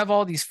bit. You have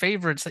all these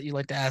favorites that you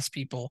like to ask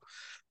people.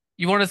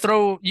 You can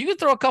throw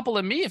a couple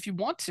at me if you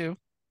want to.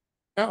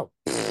 Oh,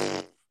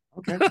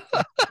 okay.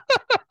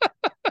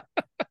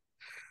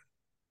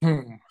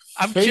 Hmm.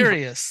 I'm Favorite.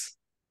 curious.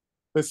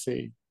 Let's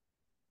see.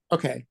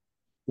 Okay.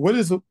 What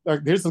is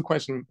there's a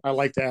question I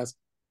like to ask,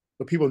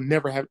 but people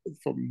never have.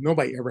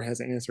 Nobody ever has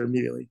an answer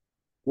immediately.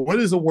 What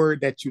is a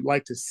word that you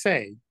like to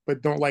say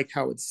but don't like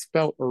how it's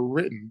spelled or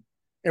written?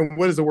 And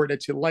what is a word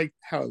that you like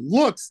how it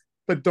looks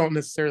but don't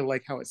necessarily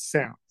like how it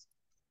sounds?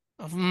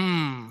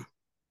 Hmm.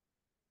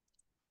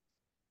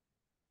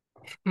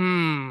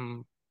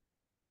 Hmm.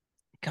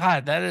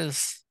 God,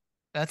 that's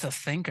a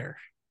thinker.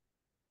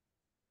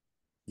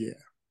 Yeah.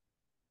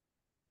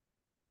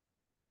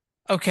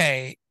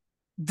 Okay.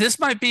 This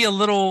might be a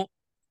little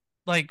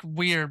like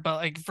weird, but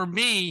like for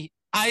me,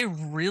 I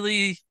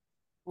really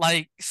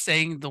like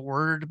saying the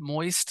word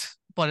moist,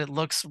 but it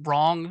looks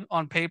wrong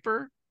on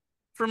paper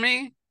for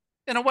me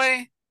in a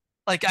way.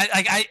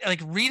 I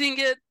like reading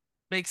it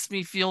makes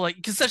me feel like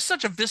because there's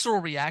such a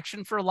visceral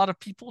reaction for a lot of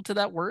people to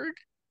that word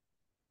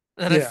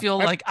that I Yeah. feel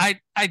like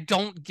I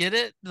don't get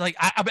it. Like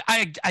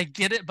I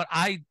get it, but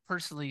I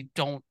personally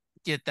don't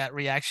get that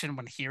reaction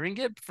when hearing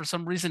it. For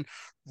some reason,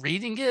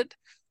 reading it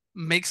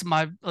makes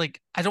my like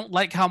I don't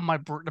like how my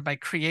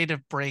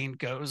creative brain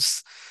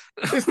goes.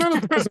 It's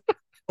not a person.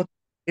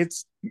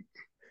 It's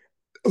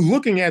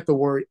looking at the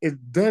word.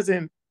 It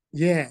doesn't.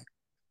 Yeah.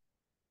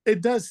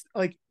 It does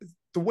like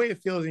the way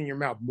it feels in your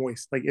mouth,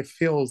 moist. Like it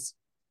feels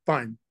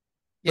fun,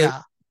 but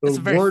Yeah, the it's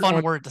a very word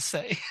fun word to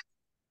say.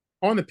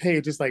 on the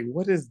page is like,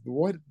 what is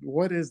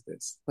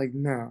this? Like,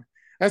 no.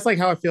 That's like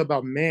how I feel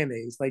about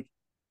mayonnaise. Like,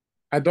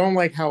 I don't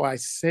like how I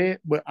say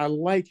it, but I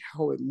like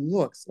how it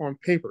looks on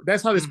paper.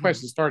 That's how this Hmm.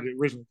 question started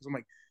originally. Because I'm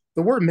like,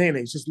 the word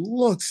mayonnaise just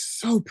looks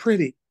so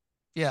pretty.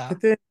 Yeah.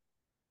 But then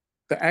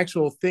the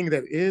actual thing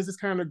that is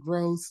kind of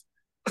gross.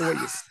 The way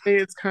you say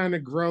it's kind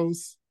of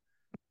gross.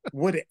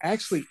 What it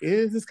actually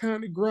is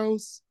kind of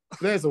gross.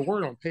 But as a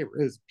word on paper,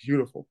 it is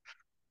beautiful.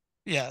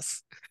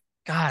 Yes.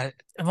 God,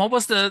 and what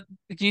was the?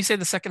 Can you say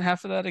the second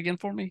half of that again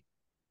for me?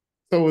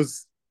 So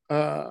it's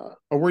a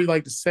word you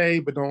like to say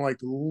but don't like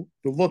the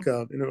look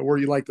of, and a word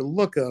you like the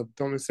look of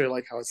don't necessarily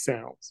like how it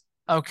sounds.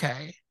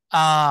 Okay.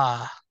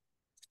 Ah,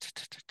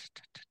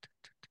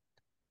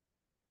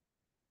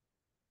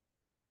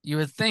 you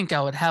would think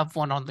I would have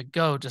one on the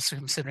go, just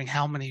considering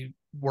how many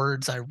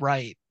words I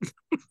write.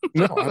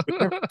 No, I would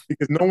never,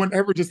 because no one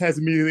ever just has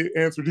immediately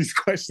answered these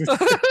questions.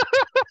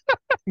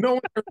 No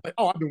one ever like,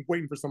 oh, I've been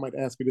waiting for somebody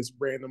to ask me this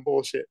random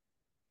bullshit.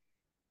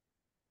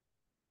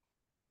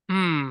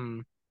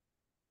 Hmm.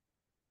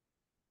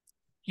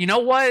 You know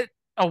what?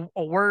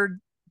 A word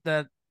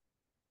that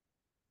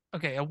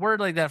okay, a word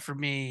like that for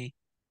me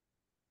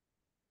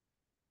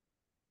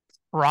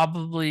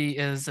probably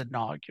is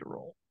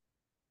inaugural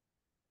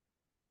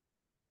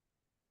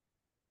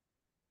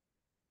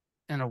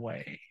in a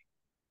way.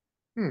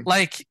 Hmm.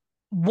 Like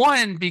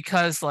one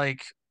because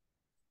like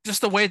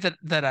just the way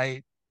that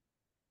I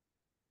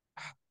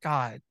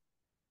God,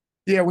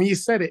 Yeah, when you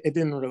said it, it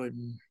didn't really.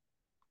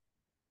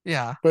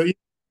 yeah. But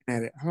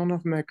at it, I don't know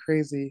if I'm that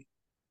crazy.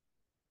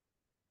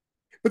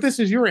 But this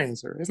is your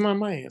answer. It's not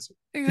my answer.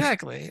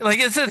 Exactly. Like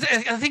I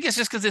think it's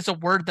just because it's a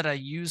word that I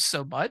use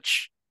so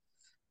much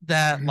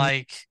that Mhm.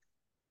 like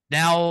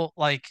now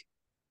like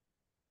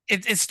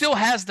it still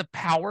has the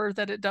power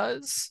that it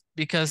does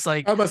because I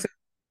like was about to say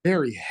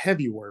very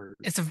heavy word.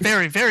 it's a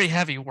very very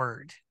heavy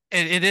word.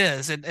 It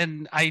is,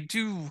 and I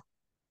do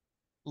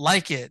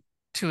like it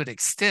to an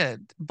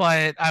extent,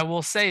 but I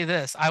will say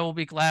this: I will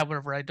be glad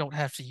whenever I don't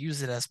have to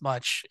use it as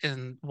much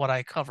in what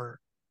I cover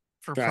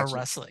for pro Gotcha.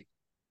 wrestling.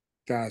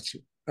 Gotcha.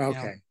 You know,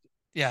 Okay.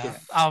 yeah, Yeah.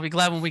 I'll be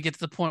glad when we get to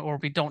the point where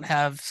we don't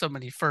have so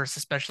many firsts,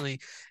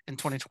 especially in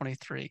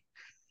 2023.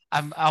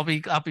 I'll be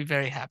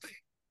very happy.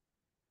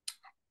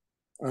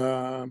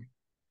 Um,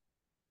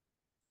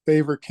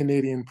 favorite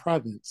Canadian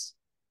province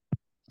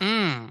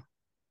Mm.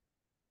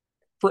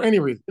 for any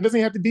reason. It doesn't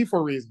have to be for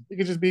a reason. It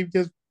could just be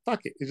because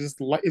fuck it. It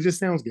just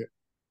sounds good.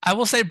 I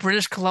will say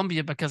British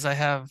Columbia because I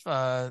have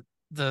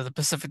the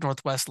Pacific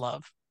Northwest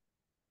love.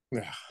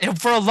 Yeah. And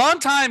for a long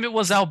time, it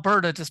was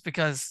Alberta just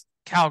because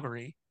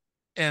Calgary,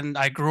 and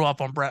I grew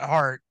up on Bret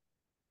Hart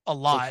a Okay.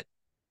 lot,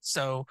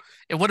 so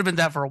it would have been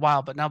that for a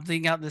while. But now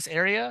being out in this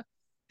area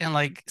and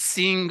like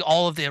seeing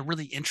all of the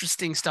really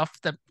interesting stuff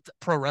that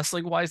pro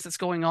wrestling wise that's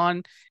going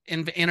on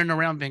in and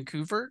around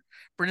Vancouver,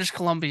 British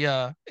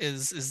Columbia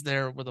is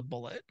there with a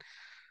bullet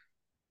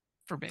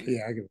for me.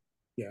 Yeah, I get it.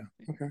 Yeah.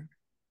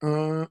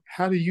 Okay.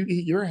 How do you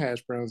eat your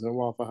hash browns at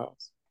Waffle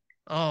House?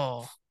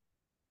 Oh,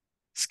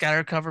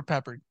 scatter cover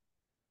peppered.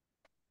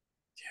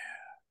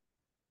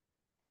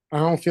 I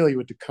don't feel you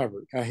with the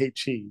cover. I hate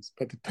cheese,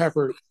 but the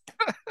pepper.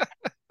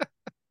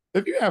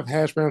 If you have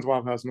hash browns,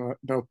 Waffle House, no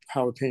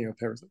jalapeno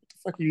peppers, what the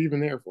fuck are you even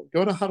there for?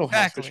 Go to Huddle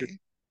House with your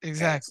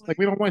Exactly. ass. Like Exactly.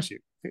 we don't want you.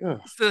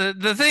 Ugh.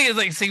 The thing is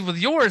like see with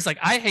yours like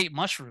I hate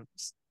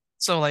mushrooms.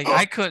 So like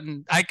I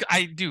couldn't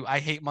I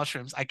hate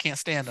mushrooms. I can't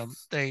stand them.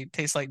 They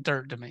taste like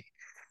dirt to me.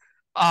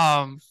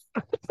 Um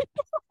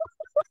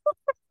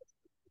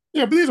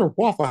Yeah, but these are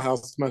Waffle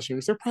House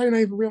mushrooms. They're probably not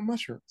even real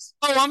mushrooms.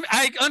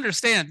 I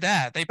understand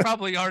that. They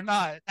probably are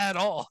not at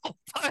all.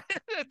 But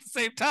at the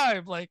same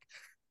time like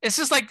it's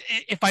just like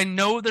if I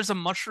know there's a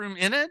mushroom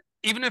in it,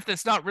 even if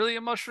it's not really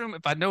a mushroom,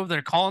 if I know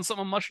they're calling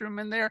something a mushroom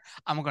in there,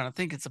 I'm going to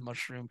think it's a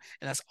mushroom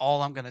and that's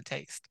all I'm going to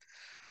taste.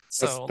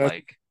 So That's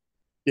like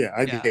yeah,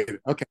 I get yeah. it.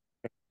 Okay,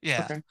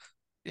 Yeah. okay.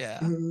 Yeah.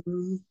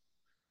 Um,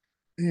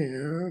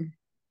 yeah.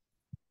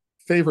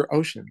 Favorite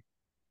ocean?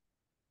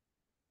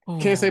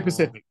 Can't say Ooh.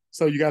 Pacific,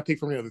 so you got to pick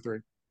from the other three.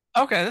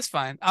 Okay, that's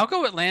fine. I'll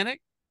go Atlantic.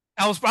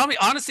 I was probably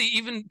honestly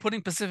even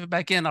putting Pacific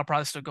back in. I'll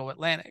probably still go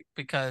Atlantic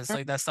because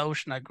like that's the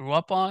ocean I grew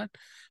up on.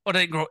 Well,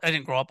 I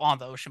didn't grow up on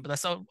the ocean, but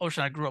that's the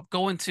ocean I grew up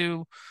going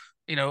to.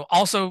 You know,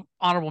 also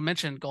honorable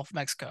mention Gulf of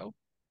Mexico.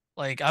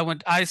 Like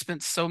I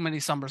spent so many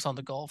summers on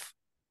the Gulf.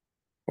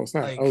 Well, it's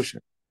not an Like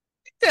ocean.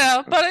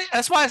 yeah, but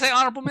that's why I say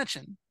honorable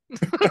mention.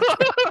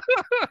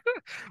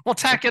 We'll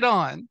tack it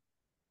on.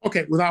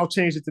 Okay, well, I'll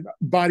change it to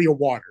body of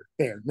water.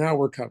 There, now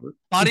we're covered.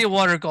 Body of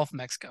water, Gulf of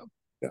Mexico.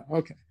 Yeah,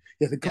 okay.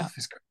 Yeah, the Yeah, Gulf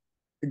is great.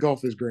 The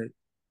Gulf is great.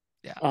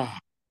 yeah. Ah,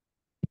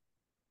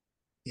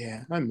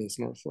 yeah, I miss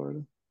North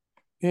Florida.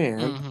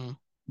 And Hmm.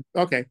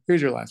 okay,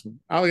 here's your last one.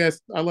 I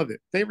guess I love it.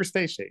 Favorite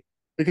state shape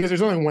because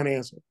there's only one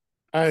answer.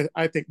 I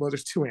think well,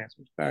 there's two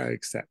answers. I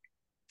accept.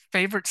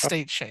 Favorite Oh,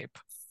 state shape.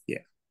 yeah.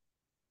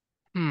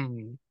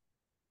 Hmm.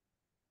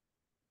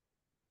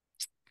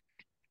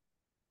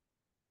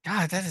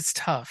 God, that is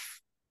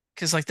tough.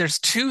 Because like there's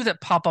two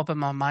that pop up in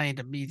my mind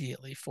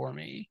immediately for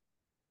me.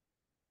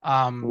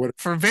 What?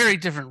 For very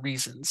different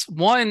reasons.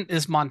 One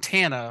is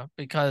Montana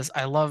because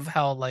I love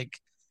how like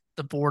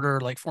the border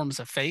like forms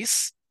a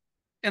face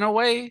in a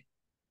way.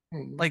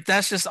 Hmm, Like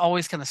that's just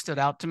always kind of stood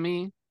out to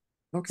me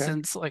okay.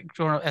 since like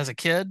growing up as a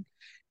kid.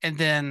 And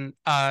then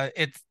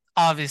it's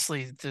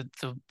obviously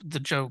the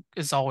joke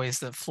is always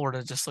that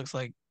Florida just looks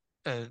like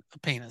a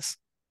penis.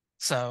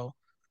 So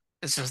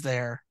it's just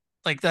there.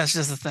 Like that's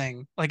just the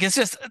thing. Like it's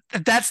just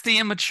that's the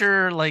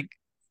immature like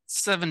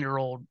 7-year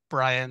old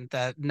Brian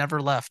that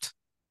never left.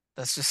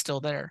 That's just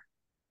still there.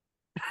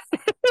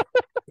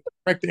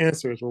 Correct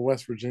answers were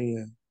West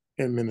Virginia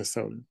and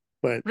Minnesota.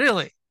 But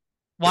Really? yeah.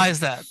 Why is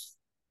that?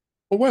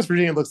 Well, West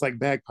Virginia looks like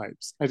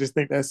bagpipes. I just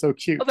think that's so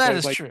cute. Well, that That's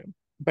is like true.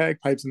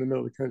 bagpipes in the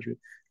middle of the country.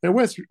 And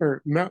West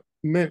or no,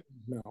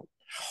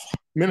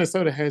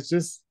 Minnesota has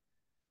just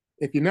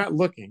if you're not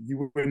looking,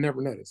 you would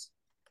never notice.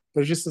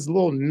 There's just this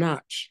little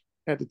notch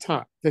at the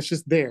top that's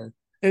just there.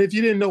 And if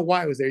you didn't know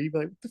why it was there, you'd be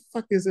like, what the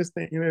fuck is this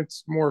thing? And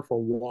it's more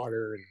for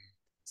water and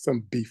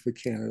some beef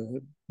with Canada,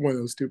 one of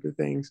those stupid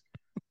things.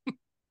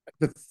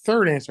 The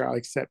third answer I'll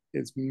accept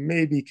is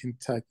maybe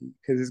Kentucky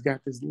because it's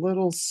got this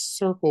little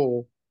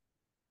circle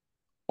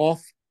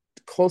off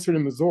closer to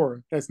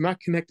Missouri that's not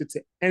connected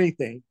to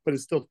anything, but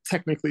it's still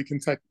technically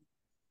Kentucky.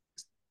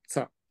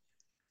 So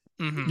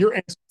Hmm. your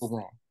answers are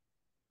wrong.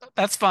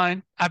 That's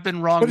fine. I've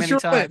been wrong But it's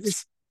many your land.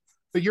 times.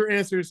 So your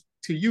answers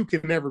to you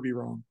can never be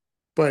wrong.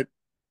 But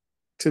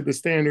to the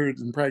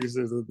standards and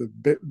practices of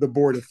the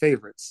board of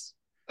favorites,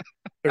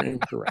 they're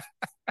incorrect.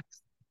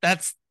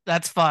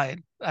 That's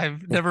fine.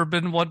 I've never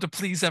been one to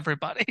please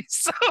everybody.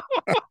 So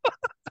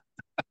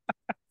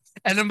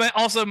And then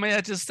also, may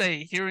I just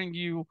say, hearing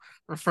you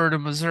refer to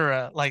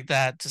Missouri like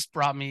that just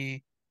brought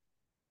me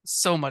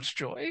so much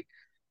joy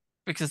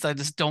because I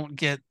just don't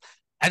get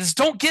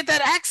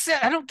that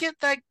accent. I don't get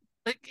that.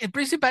 Like, it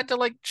brings me back to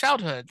like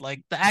childhood,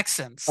 like the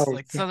accents, Oh,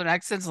 like Southern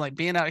accents, like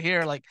being out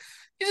here, like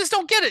you just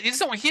don't get it. You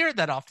just don't hear it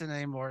that often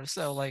anymore.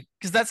 So like,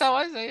 because that's how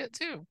I say it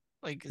too.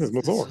 Like, it's it's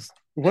Missouri. just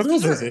What it's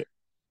else is Missouri. it?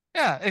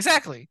 Yeah,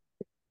 exactly,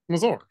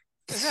 Missouri.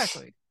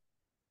 exactly.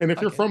 And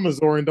if you're Fuck it. from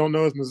Missouri and don't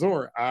know it's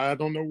Missouri, I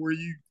don't know where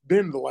you've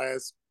been the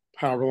last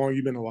however long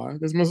you've been alive.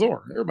 It's Missouri.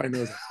 Everybody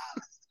knows that.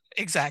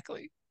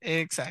 Exactly,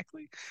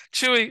 exactly.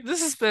 Chewy,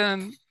 this has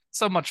been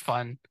so much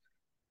fun.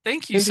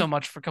 Thank you so Indeed.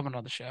 much for coming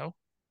on the show.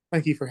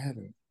 Thank you for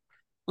having me.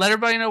 Let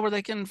everybody know where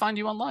they can find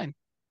you online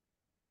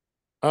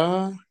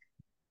Uh,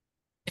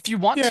 if you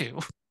want yeah, to.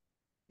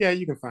 yeah,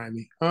 you can find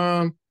me.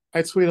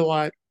 I tweet a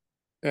lot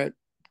at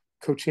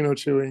Cochino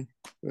Chewy.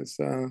 It's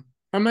I'm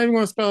not even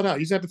going to spell it out.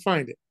 You just have to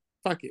find it.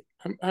 Fuck it.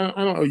 I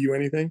don't owe you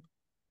anything.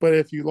 But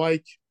if you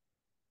like,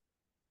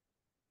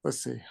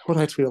 let's see, what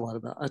do I tweet a lot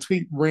about? I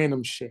tweet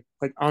random shit.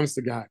 Like, honest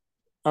to God,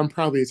 I'm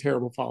probably a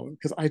terrible follower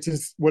because I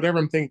just, whatever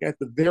I'm thinking at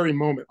the very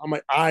moment, I'm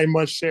like, I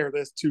must share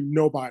this to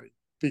nobody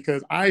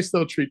because I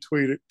still treat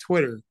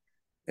Twitter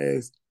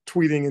as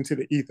tweeting into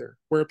the ether,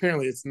 where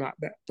apparently it's not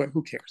that, but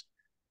who cares?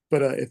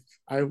 But if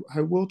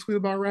I will tweet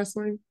about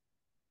wrestling,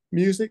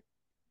 music,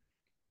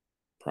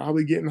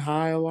 probably getting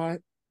high a lot,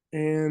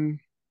 and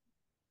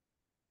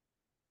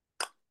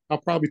I'll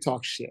probably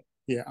talk shit.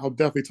 Yeah, I'll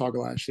definitely talk a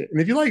lot of shit. And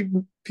if you like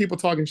people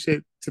talking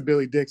shit to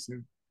Billy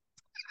Dixon,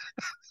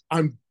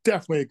 I'm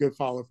definitely a good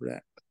follow for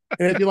that.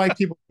 And if you like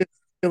people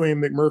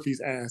killing McMurphy's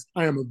ass,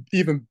 I am an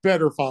even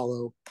better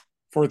follow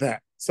for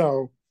that.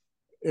 So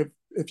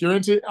if you're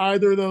into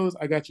either of those,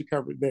 I got you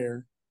covered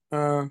there.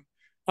 I'm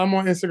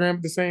on Instagram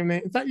with the same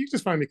name. In fact, you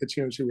just find me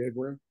Kachino Chewy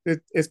everywhere.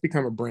 It's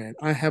become a brand.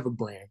 I have a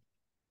brand.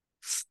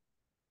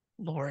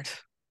 Lord.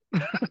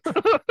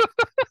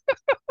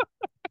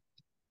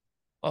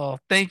 Oh,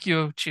 thank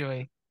you,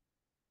 Chewy.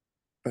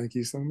 Thank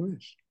you so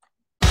much.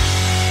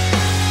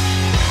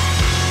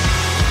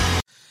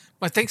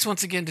 My thanks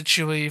once again to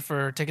Chewy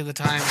for taking the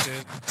time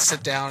to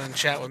sit down and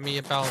chat with me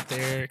about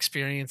their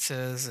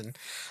experiences and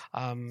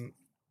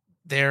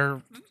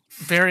their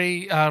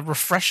very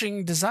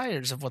refreshing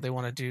desires of what they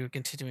want to do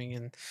continuing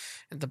in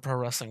the pro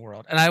wrestling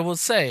world. And I will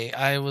say,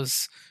 I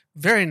was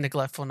very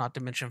neglectful not to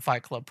mention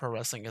Fight Club Pro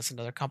Wrestling as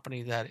another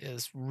company that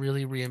is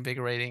really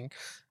reinvigorating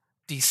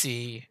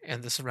DC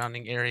and the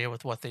surrounding area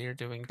with what they are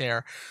doing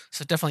there.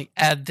 So definitely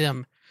add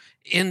them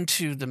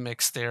into the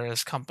mix there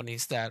as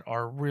companies that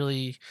are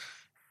really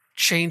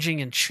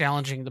changing and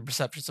challenging the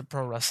perceptions of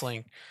pro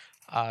wrestling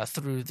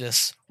through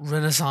this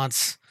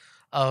renaissance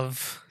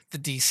of the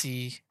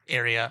DC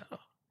area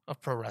of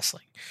pro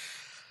wrestling.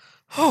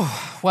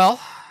 Oh,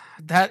 well,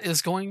 that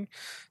is going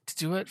to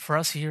do it for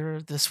us here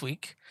this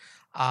week.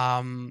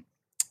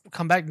 We'll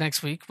come back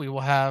next week. We will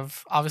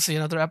have obviously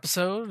another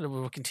episode. We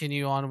will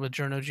continue on with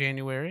Journo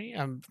January.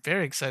 I'm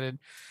very excited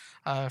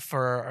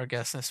for our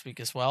guest this week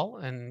as well,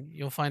 and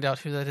you'll find out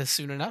who that is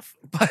soon enough.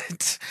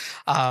 But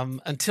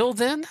until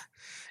then,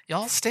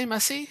 y'all stay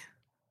messy,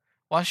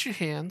 wash your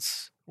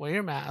hands, wear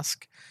your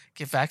mask,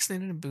 get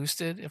vaccinated and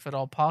boosted if at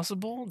all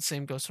possible. The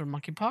same goes for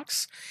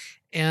monkeypox.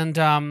 And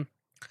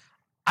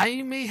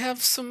I may have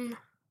some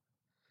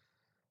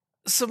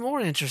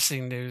more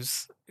interesting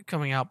news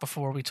coming out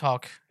before we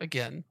talk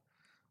again.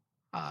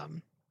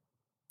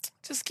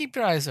 Just keep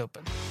your eyes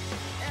open.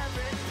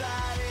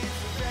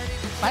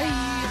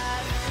 Bye.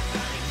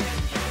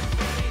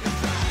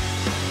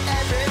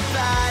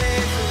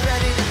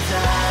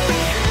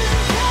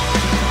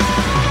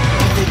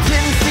 They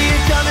didn't see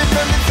it coming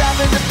from the top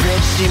of the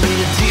bridge. She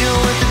made a deal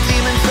with the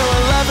demon so a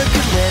lover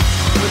could live.